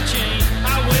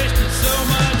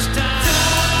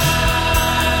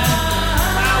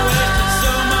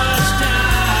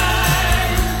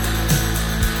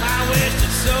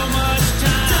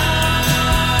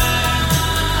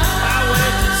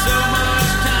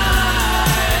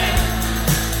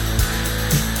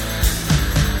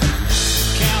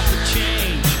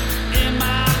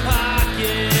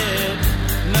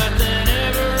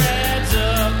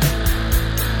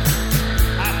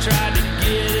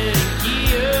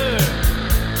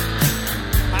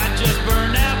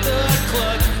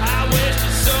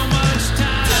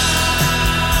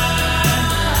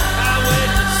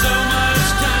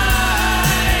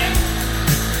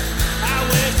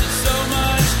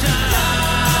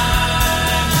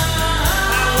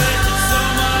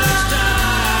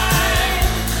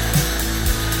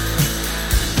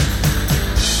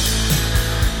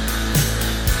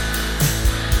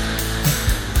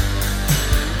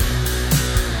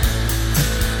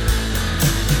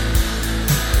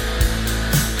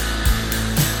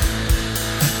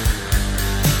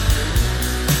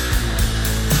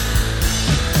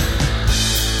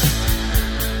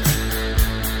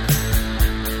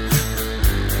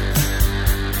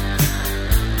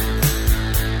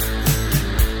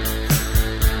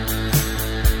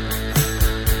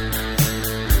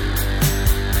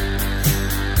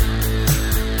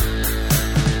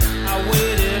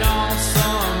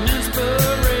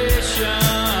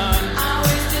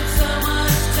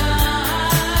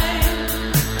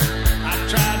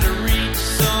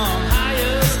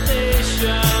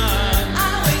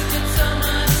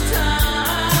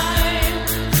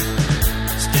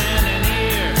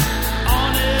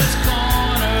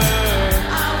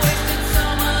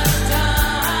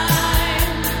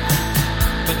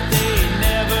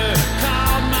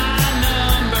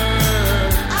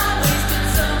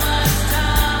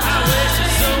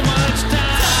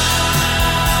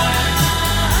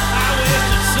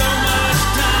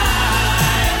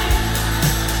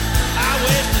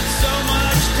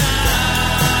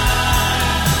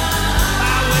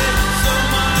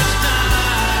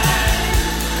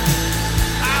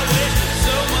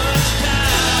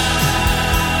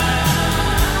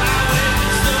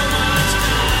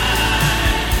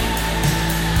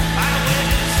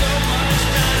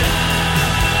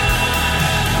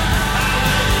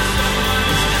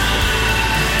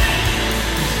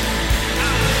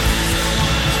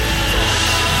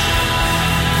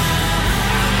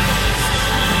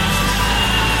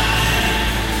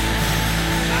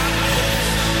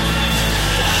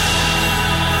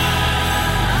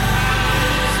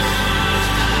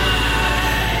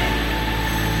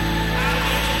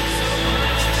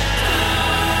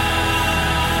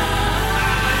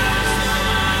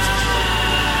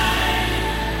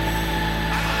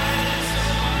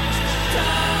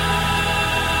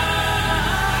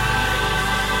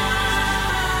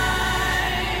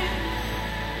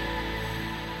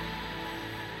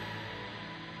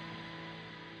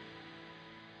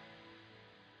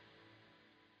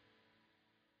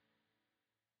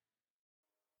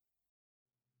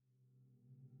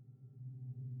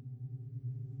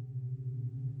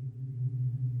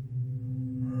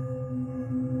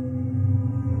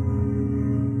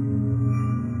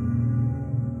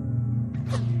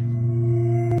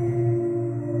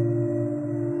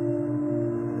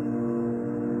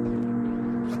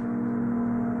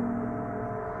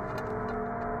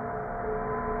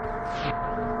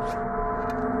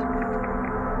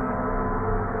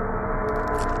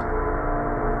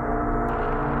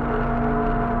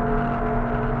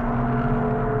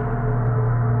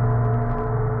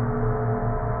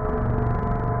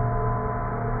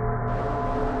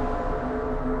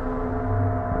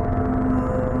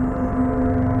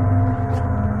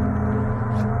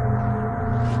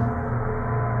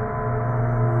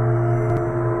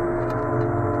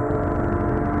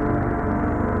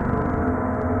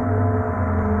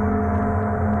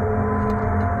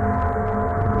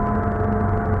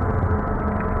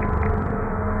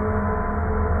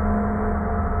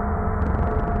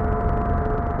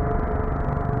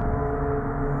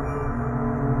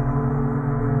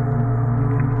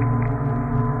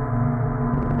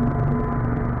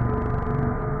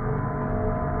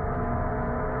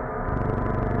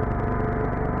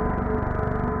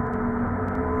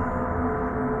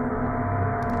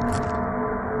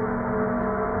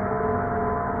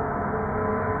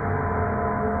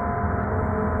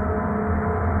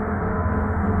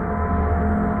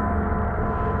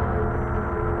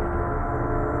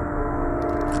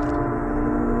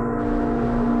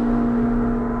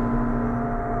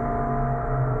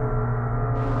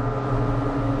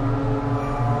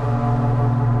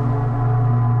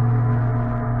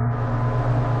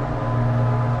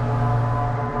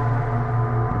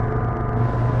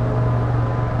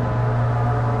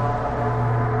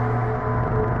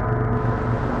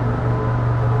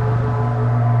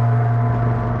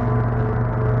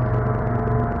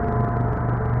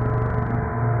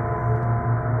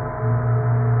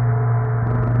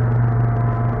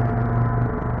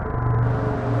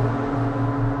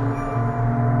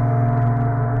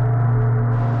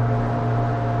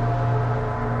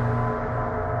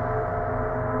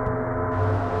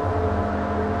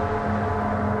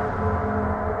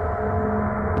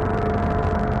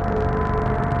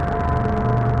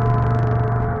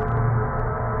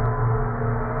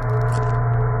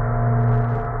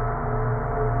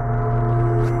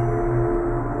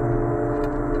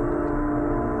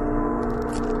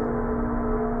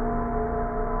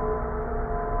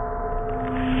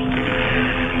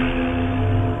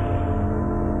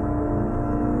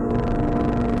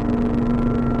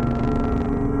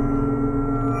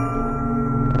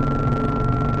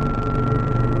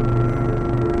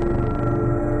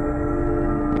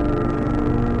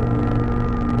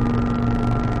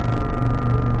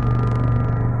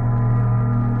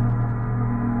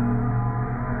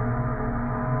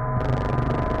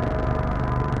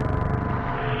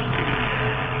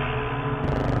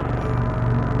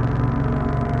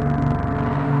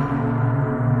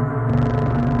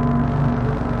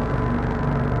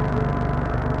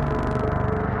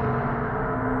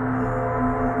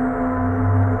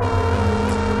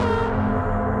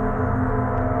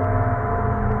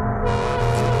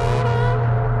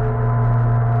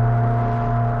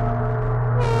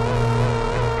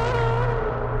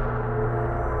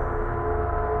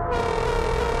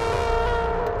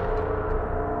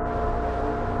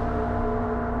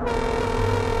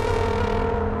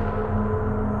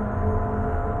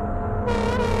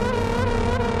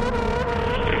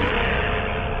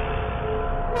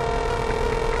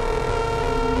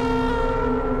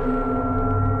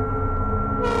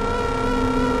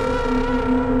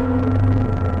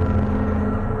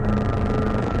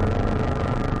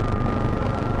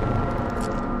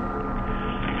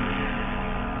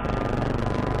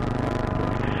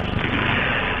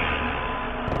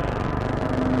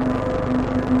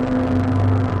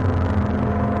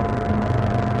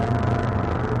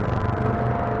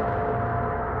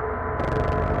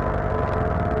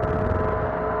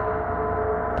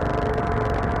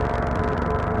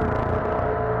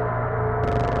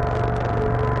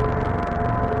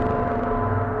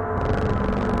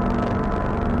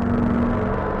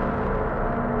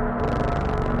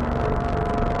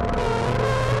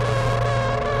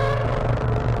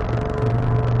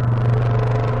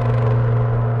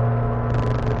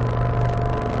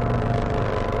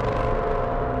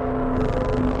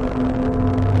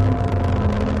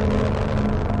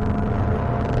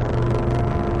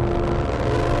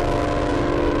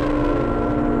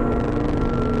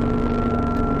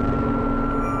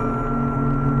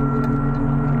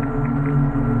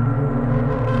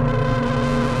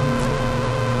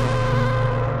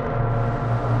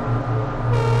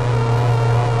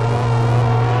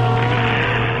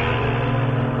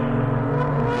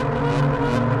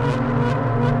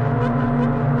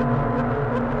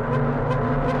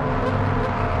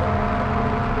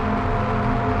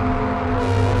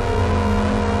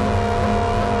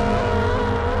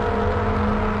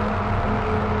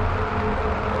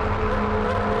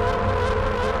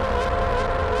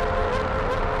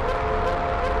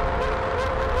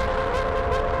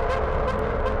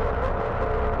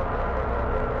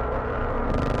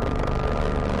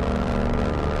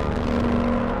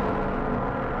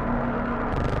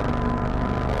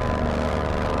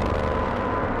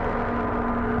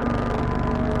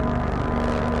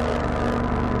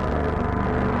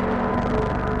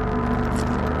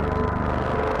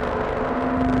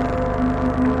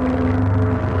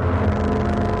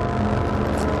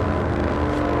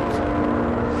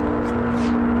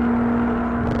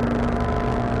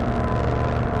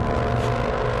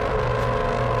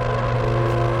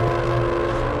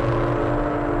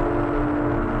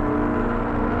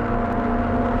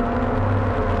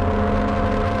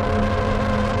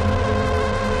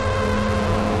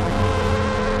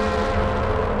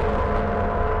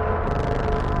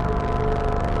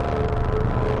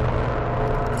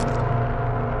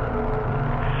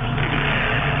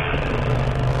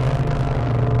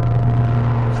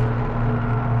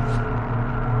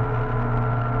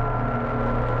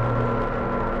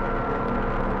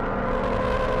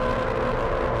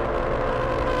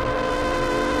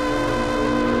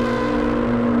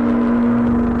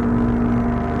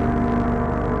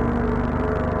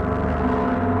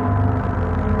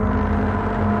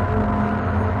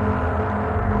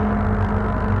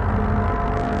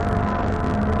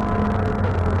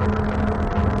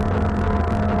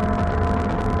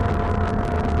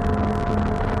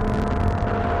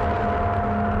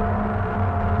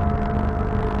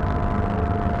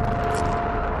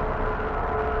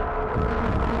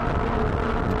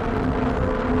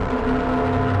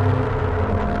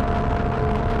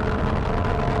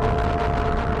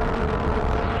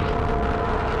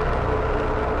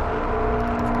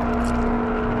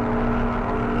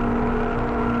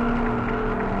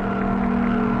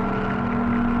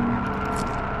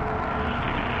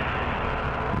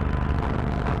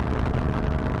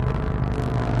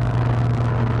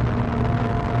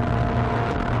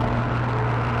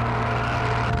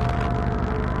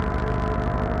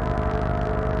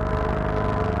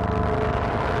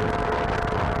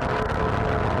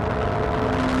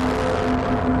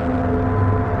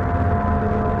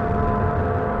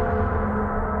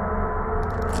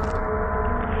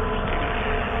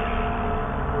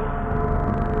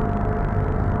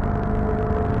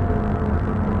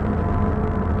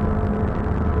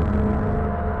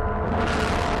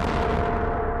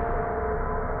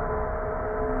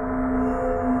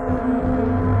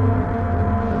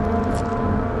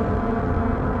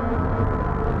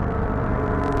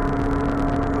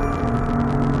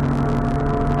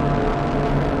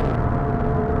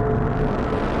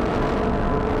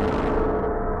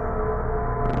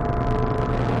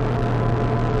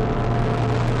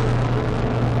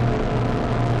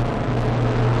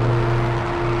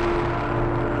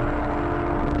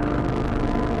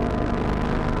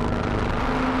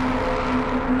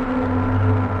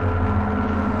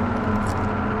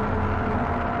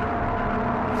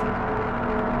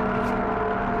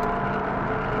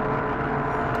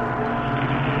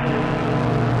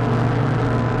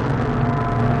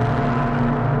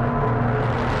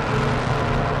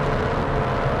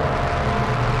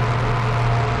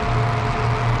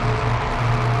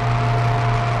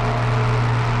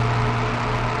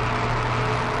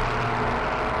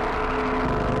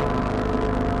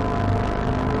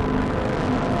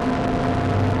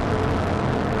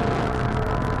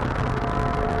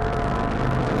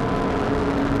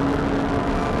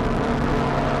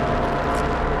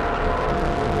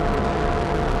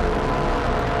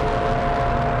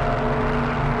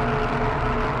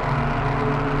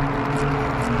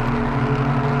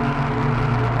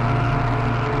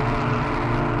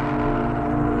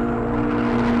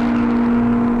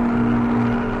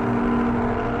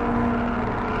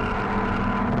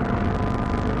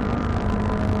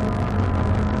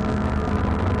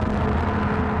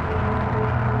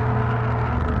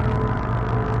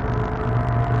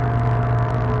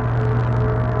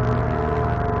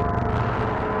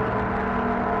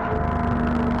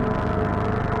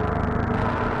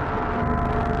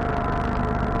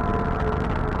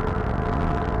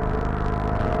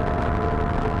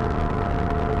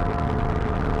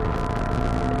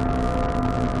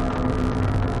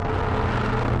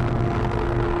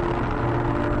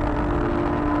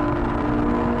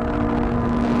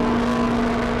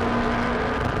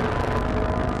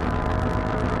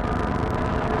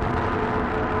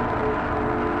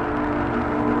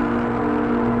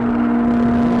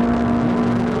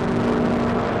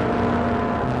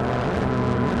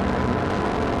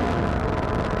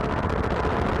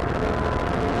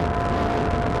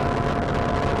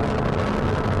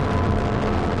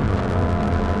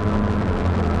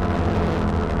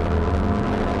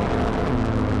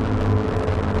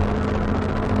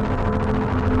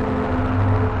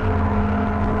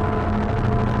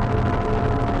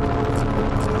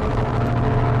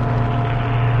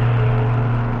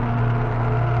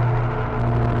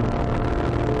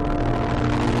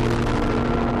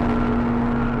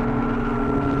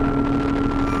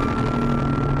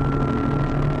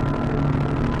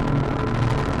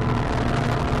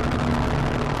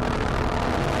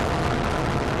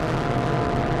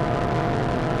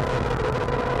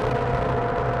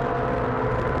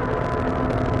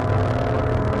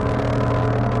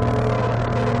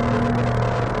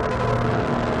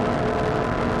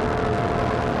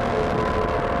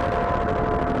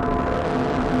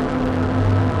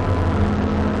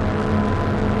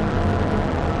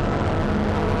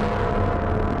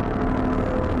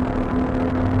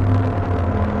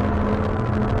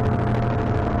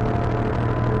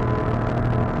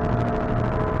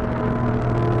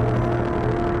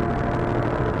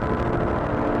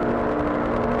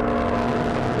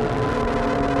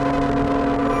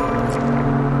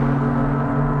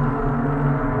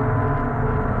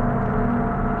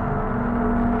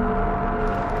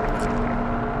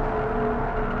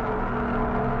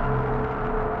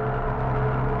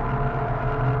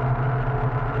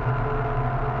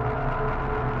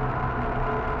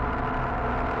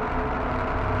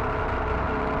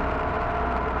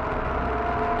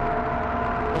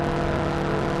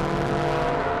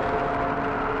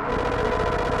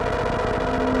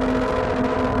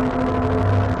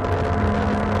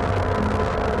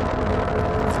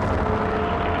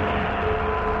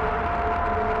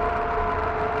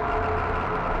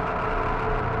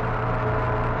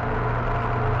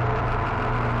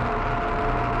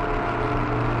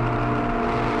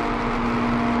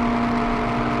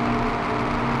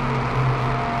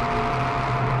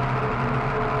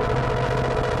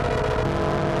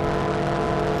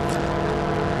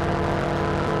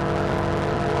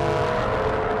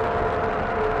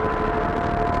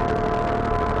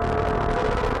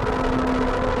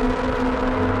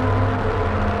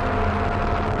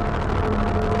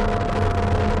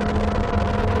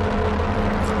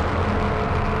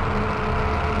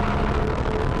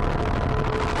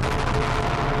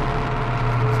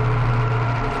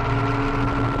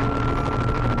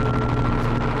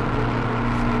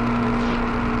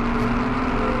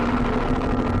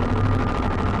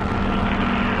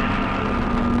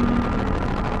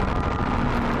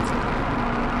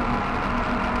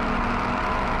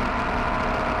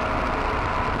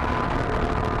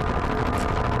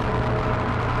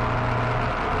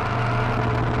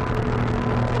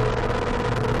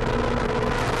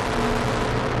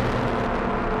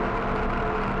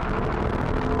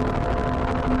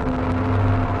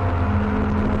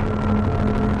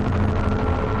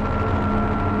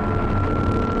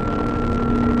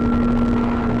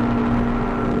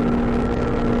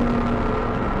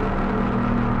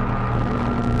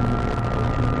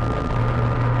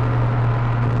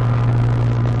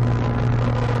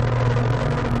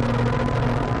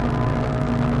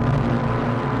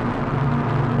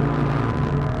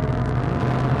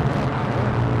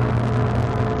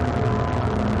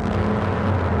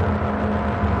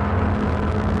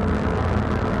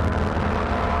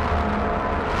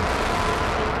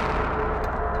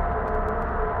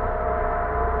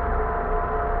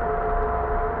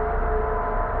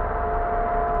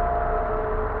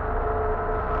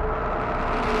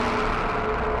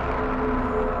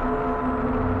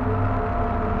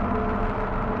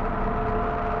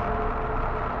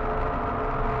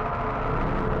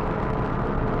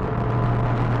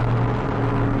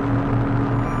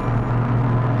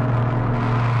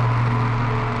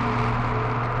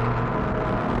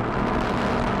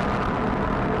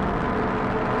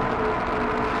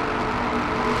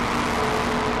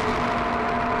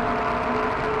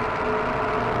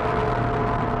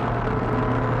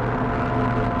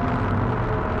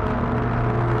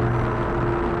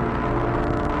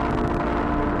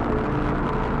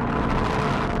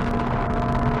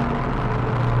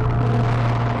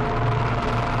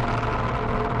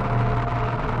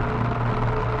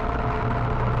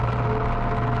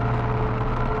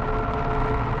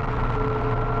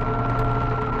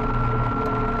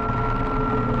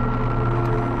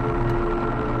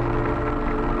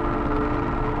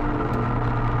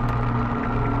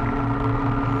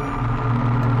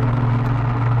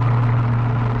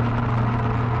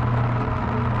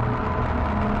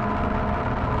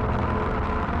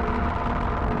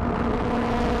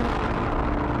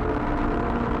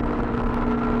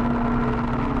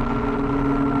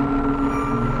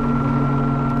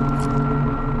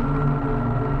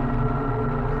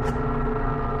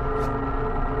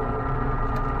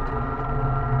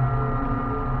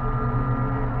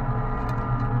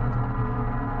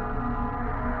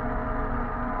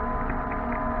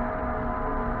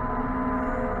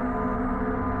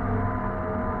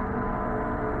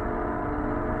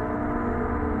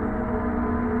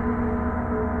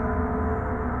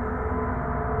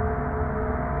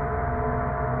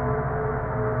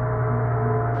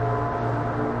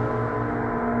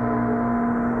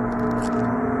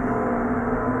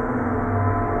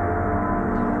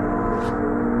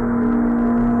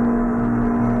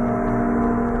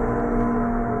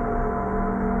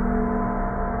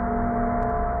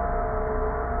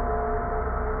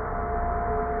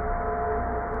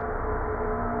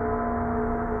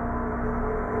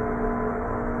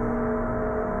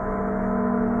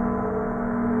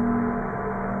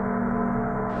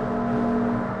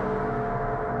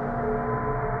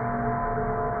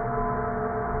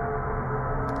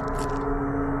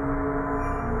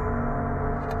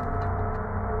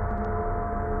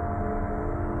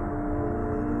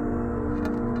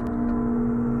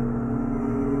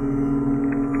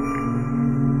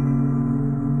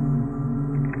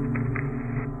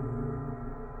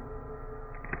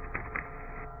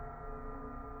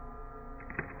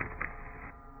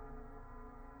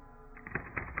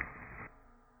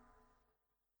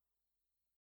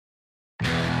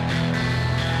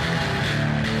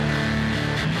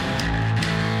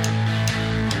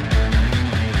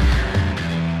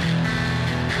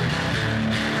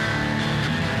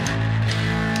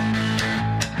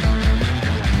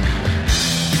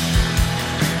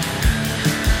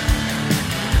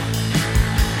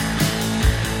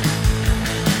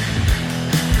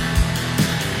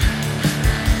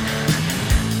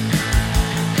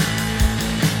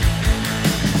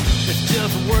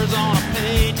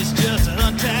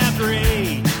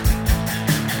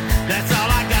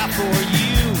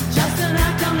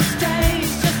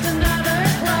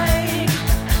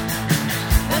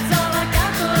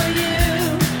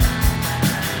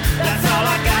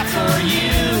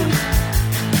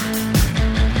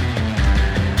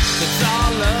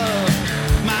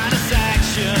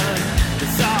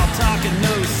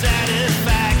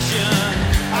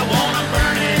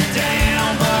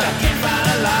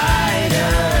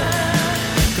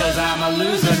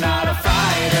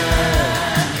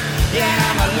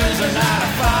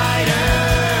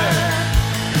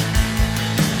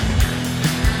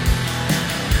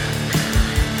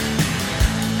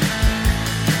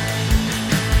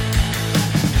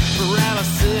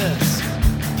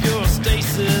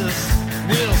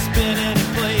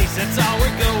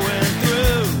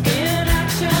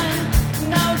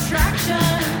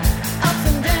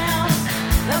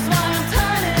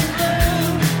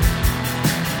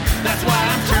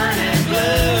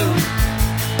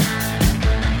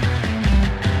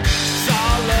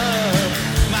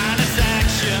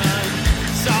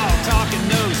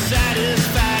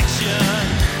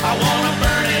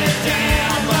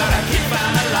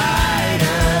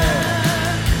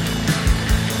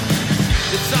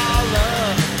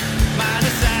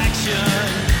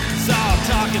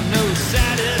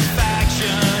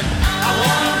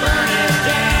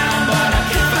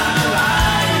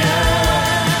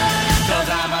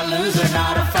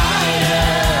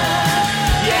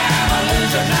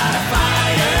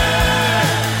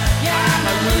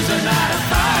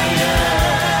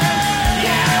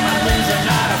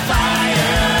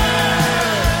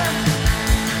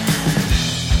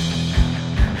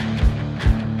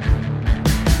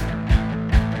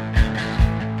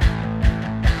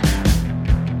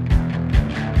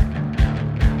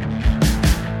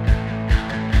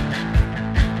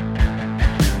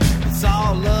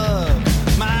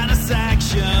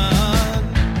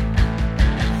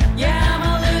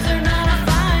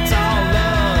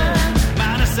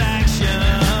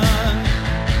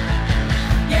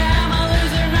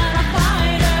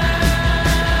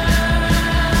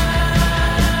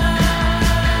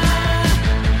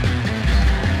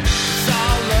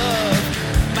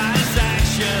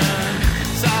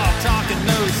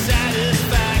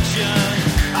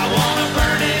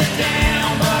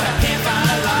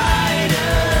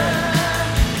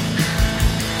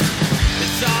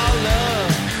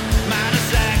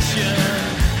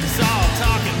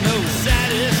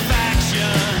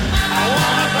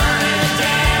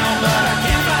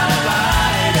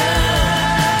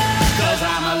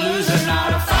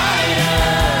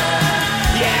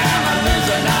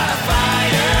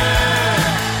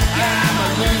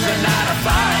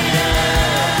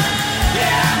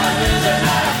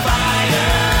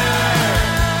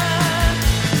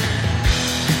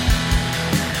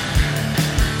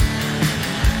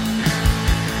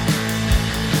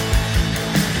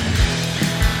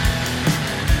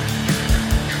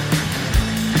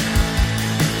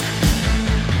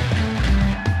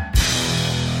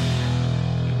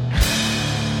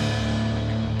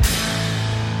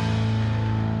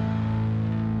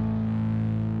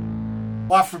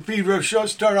off for Pedro Show.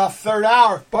 Start off third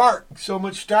hour. Bark. So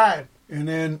much time. And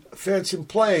then Fence and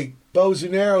Plague. Bows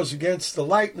and arrows against the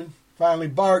lightning. Finally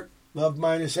Bark. Love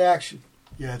minus action.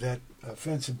 Yeah, that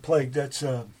Fence and Plague. That's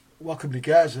Welcome to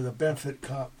Gaza, the benefit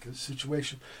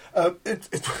situation. It's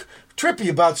trippy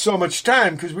about so much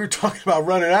time because we were talking about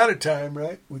running out of time,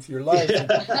 right, with your life.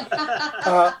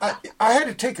 I had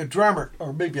to take a drummer,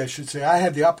 or maybe I should say I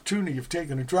had the opportunity of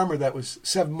taking a drummer that was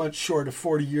 7 months short of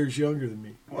 40 years younger than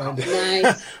me. Wow.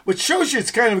 Nice. Which shows you it's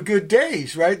kind of good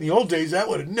days, right? In the old days, that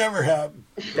would have never happened.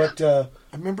 But I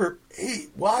remember, hey,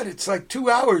 what? It's like 2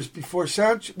 hours before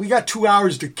sound. We got 2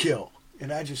 hours to kill.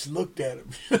 And I just looked at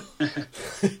him.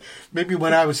 Maybe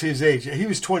when I was his age. He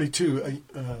was 22.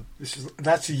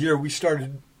 That's the year we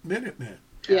started Minutemen.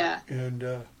 Yeah.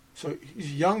 And so he's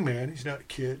a young man. He's not a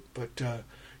kid. But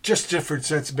just different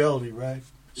sensibility, right?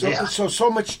 So, yeah.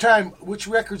 So much time. Which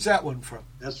record's that one from?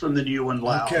 That's from the new one,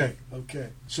 Loud. Okay.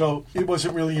 So it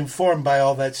wasn't really informed by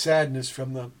all that sadness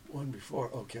from the one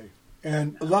before. Okay.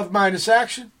 And Love Minus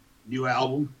Action? New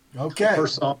album. Okay.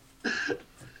 First song.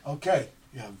 Okay.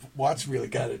 Yeah, Watts really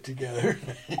got it together.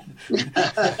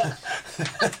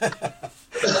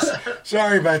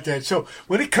 Sorry about that. So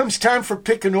when it comes time for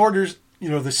picking orders,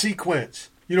 the sequence.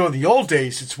 In the old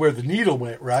days, it's where the needle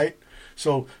went, right?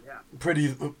 So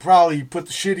probably put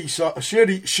the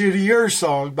shittier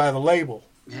song by the label.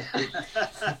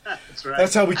 That's right.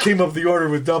 That's how we came up with the order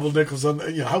with double nickels on.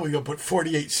 How we gonna put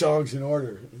 48 songs in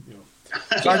order?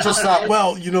 So I just thought,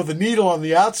 well, the needle on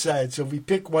the outside. So if we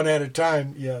pick one at a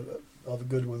time, all the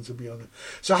good ones will be on there.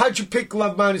 So how'd you pick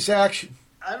Love Minus Action?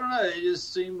 I don't know. It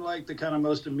just seemed like the kind of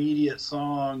most immediate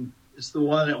song. It's the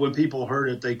one that when people heard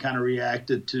it, they kind of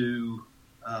reacted to.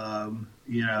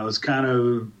 It's kind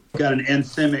of got an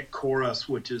anthemic chorus,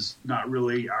 which is not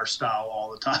really our style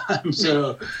all the time.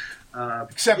 So,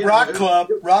 except Rock Club.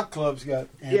 Rock Club's got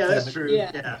anthemic. Yeah, that's true.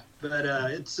 Yeah. But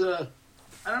it's I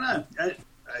don't know.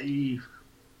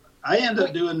 I end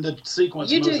up doing the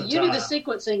sequence. You do the the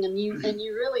sequencing, and you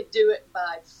really do it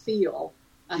by feel.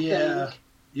 I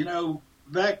think.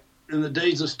 Back in the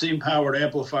days of steam-powered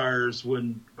amplifiers,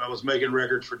 when I was making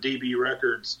records for DB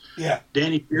Records,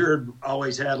 Danny Beard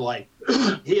always had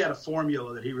he had a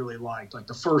formula that he really liked. Like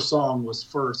the first song was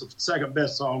first, the second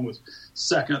best song was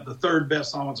second, the third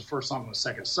best song was the first song on the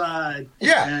second side.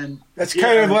 Yeah, and that's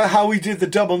kind of how we did the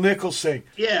double nickel thing.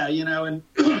 Yeah, and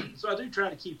so I do try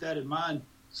to keep that in mind.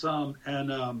 Some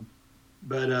and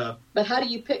but how do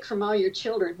you pick from all your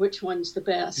children which one's the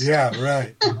best? Yeah,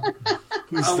 right.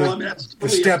 Who's the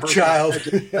stepchild?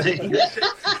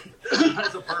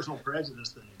 That's a personal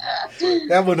prejudice thing.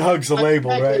 That one hugs the label,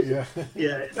 right? Yeah.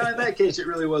 Yeah. In that case, it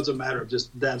really was a matter of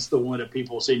just that's the one that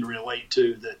people seem to relate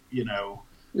to. That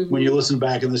when you listen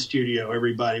back in the studio,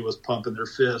 everybody was pumping their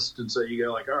fist, and so you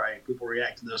go all right, people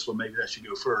react to this one. Maybe that should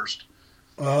go first.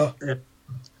 And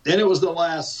it was the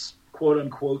last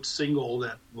quote-unquote single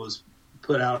that was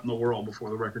put out in the world before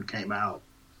the record came out.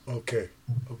 Okay.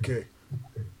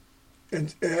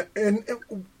 And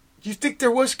you think there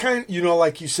was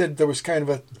like you said, there was kind of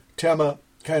a tema,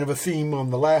 kind of a theme on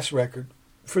the last record.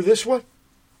 For this one?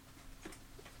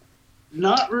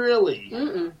 Not really.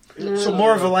 No. So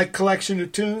more of a collection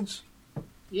of tunes?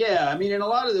 Yeah, and a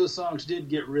lot of those songs did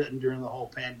get written during the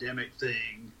whole pandemic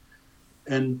thing.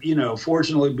 And,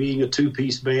 fortunately, being a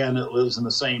two-piece band that lives in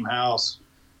the same house,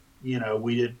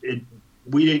 we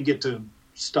didn't get to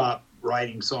stop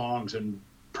writing songs and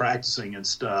practicing and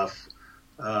stuff,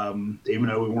 even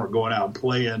though we weren't going out and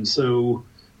playing. So,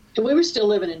 and we were still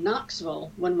living in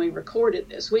Knoxville when we recorded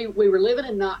this. We were living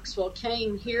in Knoxville,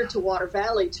 came here to Water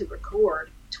Valley to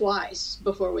record twice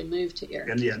before we moved here.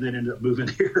 And then ended up moving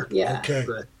here. Yeah. Okay.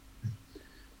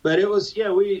 But it was,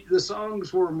 the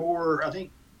songs were more, I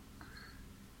think,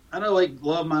 I know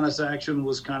Love Minus Action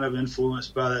was kind of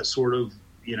influenced by that sort of,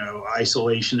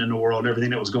 isolation in the world and everything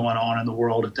that was going on in the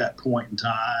world at that point in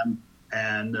time.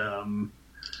 And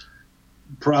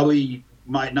probably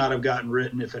might not have gotten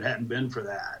written if it hadn't been for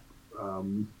that.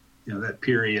 That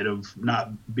period of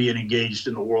not being engaged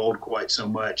in the world quite so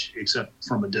much, except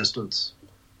from a distance.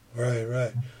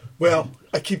 Right. Well,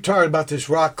 I keep talking about this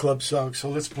Rock Club song, so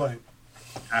let's play it.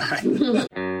 All right.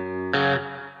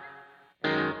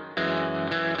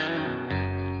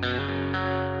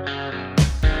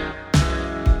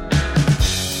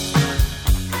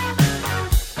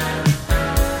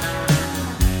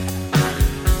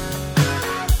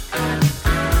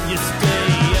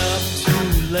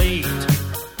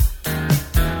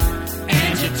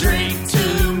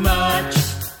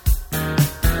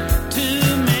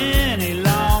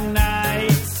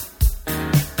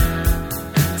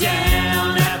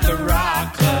 Down at the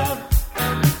Rock Club.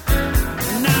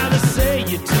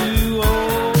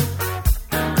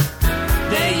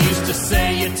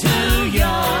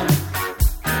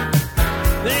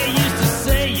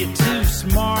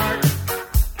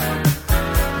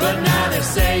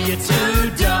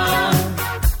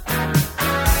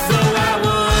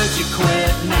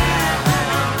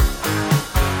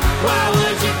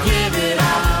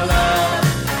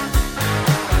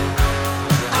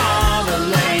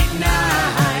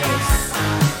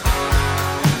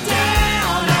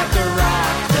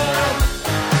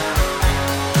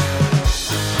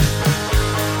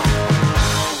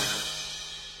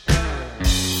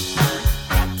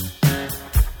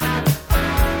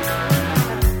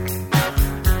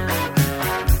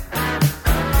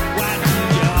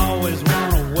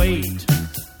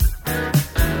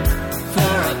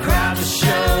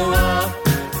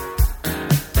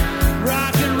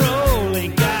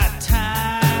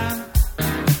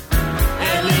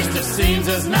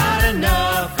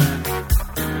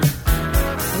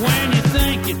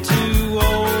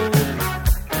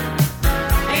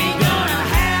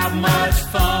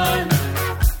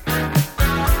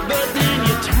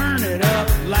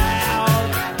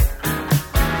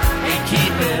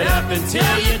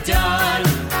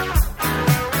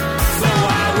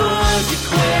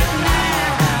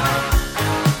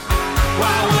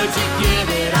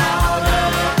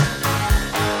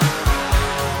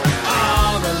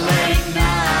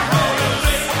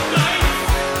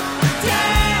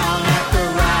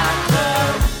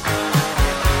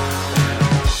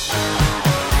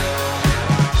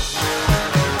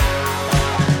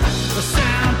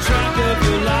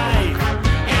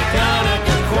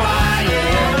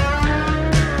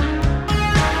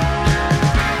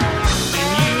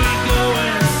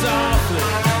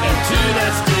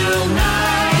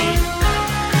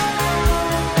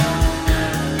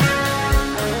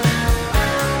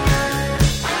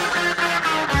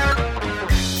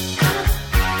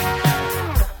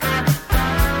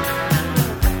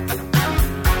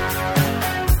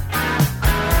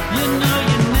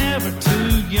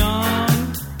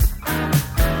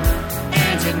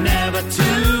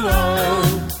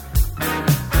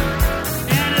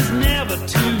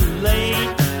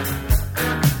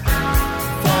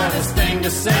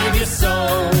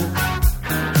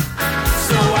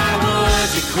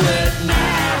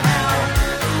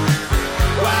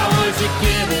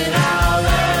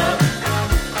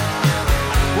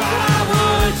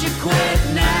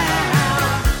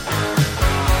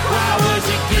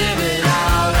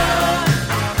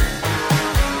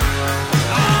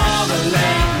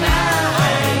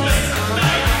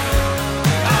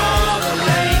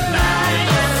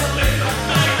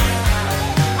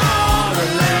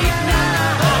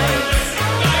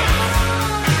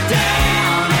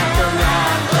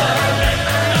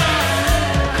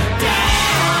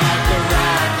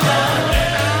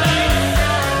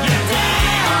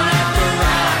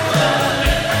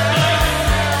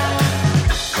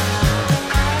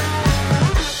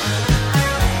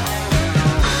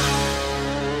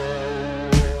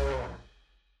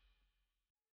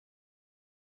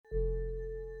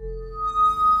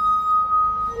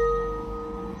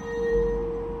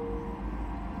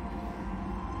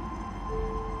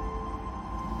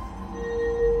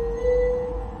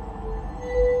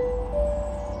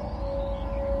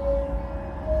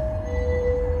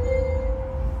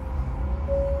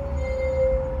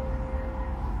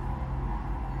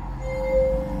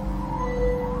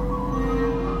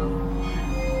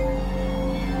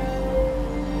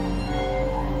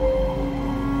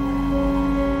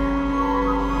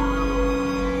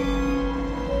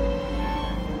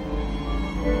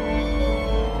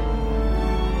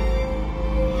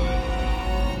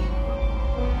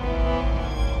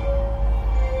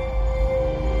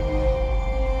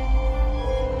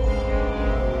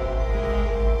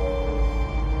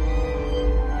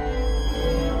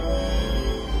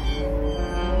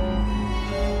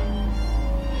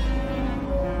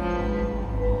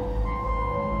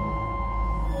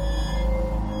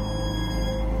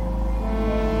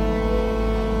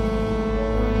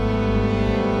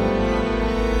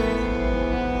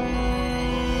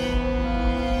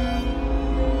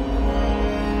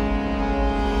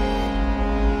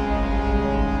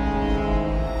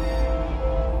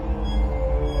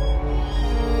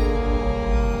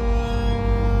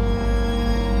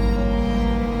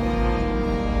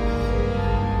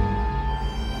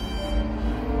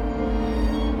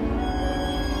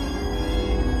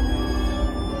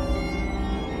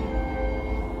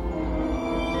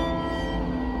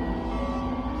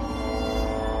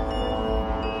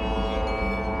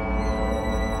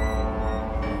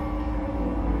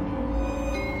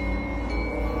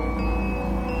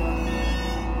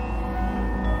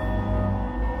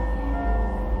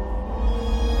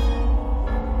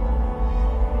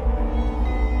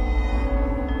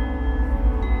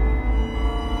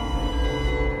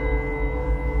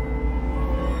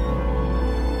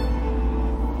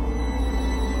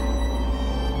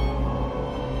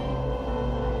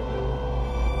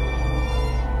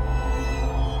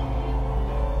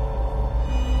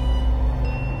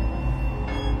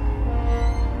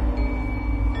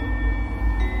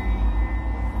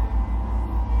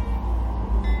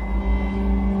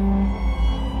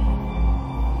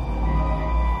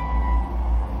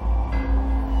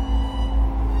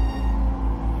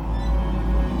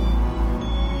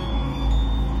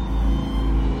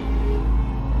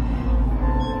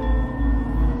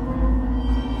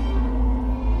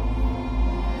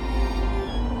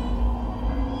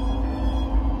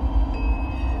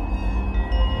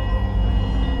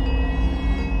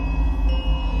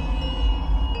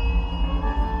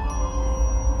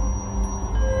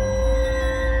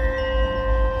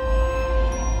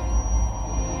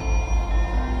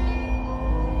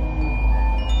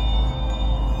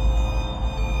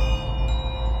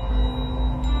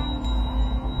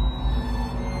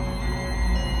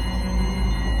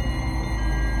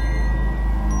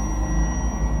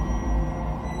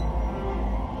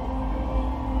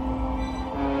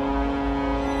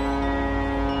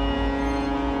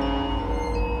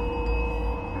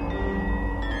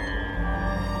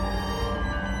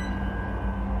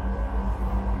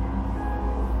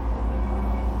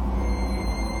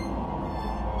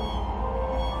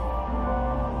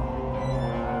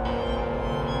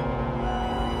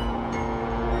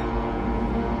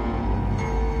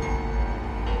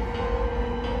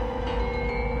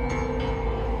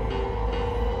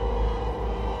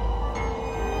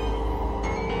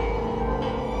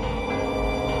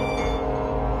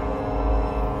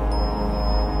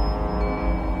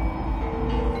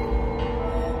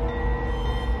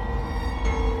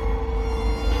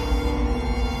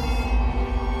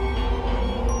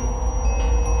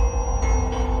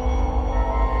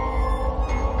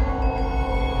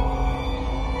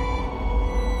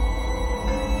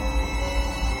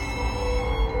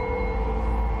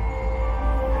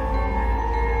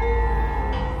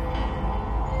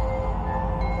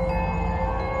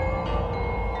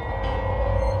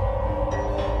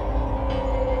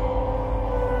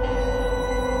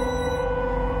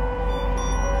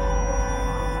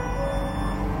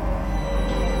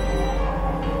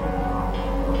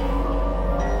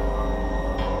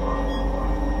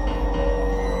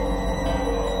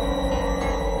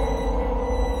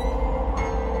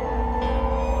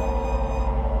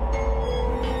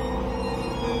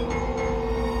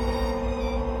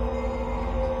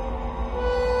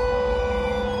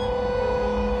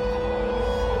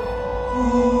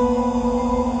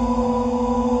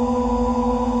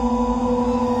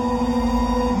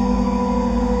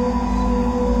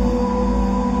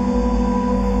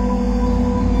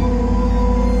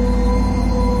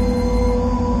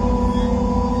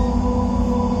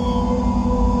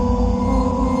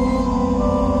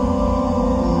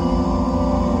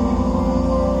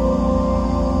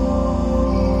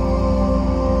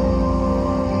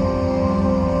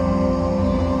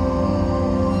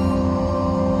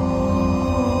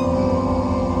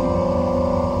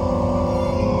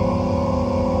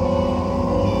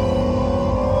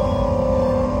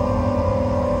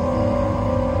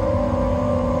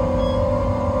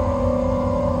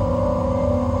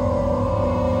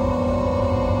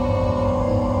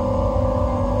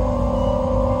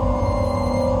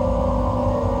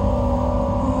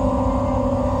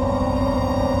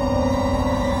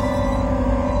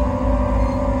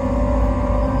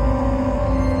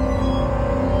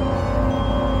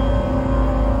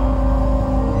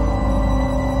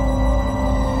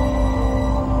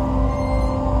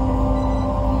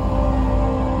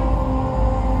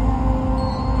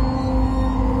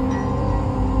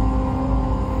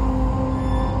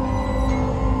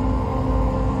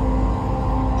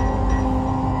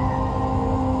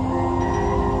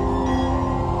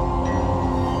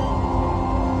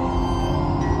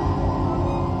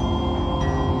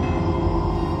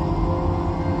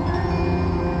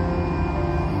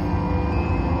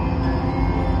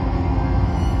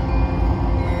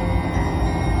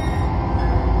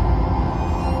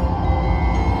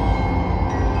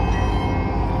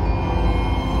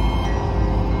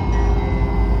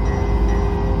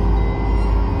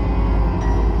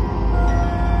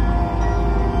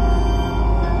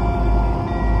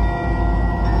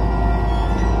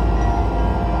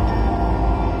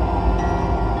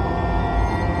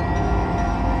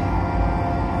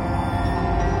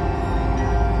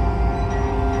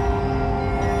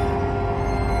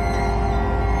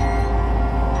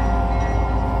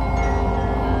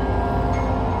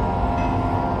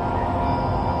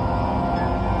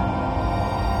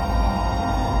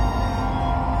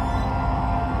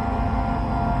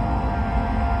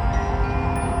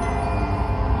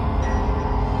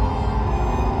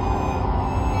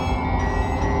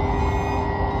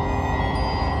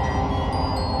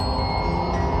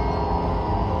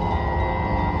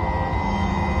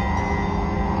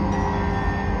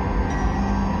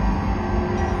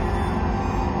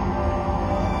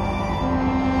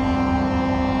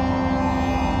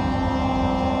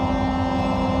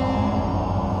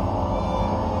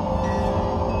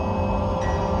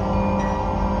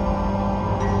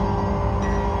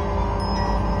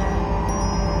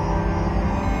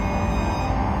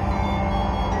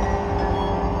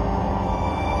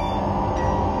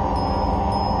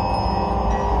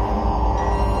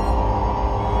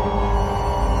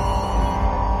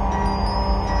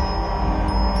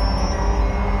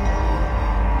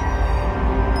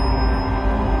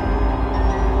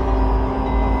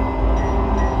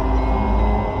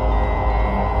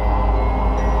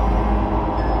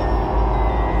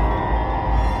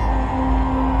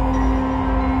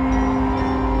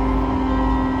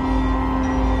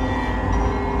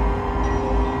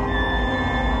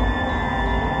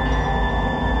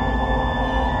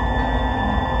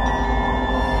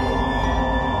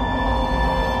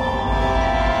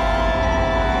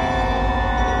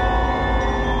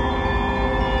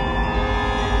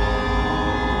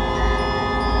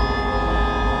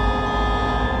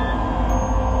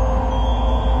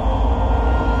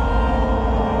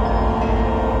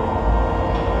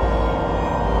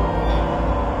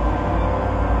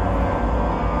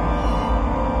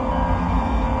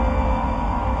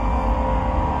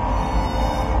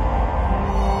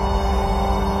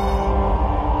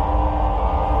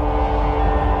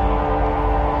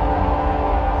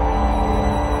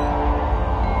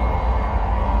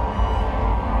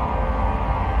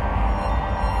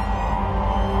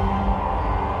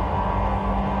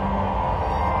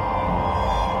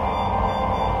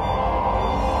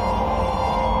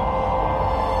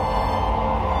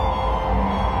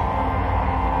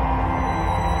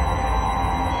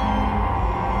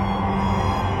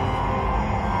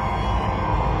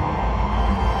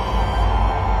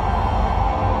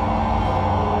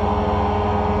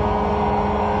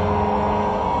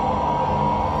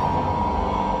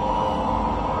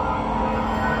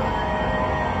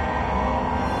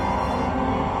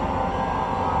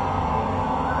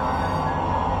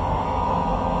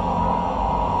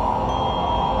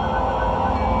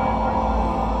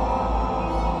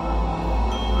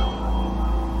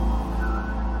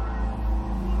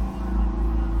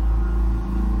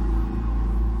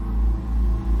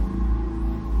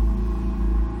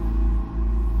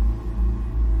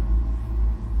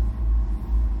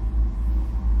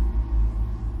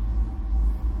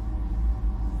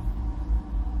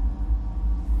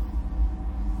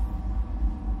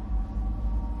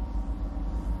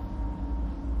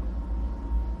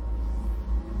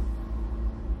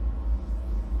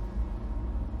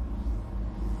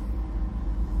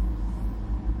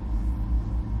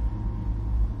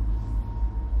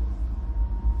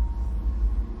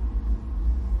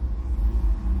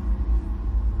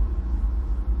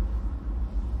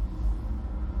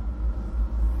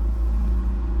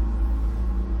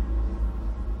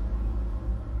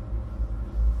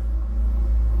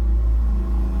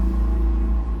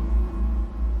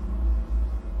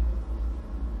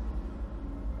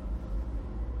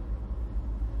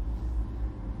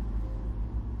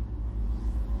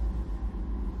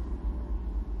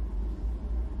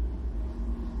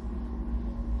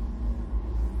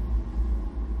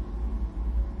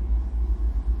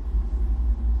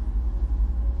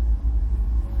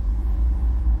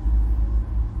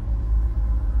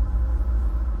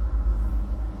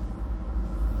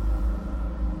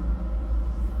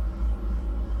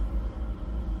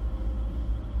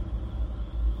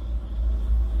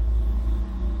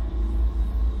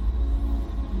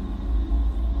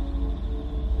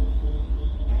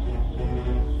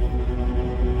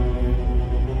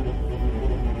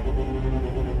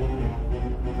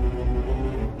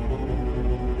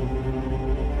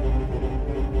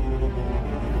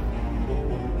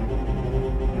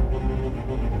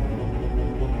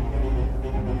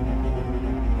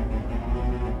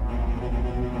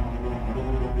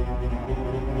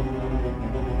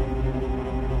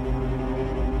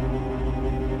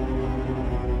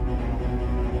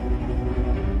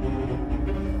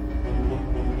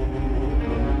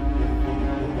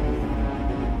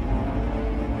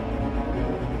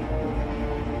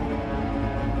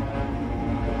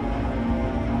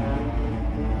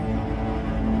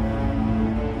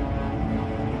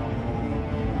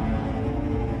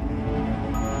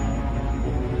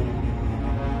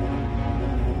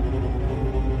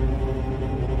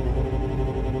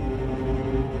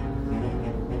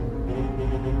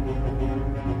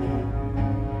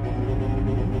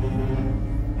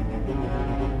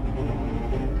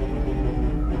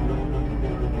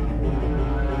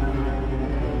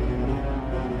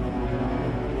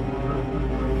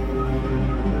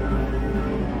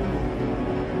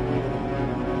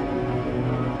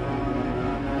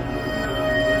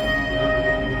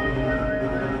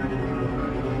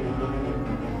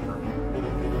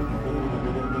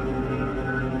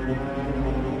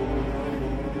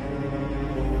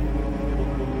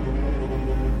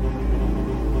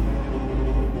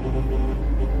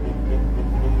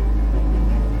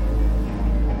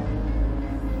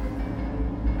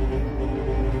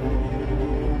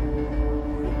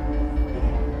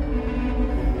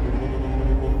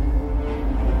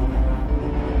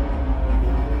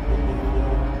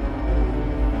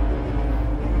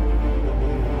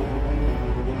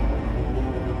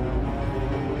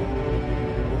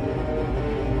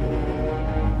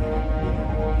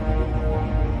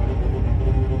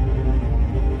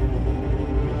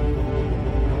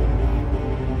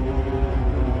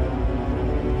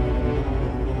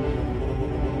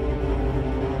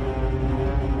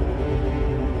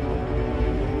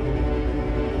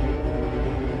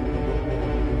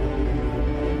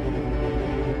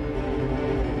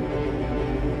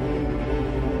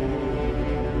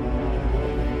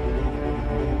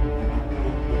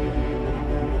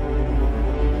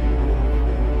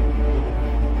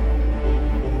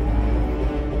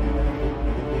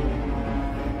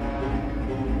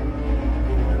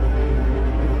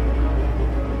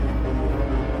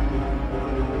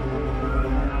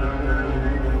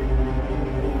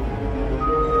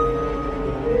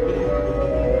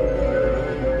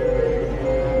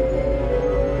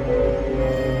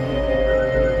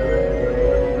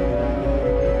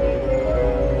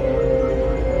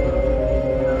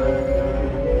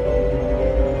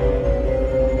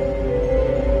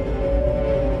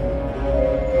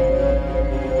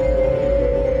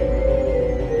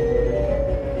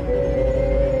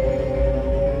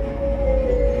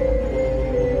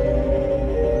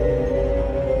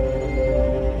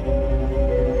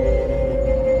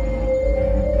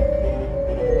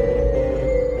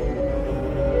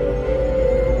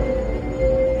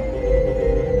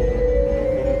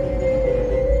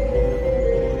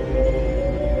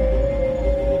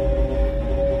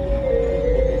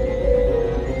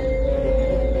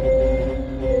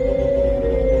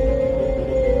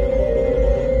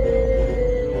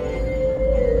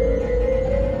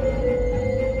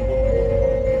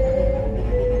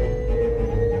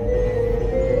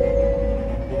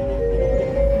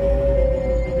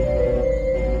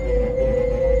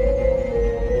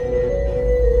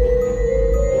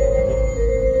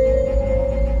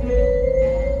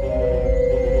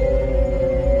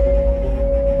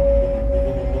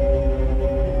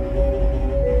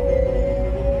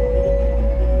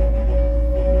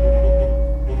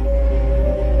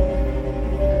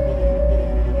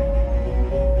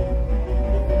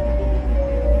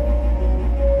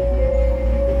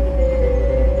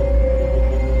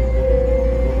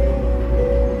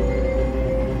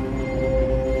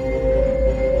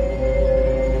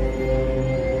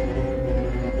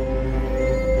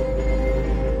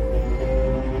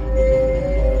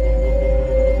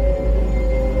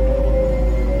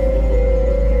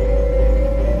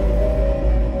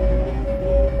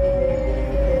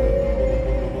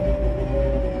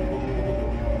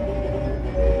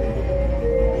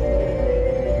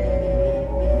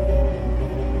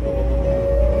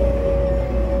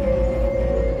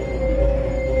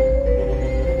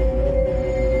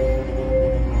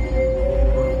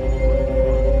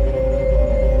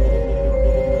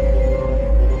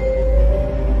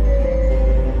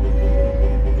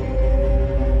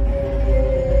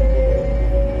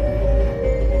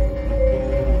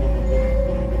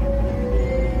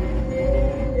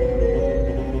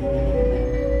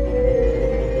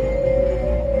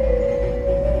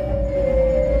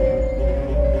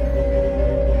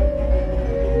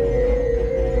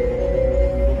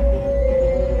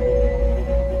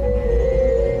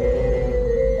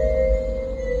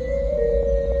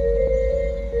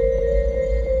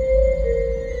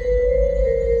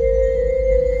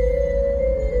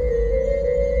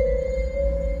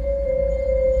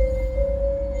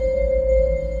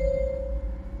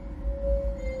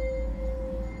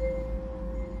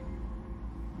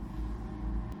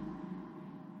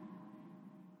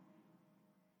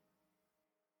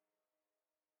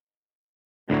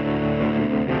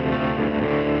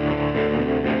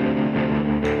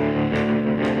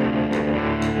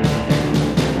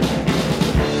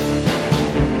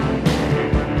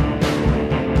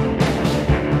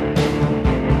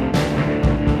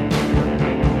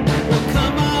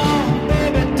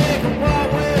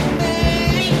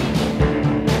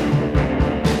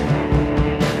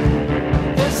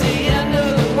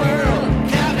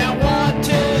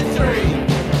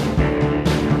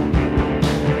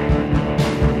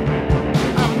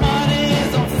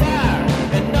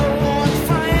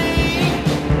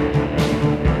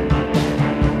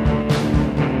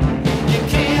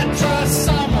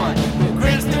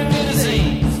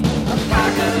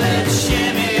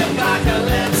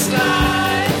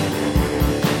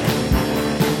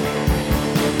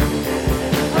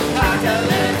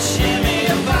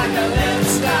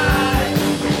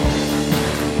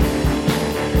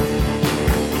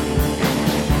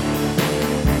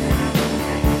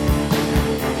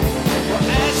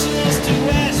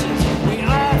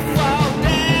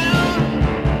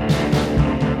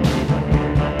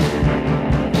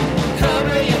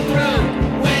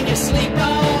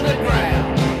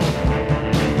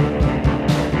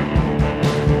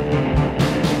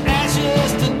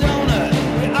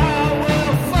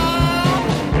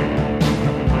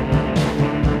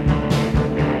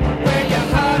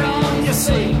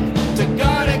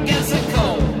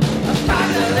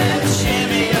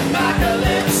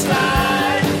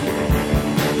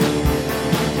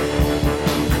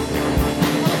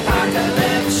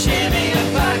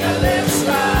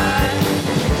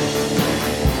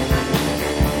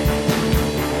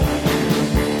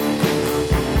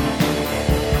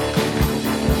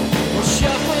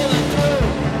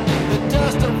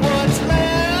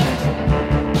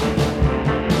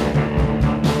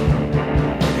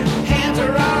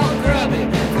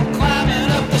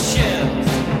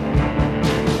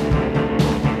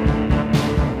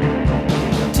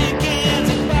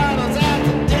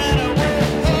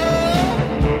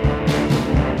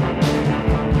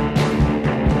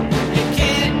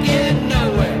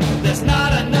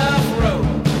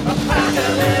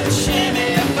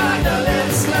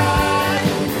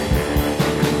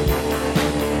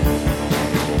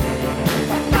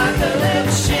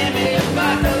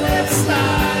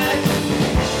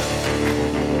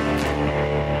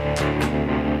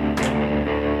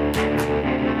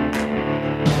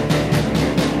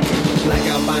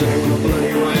 albino with a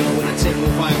bloody rhino, with a tin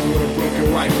revival with a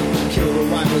broken rifle. Kill the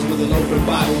rivals with an open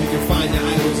Bible. You can find your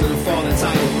idols in a fallen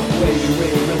title. Wavy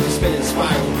ring, rhythm spinning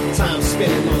spiral. Time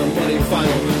spinning on a muddy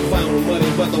final. Final muddy,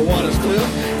 but the water's clear.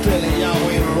 Clearly y'all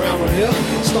ain't around with here.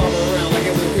 Storm around like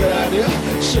it's a good idea.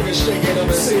 Sugar shaking up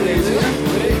and see these here.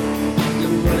 Ready? Let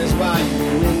me run this by you.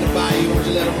 Run the bayou, won't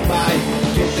you let them buy you?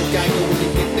 Get the Geico when you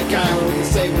get the Cairo. We can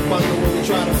save a bunker when we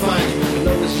try to find you. I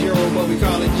know it's Euro, but we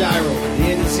call it gyro. The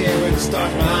end is here and the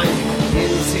start's behind you. The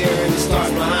end is here and the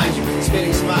start's behind you.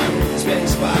 Spinning spiral, spinning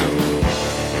spiral.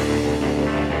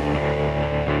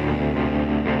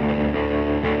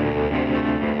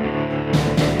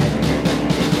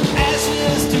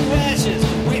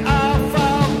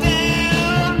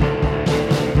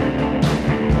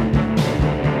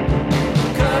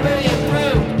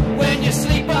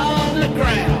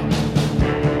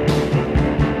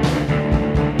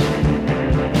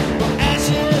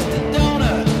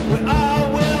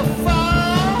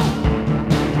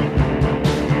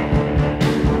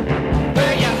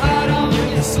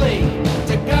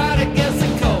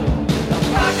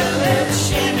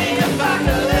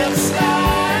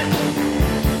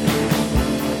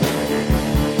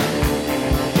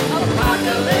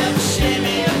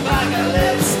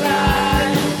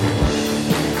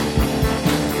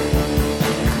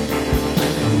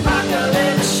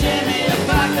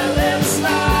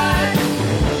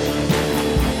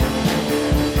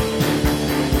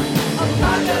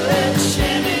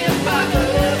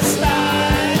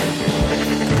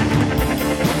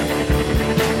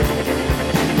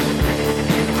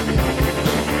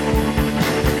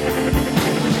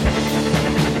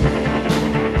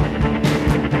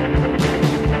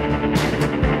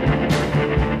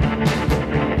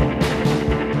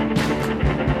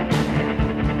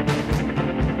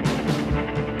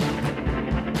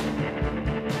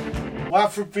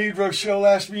 For Pedro Show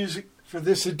last music for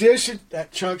this edition.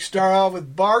 That chunk started off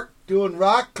with Bart doing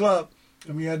Rock Club.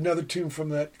 And we had another tune from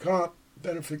that comp,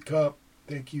 benefit comp.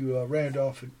 Thank you,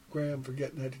 Randolph and Graham, for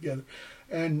getting that together.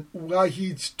 And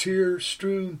Wahid's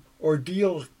Tear-Strewn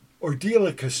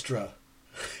Ordeal-Orchestra.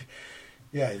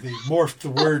 Yeah, they morphed the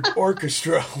word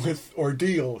orchestra with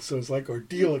ordeal, so it's like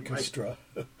Ordeal-Orchestra.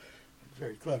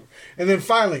 Very clever. And then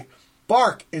finally,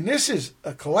 Bark. And this is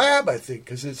a collab, I think,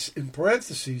 because it's in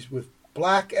parentheses with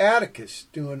Black Atticus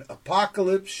doing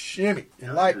Apocalypse Shimmy.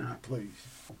 Enlighten me, please.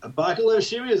 Apocalypse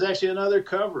Shimmy is actually another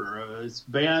cover. It's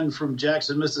a band from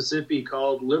Jackson, Mississippi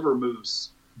called Liver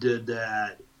Moose did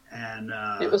that. And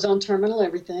it was on Terminal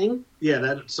Everything. Yeah,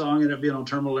 that song ended up being on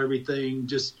Terminal Everything.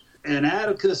 And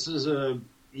Atticus is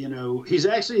he's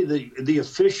actually the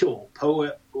official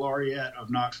poet laureate of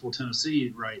Knoxville,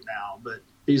 Tennessee right now. But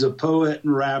he's a poet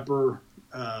and rapper,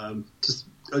 just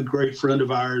a great friend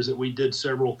of ours that we did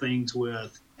several things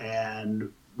with. And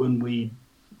when we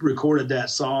recorded that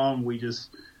song, we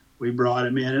brought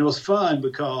him in. And it was fun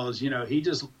because,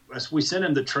 we sent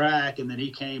him the track and then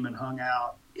he came and hung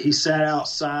out. He sat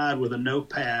outside with a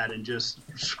notepad and just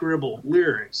scribbled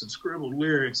lyrics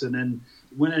and then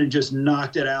went in and just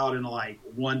knocked it out in like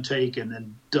one take and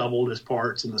then doubled his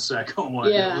parts in the second one.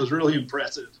 Yeah. It was really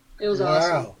impressive. It was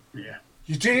awesome. Yeah.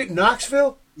 You did it in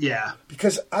Knoxville? Yeah.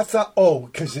 Because I thought,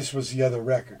 because this was the other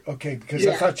record. Okay, because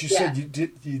I thought you said you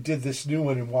did this new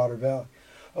one in Water Valley.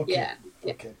 Okay. Yeah.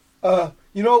 Okay.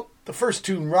 The first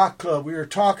tune, Rock Club, we were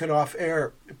talking off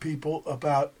air, people,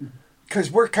 about, because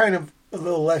we're kind of a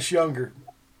little less younger.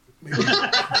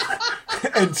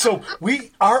 And so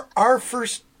our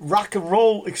first rock and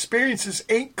roll experiences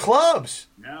ain't clubs.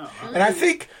 No. And I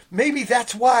think maybe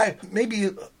that's why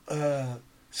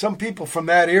some people from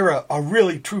that era are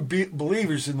really true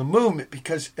believers in the movement,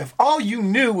 because if all you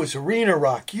knew was arena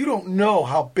rock, you don't know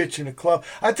how bitchin' a club.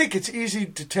 I think it's easy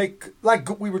to take,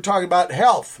 like we were talking about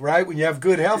health, right? When you have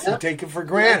good health, you take it for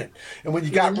granted. And when you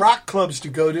got rock clubs to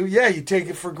go to, you take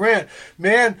it for granted.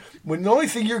 Man, when the only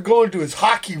thing you're going to is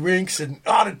hockey rinks and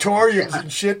auditoriums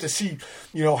and shit to see,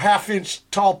 half-inch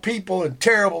tall people and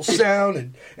terrible sound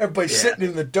and everybody sitting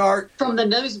in the dark. From the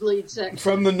nosebleed section.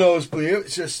 From the nosebleed. It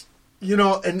was just...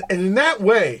 and in that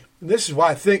way, and this is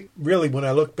why I think, really, when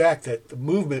I look back, that the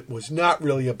movement was not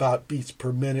really about beats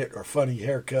per minute or funny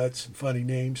haircuts and funny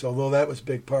names, although that was a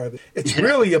big part of it. It's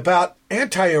really about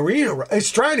anti-arena rock.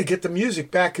 It's trying to get the music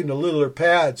back into littler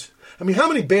pads. I mean, how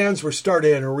many bands were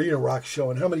started at an arena rock show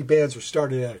and how many bands were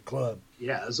started at a club?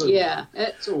 Yeah.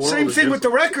 Same thing with the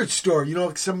record store.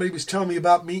 Somebody was telling me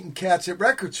about meeting cats at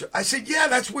record store. I said,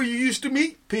 that's where you used to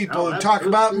meet people and talk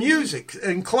about music,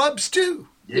 and clubs too.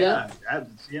 Yeah.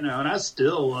 And I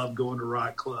still love going to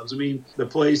rock clubs. I mean, the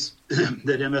place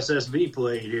that MSSV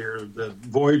played here, the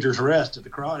Voyager's Rest at the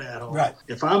Crawdad Hall. Right.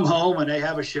 If I'm home and they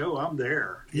have a show, I'm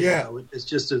there. Yeah.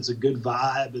 It's a good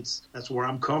vibe. That's where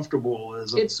I'm comfortable.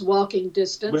 It's walking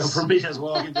distance. Well, for me, it's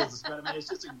walking distance. But I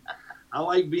mean, I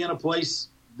like being a place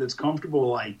that's comfortable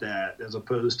like that, as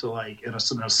opposed to like in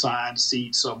an assigned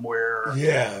seat somewhere.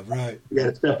 Yeah, right. You got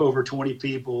to step over 20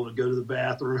 people to go to the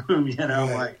bathroom.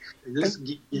 Right. Like this.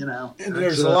 And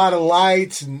there's a lot of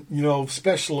lights and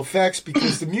special effects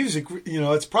because the music.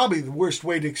 It's probably the worst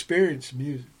way to experience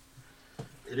music.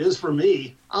 It is for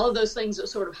me. All of those things that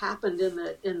sort of happened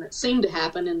that seemed to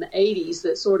happen in the 80s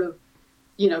that sort of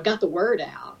got the word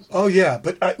out. Oh yeah,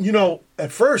 but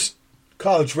at first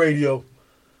college radio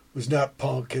was not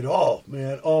punk at all,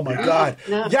 man. Oh, my God.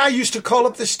 No. Yeah, I used to call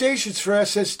up the stations for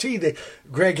SST.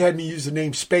 Greg had me use the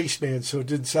name Spaceman, so it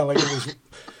didn't sound like it was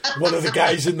one of the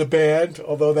guys in the band,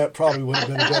 although that probably would have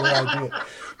been a better idea.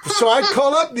 So I'd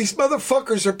call up, these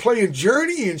motherfuckers are playing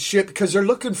Journey and shit because they're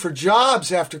looking for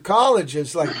jobs after college,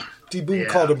 as like D. Boone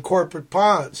called them, corporate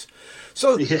pawns.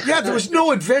 So, there was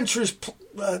no adventurous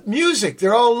music.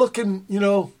 They're all looking,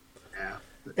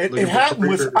 It happened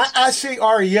with, I say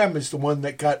REM is the one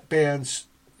that got bands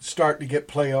starting to get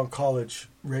play on college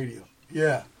radio.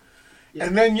 Yeah.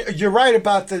 And then you're right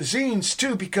about the zines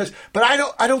too, but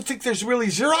I don't think there's really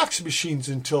Xerox machines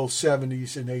until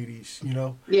 70s and 80s,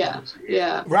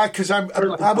 Yeah. Right, because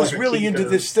I was really into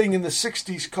this thing in the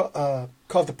 60s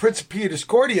called the Principia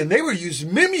Discordia, and they were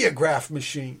using mimeograph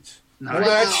machines. Nice. Remember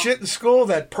that shit in school?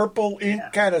 That purple ink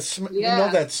kind of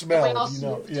that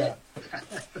smell, Yeah.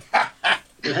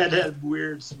 It had that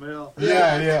weird smell.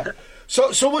 Yeah.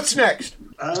 So what's next?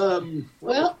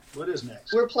 What is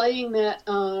next? We're playing that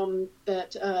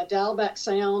Dialback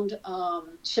Sound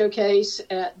showcase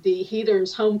at the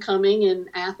Heathens Homecoming in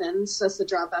Athens. That's the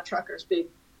Drive-By Truckers' big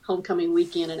homecoming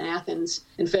weekend in Athens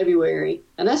in February,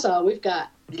 and that's all we've got.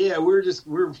 Yeah, we're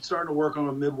starting to work on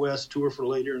a Midwest tour for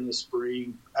later in the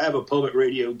spring. I have a public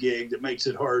radio gig that makes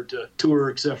it hard to tour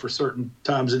except for certain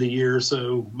times of the year.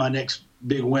 So my next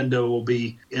big window will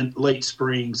be in late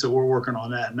spring. So we're working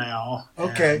on that now.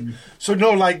 Okay. So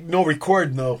no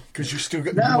recording though, because you still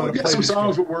got. No, we got some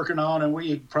songs we're working on, and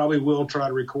we probably will try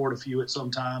to record a few at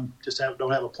some time. Just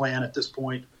don't have a plan at this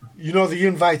point. The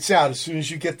invite's out. As soon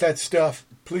as you get that stuff,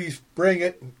 please bring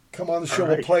it and come on the show.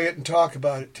 Right. We'll play it and talk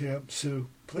about it, Tim, Sue.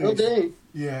 Please. Will do.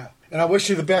 Yeah. And I wish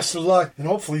you the best of luck, and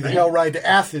hopefully the hell ride to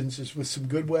Athens is with some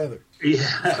good weather. Yeah.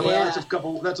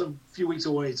 Well, that's a few weeks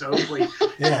away, so hopefully.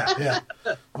 Yeah.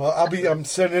 Well, I'm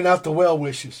sending out the well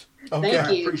wishes. Okay.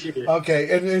 Thank you. I appreciate it.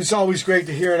 Okay, and it's always great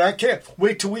to hear it. I can't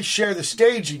wait till we share the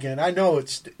stage again. I know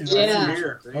it's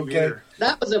here. Okay.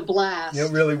 That was a blast.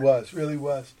 It really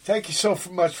was. Thank you so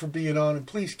much for being on, and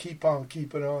please keep on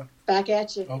keeping on. Back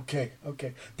at you. Okay.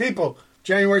 People,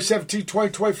 January 17,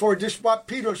 2024, Dish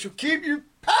Pedro Show. Keep your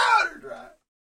powder dry.